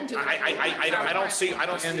Okay, Philip no, I don't see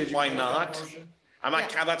why not. I'm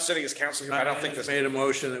not sitting as counsel, I don't think this. Made a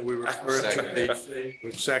motion that we refer it to Second. the,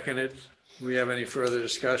 we've seconded. Do we have any further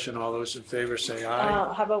discussion? All those in favor say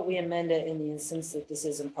aye. How about we amend it in the instance that this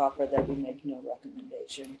isn't proper, that we make no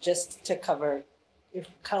recommendation, just to cover if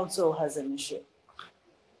council has an issue.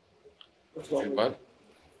 with what we- What?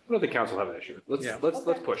 I don't think council have an issue. Let's, Yeah. let's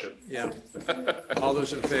push it. Yeah. All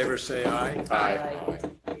those in favor say aye. Aye.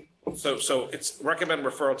 So it's recommend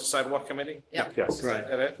referral to sidewalk committee? Yes. Right, Is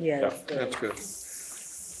that it? Yeah. that's good.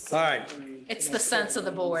 All right. it's the sense of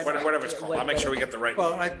the board. Whatever it's called, I'll make sure we get the right.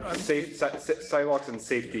 Well, Sidewalks and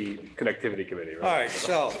Safety Connectivity Committee, all right? right,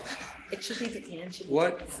 so It should be the and should be.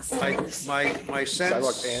 what, my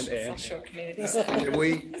Sidewalks sense, and. Offshore communities. can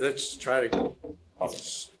we, let's try to,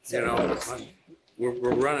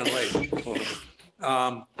 we're running late.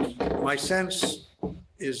 My sense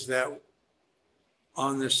is that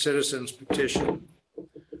on this citizens petition,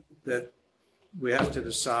 that we have to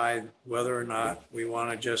decide whether or not we want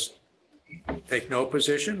to just take no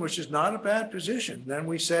position, which is not a bad position. Then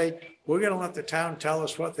we say, we're going to let the town tell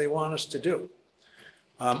us what they want us to do.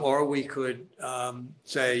 Or we could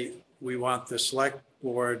say, we want the select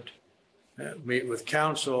board, meet with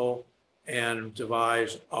council and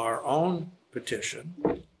devise our own petition.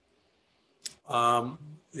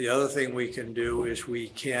 The other thing we can do is we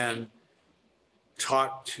can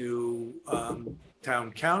talk to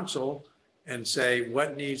town council and say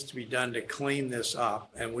what needs to be done to clean this up.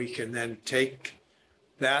 And we can then take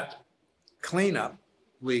that cleanup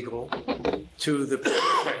legal to the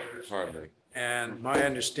petitioners. And my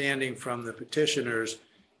understanding from the petitioners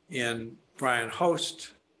in Brian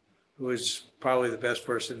Host, who is probably the best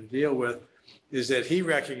person to deal with, is that he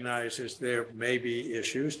recognizes there may be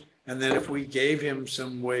issues. And then if we gave him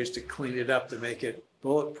some ways to clean it up to make it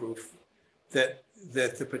bulletproof, that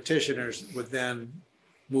the petitioners would then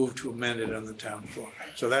move to amend it on the town floor.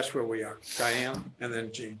 So that's where we are. Diane and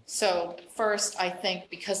then Jean. So first, I think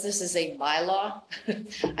because this is a bylaw,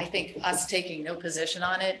 I think us taking no position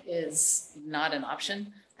on it is not an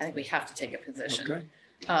option. I think we have to take a position.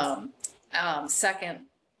 Okay. Second,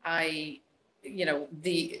 the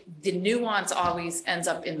nuance always ends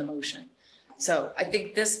up in the motion. So I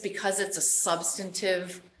think this, because it's a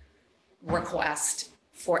substantive request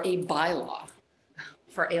for a bylaw,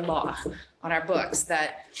 for a law on our books,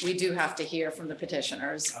 that we do have to hear from the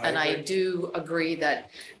petitioners. And I do agree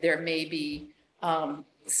that there may be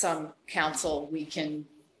some council, we can,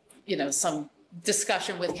 some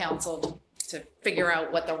discussion with council to figure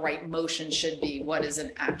out what the right motion should be, what is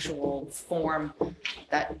an actual form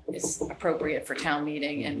that is appropriate for town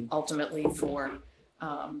meeting and ultimately for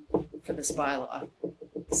this bylaw.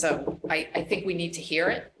 So I think we need to hear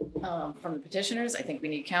it from the petitioners. I think we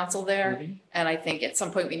need counsel there. And I think at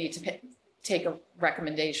some point we need to take a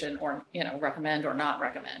recommendation or, recommend or not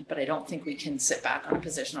recommend, but I don't think we can sit back on a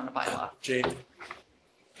position on a bylaw. Jane.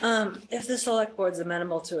 If the select board's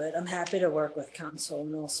amenable to it, I'm happy to work with council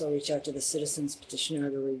and also reach out to the citizens petitioner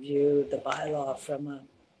to review the bylaw from a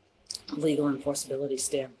legal enforceability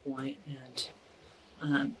standpoint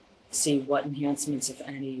and see what enhancements, if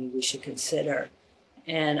any, we should consider.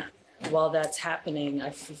 And while that's happening,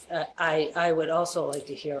 I would also like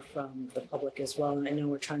to hear from the public as well. And I know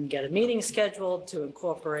we're trying to get a meeting scheduled to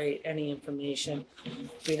incorporate any information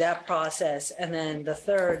through that process. And then the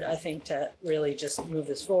third, I think, to really just move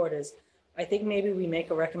this forward is, I think maybe we make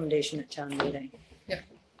a recommendation at town meeting.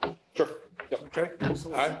 Sure. Okay,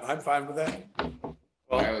 I'm fine with that.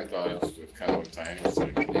 I only thought it was kind of what Diane was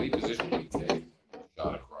saying, any position we take,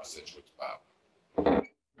 shot across Situate's bow.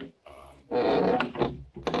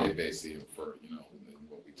 They basically infer,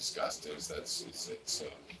 what we discussed is it's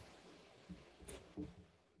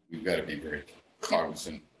we've got to be very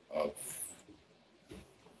cognizant of,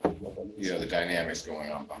 the dynamics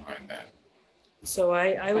going on behind that. So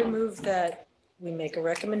I would move that we make a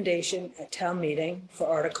recommendation at town meeting for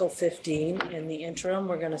Article 15. In the interim,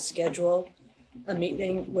 we're going to schedule a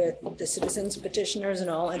meeting with the citizens petitioners and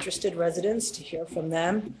all interested residents to hear from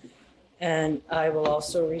them. And I will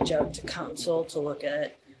also reach out to council to look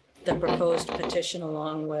at the proposed petition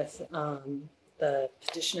along with the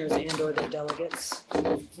petitioners and or their delegates.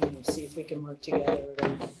 See if we can work together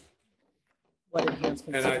to what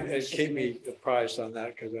enhancements. And keep me apprised on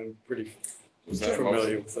that because I'm pretty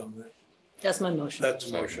familiar with them. That's my motion. That's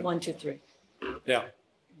the motion. 1, 2, 3. Yeah,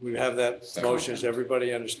 we have that motion. Does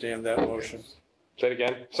everybody understand that motion? Say it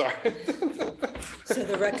again, sorry. So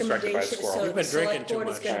the recommendation, so You've the been drinking select too board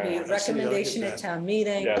is much. going to be I see, I recommendation get at that. town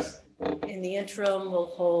meeting. Yes, In the interim, we'll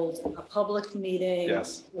hold a public meeting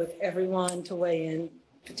yes, with everyone to weigh in,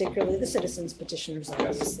 particularly the citizens petitioners, yes,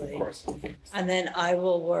 obviously. of course. And then I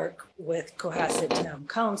will work with Cohasset Town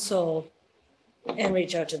Council and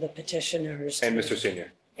reach out to the petitioners. And Mr.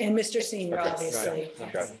 Senior. And Mr. Senior, Okay, obviously,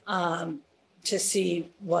 Okay. to see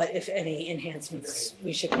what, if any, enhancements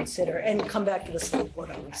we should consider and come back to the select board,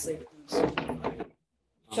 obviously.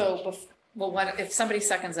 So, if somebody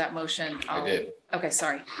seconds that motion. I did. Okay,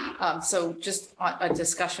 sorry. So just on a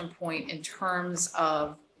discussion point in terms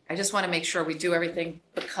of, I just want to make sure we do everything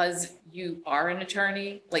because you are an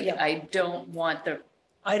attorney. Like, Yeah. I don't want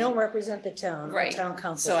I don't represent the town, the Right. town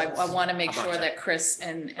council. So I want to make sure that Chris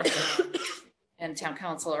and town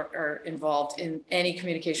council are involved in any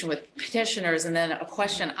communication with petitioners. And then a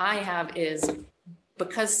question I have is,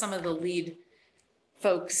 because some of the lead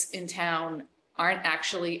folks in town aren't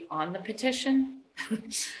actually on the petition,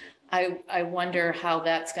 I wonder how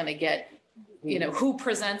that's going to get, who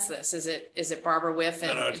presents this? Is it Barbara Whiff No,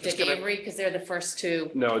 and it's Dick gonna- Avery? Because they're the first two.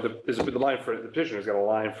 No, the line for, the petitioner's got a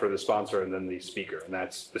line for the sponsor and then the speaker, and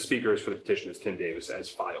that's, the speaker is for the petition is Tim Davis as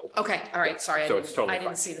filed. Okay, all right, sorry. So it's totally I didn't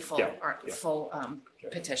fine. see the full, Yeah, yeah. full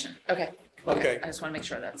petition. Okay. Okay. I just want to make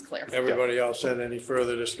sure that's clear. Everybody else had any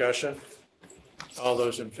further discussion? All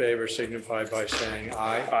those in favor signify by saying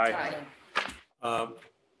aye. Aye. Um,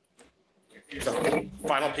 The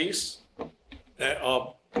final piece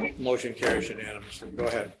Motion carries unanimously. Go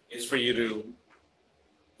ahead. is for you to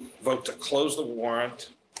vote to close the warrant,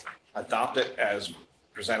 adopt it as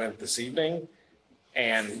presented this evening,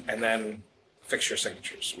 and then fix your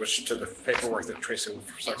signatures, which to the paperwork that Tracy will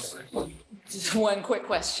circulate. Just one quick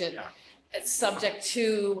question. Yeah. It's subject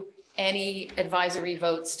to any advisory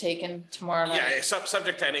votes taken tomorrow night? Yeah, it's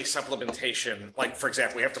subject to any supplementation, like, for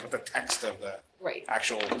example, we have to put the text of the Right.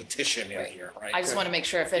 actual petition in Right. here, right? I just want to make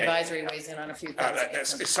sure if Yeah. advisory weighs in on a few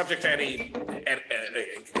things. It's subject to any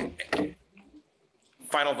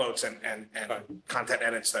final votes and content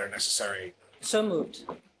edits that are necessary. So moved.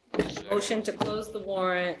 Motion to close the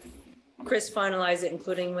warrant. Chris finalize it,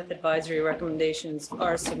 including with advisory recommendations,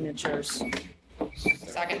 our signatures.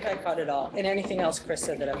 I think I caught it all. And anything else Chris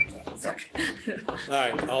said that I. All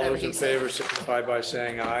right, all those in favor signify by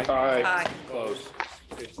saying aye. Aye. Close.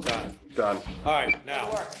 It's done. Done. All right, now,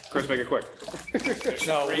 Chris, make it quick.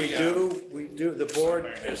 no, we do, the board,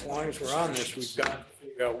 as long as we're on this, we've got to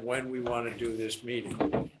figure out when we want to do this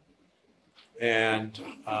meeting. And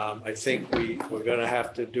I think we're going to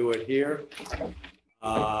have to do it here.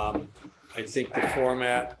 I think the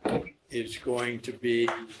format is going to be,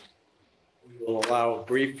 we will allow a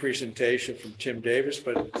brief presentation from Tim Davis,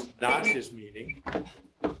 but it's not his meeting.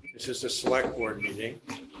 This is a select board meeting.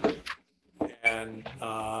 And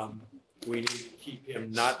we need to keep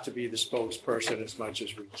him not to be the spokesperson as much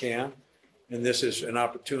as we can. And this is an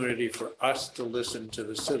opportunity for us to listen to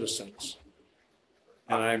the citizens.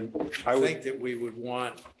 And I think that we would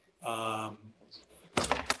want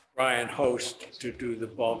Ryan Host to do the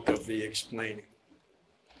bulk of the explaining.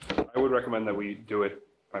 I would recommend that we do it,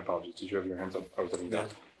 my apologies, did you have your hands up? I was looking down.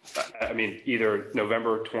 I mean, either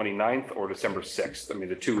November 29th or December 6th. I mean,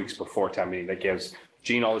 the 2 weeks before town meeting, that gives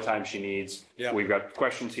Jean all the time she needs. Yeah. We've got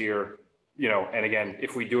questions here, and again,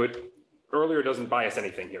 if we do it earlier, it doesn't bias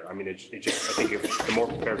anything here. I mean, it just, I think if the more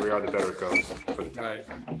prepared we are, the better it goes for the town. Right.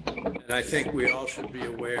 And I think we all should be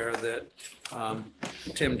aware that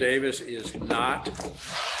Tim Davis is not,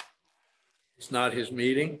 it's not his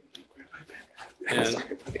meeting. And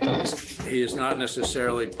he is not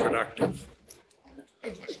necessarily productive.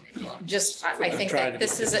 Just, I think that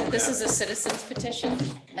this is a citizen's petition.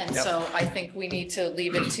 And Yep. so I think we need to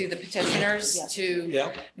leave it to the petitioners to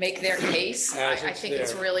Yep. make their case. As I it's think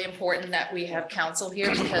it's there. really important that we have counsel here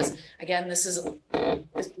because, again,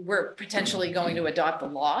 we're potentially going to adopt the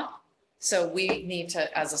law. So we need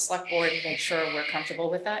to, as a select board, make sure we're comfortable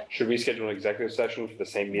with that, Should we schedule an executive session for the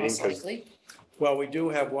same meeting? most 'Cause likely. Well, we do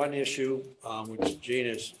have one issue, which Gene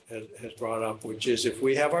has brought up, which is if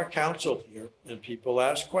we have our counsel here and people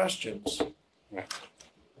ask questions,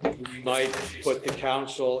 we might put the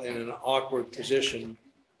counsel in an awkward position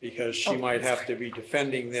because she might have to be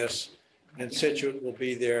defending this and Situate will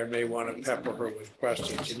be there and may want to pepper her with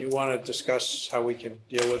questions. And you want to discuss how we can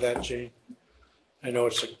deal with that, Gene? I know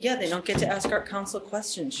it's, Yeah, they don't get to ask our counsel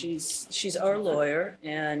questions. She's our lawyer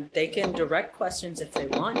and they can direct questions if they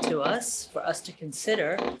want to us for us to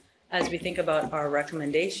consider as we think about our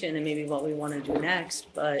recommendation and maybe what we want to do next.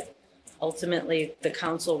 But ultimately, the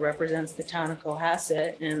council represents the town of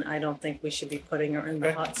Cohasset and I don't think we should be putting her in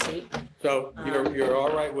the hot seat. so you're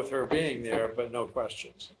all right with her being there, but no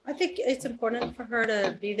questions? I think it's important for her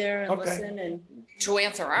to be there and Okay. listen and To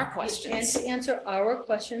answer our and questions. to answer our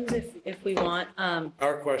questions if we want.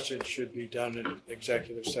 Our questions should be done in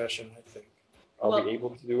executive session, I think. Are we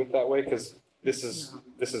able to do it that way? Because this is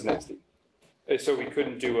nasty. So we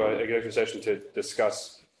couldn't do a executive session to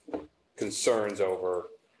discuss concerns over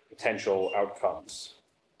potential outcomes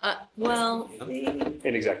Well,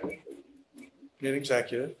 in executive. In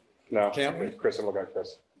executive, No, Can't we? Chris, I'm looking at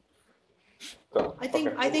Chris. So, I think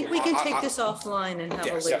okay. we can take this offline and have a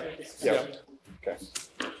Yes. later Yeah. discussion.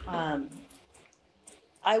 Okay.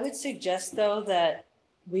 I would suggest, though, that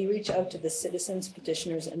we reach out to the citizens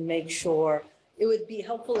petitioners and make sure, it would be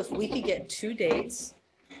helpful if we could get 2 dates.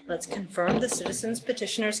 Let's confirm the citizens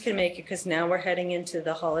petitioners can make it, because now we're heading into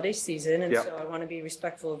the holiday season, and Yep. so I want to be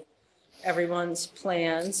respectful of everyone's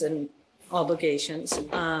plans and obligations.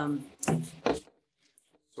 So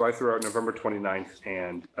I threw out November 29th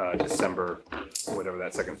and December, whatever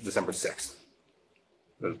that second, December 6th.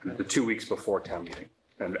 The 2 weeks before town meeting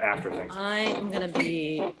and after things. I am going to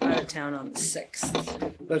be out of town on the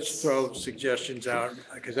 6th. let's throw suggestions out,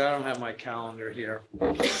 because I don't have my calendar here.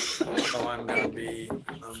 So I'm going to be,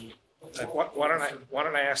 Why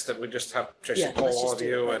don't I ask that we just have Tracy Yeah, poll let's all just of do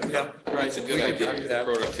you and. yeah, right. It's a we good can idea. do The that.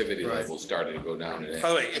 productivity Right. level started to go down today. By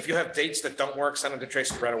the way, if you have dates that don't work, send them to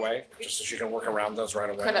Tracy right away, just so she can work around those right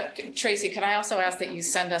away. Tracy, could I also ask that you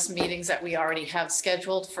send us meetings that we already have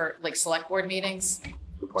scheduled for, like, select board meetings?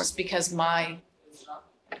 Good point. Just because my,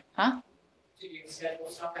 huh?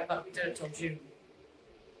 I thought we did it till June.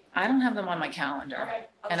 I don't have them on my calendar. Okay.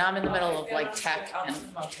 And I'm in the middle of like tech I'll and,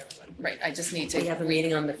 come out to everybody. right, I just need We to, have a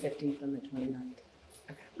meeting on the 15th and the 29th.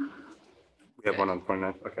 We have one on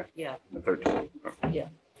 29th, okay. Yeah. The 13th. Oh.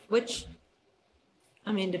 Which,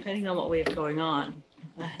 I mean, depending on what we have going on,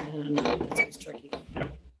 I don't know, it's tricky. Okay.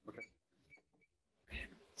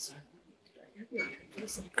 Sorry.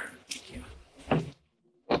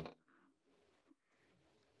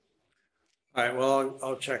 All right, well,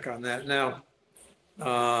 I'll check on that. Now,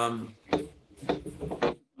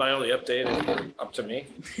 My only update, if you're up to me,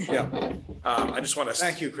 yeah, I just want to.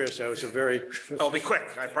 thank you, Chris. That was a very, I'll be quick,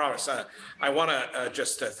 I promise. I want to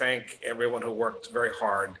just thank everyone who worked very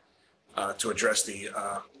hard to address the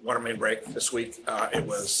water main break this week. It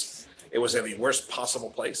was in the worst possible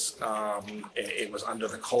place. It was under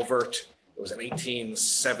the culvert. It was an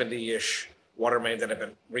 1870-ish water main that had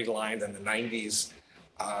been relined in the 90s.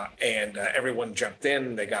 And everyone jumped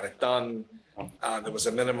in, they got it done. There was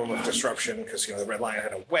a minimum of disruption because, the Red Lion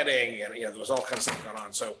had a wedding and, there was all kinds of stuff going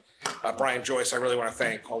on. So Brian Joyce, I really want to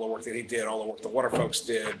thank all the work that he did, all the work the water folks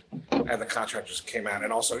did, and the contractors came out.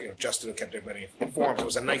 And also, Justin kept everybody informed. It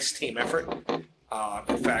was a nice team effort.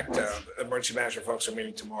 In fact, emergency management folks are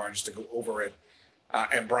meeting tomorrow just to go over it.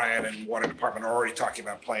 And Brian and Water Department are already talking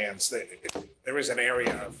about plans. There is an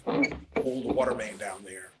area of old water main down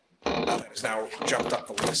there that has now jumped up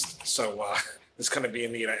the list. So it's going to be a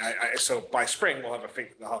need. So by spring, they'll have,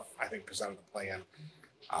 I think, presented a plan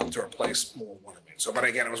to replace more water main. So, but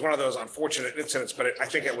again, it was one of those unfortunate incidents, but I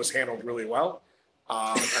think it was handled really well.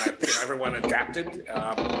 And everyone adapted.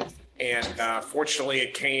 And fortunately,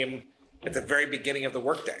 it came at the very beginning of the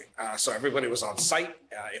workday. So everybody was on site.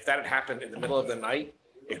 If that had happened in the middle of the night,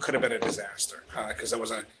 it could have been a disaster because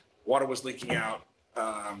water was leaking out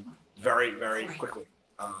very, very quickly.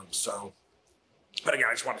 But again,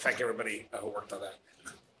 I just want to thank everybody who worked on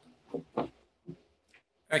that.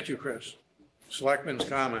 thank you, Chris. Selectmen's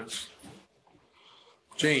comments.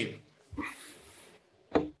 Gene,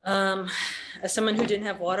 As someone who didn't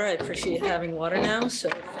have water, I appreciate having water now, so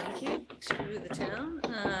thank you to the town.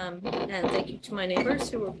 And thank you to my neighbors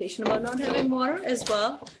who were patient about not having water as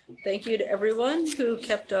well. Thank you to everyone who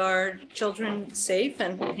kept our children safe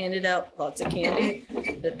and handed out lots of candy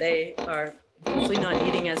that they are hopefully not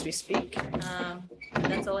eating as we speak. And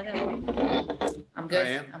that's all I have. I'm good.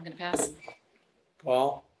 Diane? I'm gonna pass.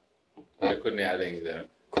 Paul, I couldn't add anything there.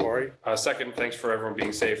 Corey, Second, thanks for everyone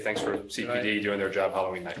being safe. Thanks for CPD doing their job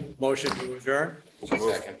Halloween night. motion to adjourn.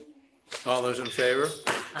 Second. All those in favor?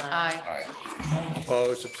 Aye. All right.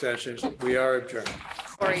 Opposed, abstentions? We are adjourned.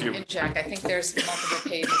 Corey and Jack, I think there's multiple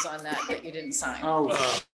pages on that you didn't sign.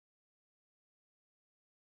 Oh.